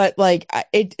 But like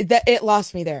it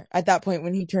lost me there at that point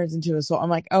when he turns into a soul. I'm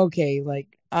like, okay, like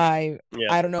I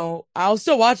don't know. I'll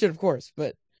still watch it, of course,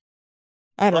 but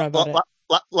I don't know about it.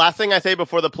 Last thing I say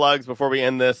before the plugs, before we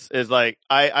end this, is like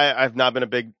I've not been a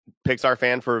big Pixar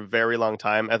fan for a very long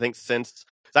time. I think since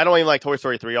I don't even like Toy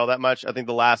Story 3 all that much. I think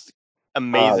the last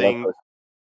amazing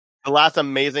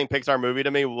Pixar movie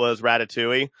to me was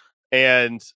Ratatouille,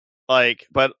 and like,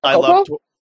 but I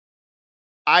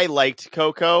liked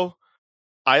Coco.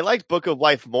 I liked Book of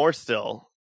Life more still.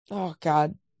 Oh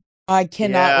God, I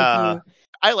cannot with you.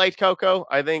 I liked Coco.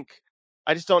 I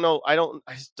just don't know. I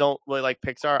just don't really like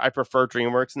Pixar. I prefer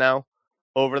DreamWorks now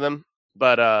over them.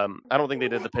 But I don't think they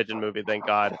did the Pigeon movie, thank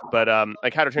God. But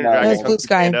like How to Train Your Dragon, that's Blue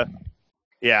Sky.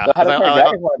 Yeah, How to Train Your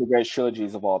Dragon is one of the great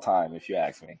trilogies of all time, if you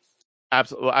ask me.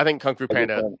 Absolutely, I think Kung Fu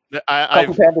Panda. Kung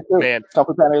Fu Panda too. Man, Kung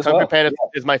Fu Panda, Kung Fu Panda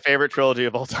is my favorite trilogy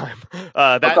of all time. Kung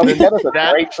Fu Panda is a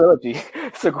great trilogy.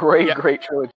 It's a great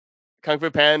trilogy. Kung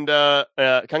Fu Panda,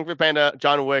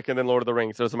 John Wick, and then Lord of the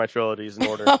Rings. Those are my trilogies in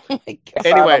order. Oh my God.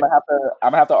 Anyway, I'm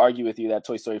gonna have to argue with you that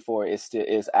Toy Story 4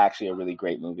 is actually a really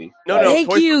great movie. No,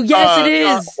 thank you. Yes, it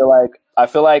is. I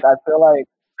feel like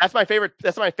that's my favorite.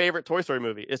 That's my favorite Toy Story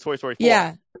movie. Is Toy Story 4.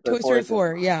 Yeah, Toy Story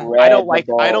 4. Yeah, I don't like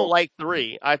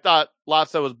 3. I thought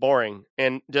Lotso was boring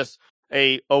and just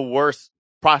a worse.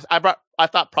 I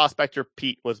thought Prospector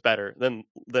Pete was better than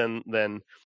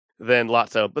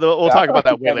Lotso, but we'll talk about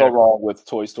that way later. Go wrong with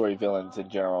Toy Story villains in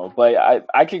general, but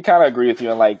I can kind of agree with you.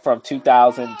 And like from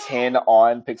 2010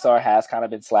 on, Pixar has kind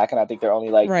of been slacking. I think they're only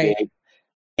like big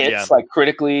hits, like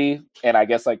critically and I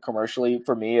guess like commercially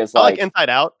for me is like Inside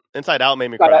Out. Inside Out made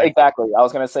me cry. Exactly. I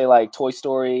was gonna say like Toy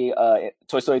Story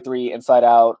 3, Inside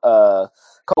Out,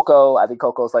 Coco. I think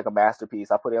Coco's like a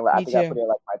masterpiece. I put in like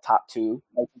my top 2.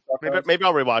 Maybe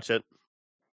I'll rewatch it.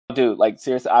 Dude, like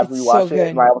seriously, I've rewatched it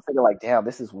and I was thinking like, damn,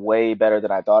 this is way better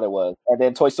than I thought it was. And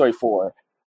then Toy Story 4.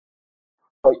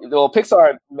 Well,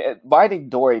 Pixar Finding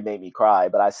Dory made me cry,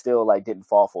 but I still like didn't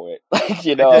fall for it. Like,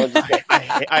 you know,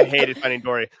 I hated Finding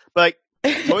Dory. But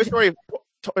like Toy Story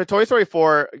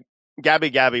 4,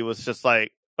 Gabby was just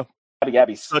like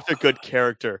Gabby's such a good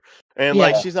character. And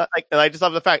like she's not like, and I just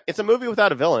love the fact it's a movie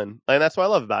without a villain. And that's what I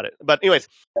love about it. But anyways,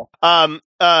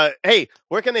 hey,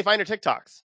 where can they find your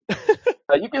TikToks?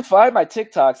 You can find my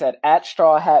TikToks at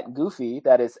 @strawhatgoofy.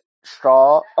 That is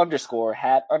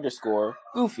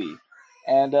straw_hat_goofy.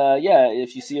 And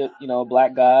if you see a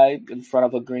black guy in front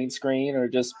of a green screen or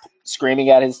just screaming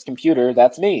at his computer,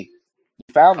 that's me.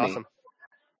 You found me.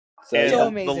 So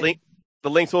amazing. The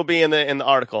links will be in the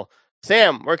article.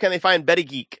 Sam, where can they find Betty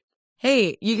Geek?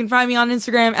 Hey, you can find me on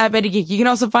Instagram at Betty Geek. You can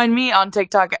also find me on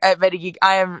TikTok at Betty Geek.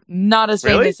 I am not as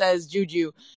famous as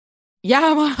Juju.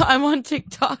 Yeah, I'm on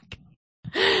TikTok.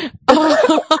 Yeah, I'm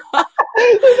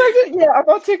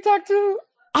on TikTok too.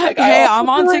 I'm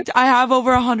on TikTok. I have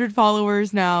over 100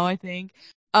 followers now, I think.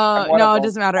 No, it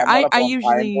doesn't matter. I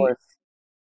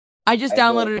just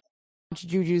downloaded a bunch of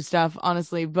Juju stuff,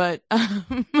 honestly, but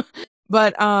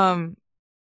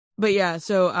yeah,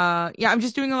 so I'm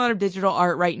just doing a lot of digital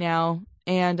art right now,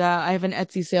 and I have an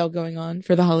Etsy sale going on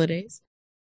for the holidays.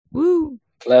 Woo!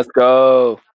 Let's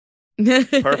go.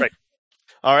 Perfect.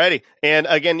 Alrighty. And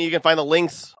again, you can find the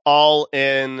links all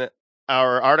in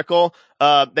our article.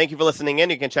 Thank you for listening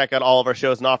in. You can check out all of our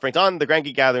shows and offerings on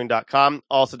thegrandgeekgathering.com.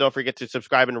 Also, don't forget to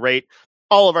subscribe and rate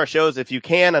all of our shows if you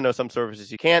can. I know some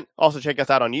services you can't. Also, check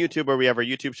us out on YouTube, where we have our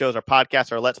YouTube shows, our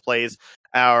podcasts, our Let's Plays,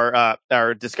 our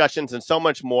discussions, and so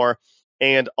much more.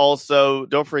 And also,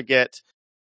 don't forget,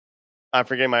 I'm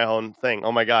forgetting my own thing.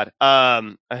 Oh my God.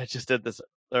 I just did this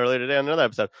earlier today on another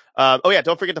episode.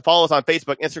 Don't forget to follow us on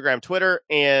Facebook, Instagram, Twitter,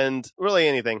 and really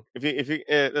anything. If you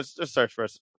just search for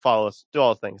us, follow us, do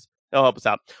all the things. It'll help us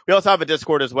out. We also have a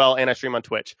Discord as well, and I stream on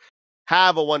Twitch.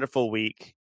 Have a wonderful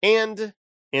week, and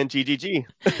GGG.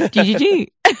 GGG.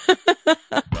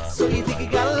 So you think you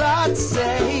got a lot to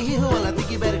say? Well, I think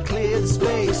you better clear the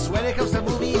space. When it comes to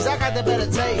movies, I got the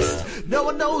better taste. No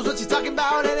one knows what you're talking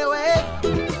about anyway.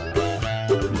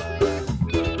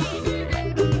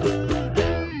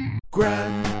 Grind.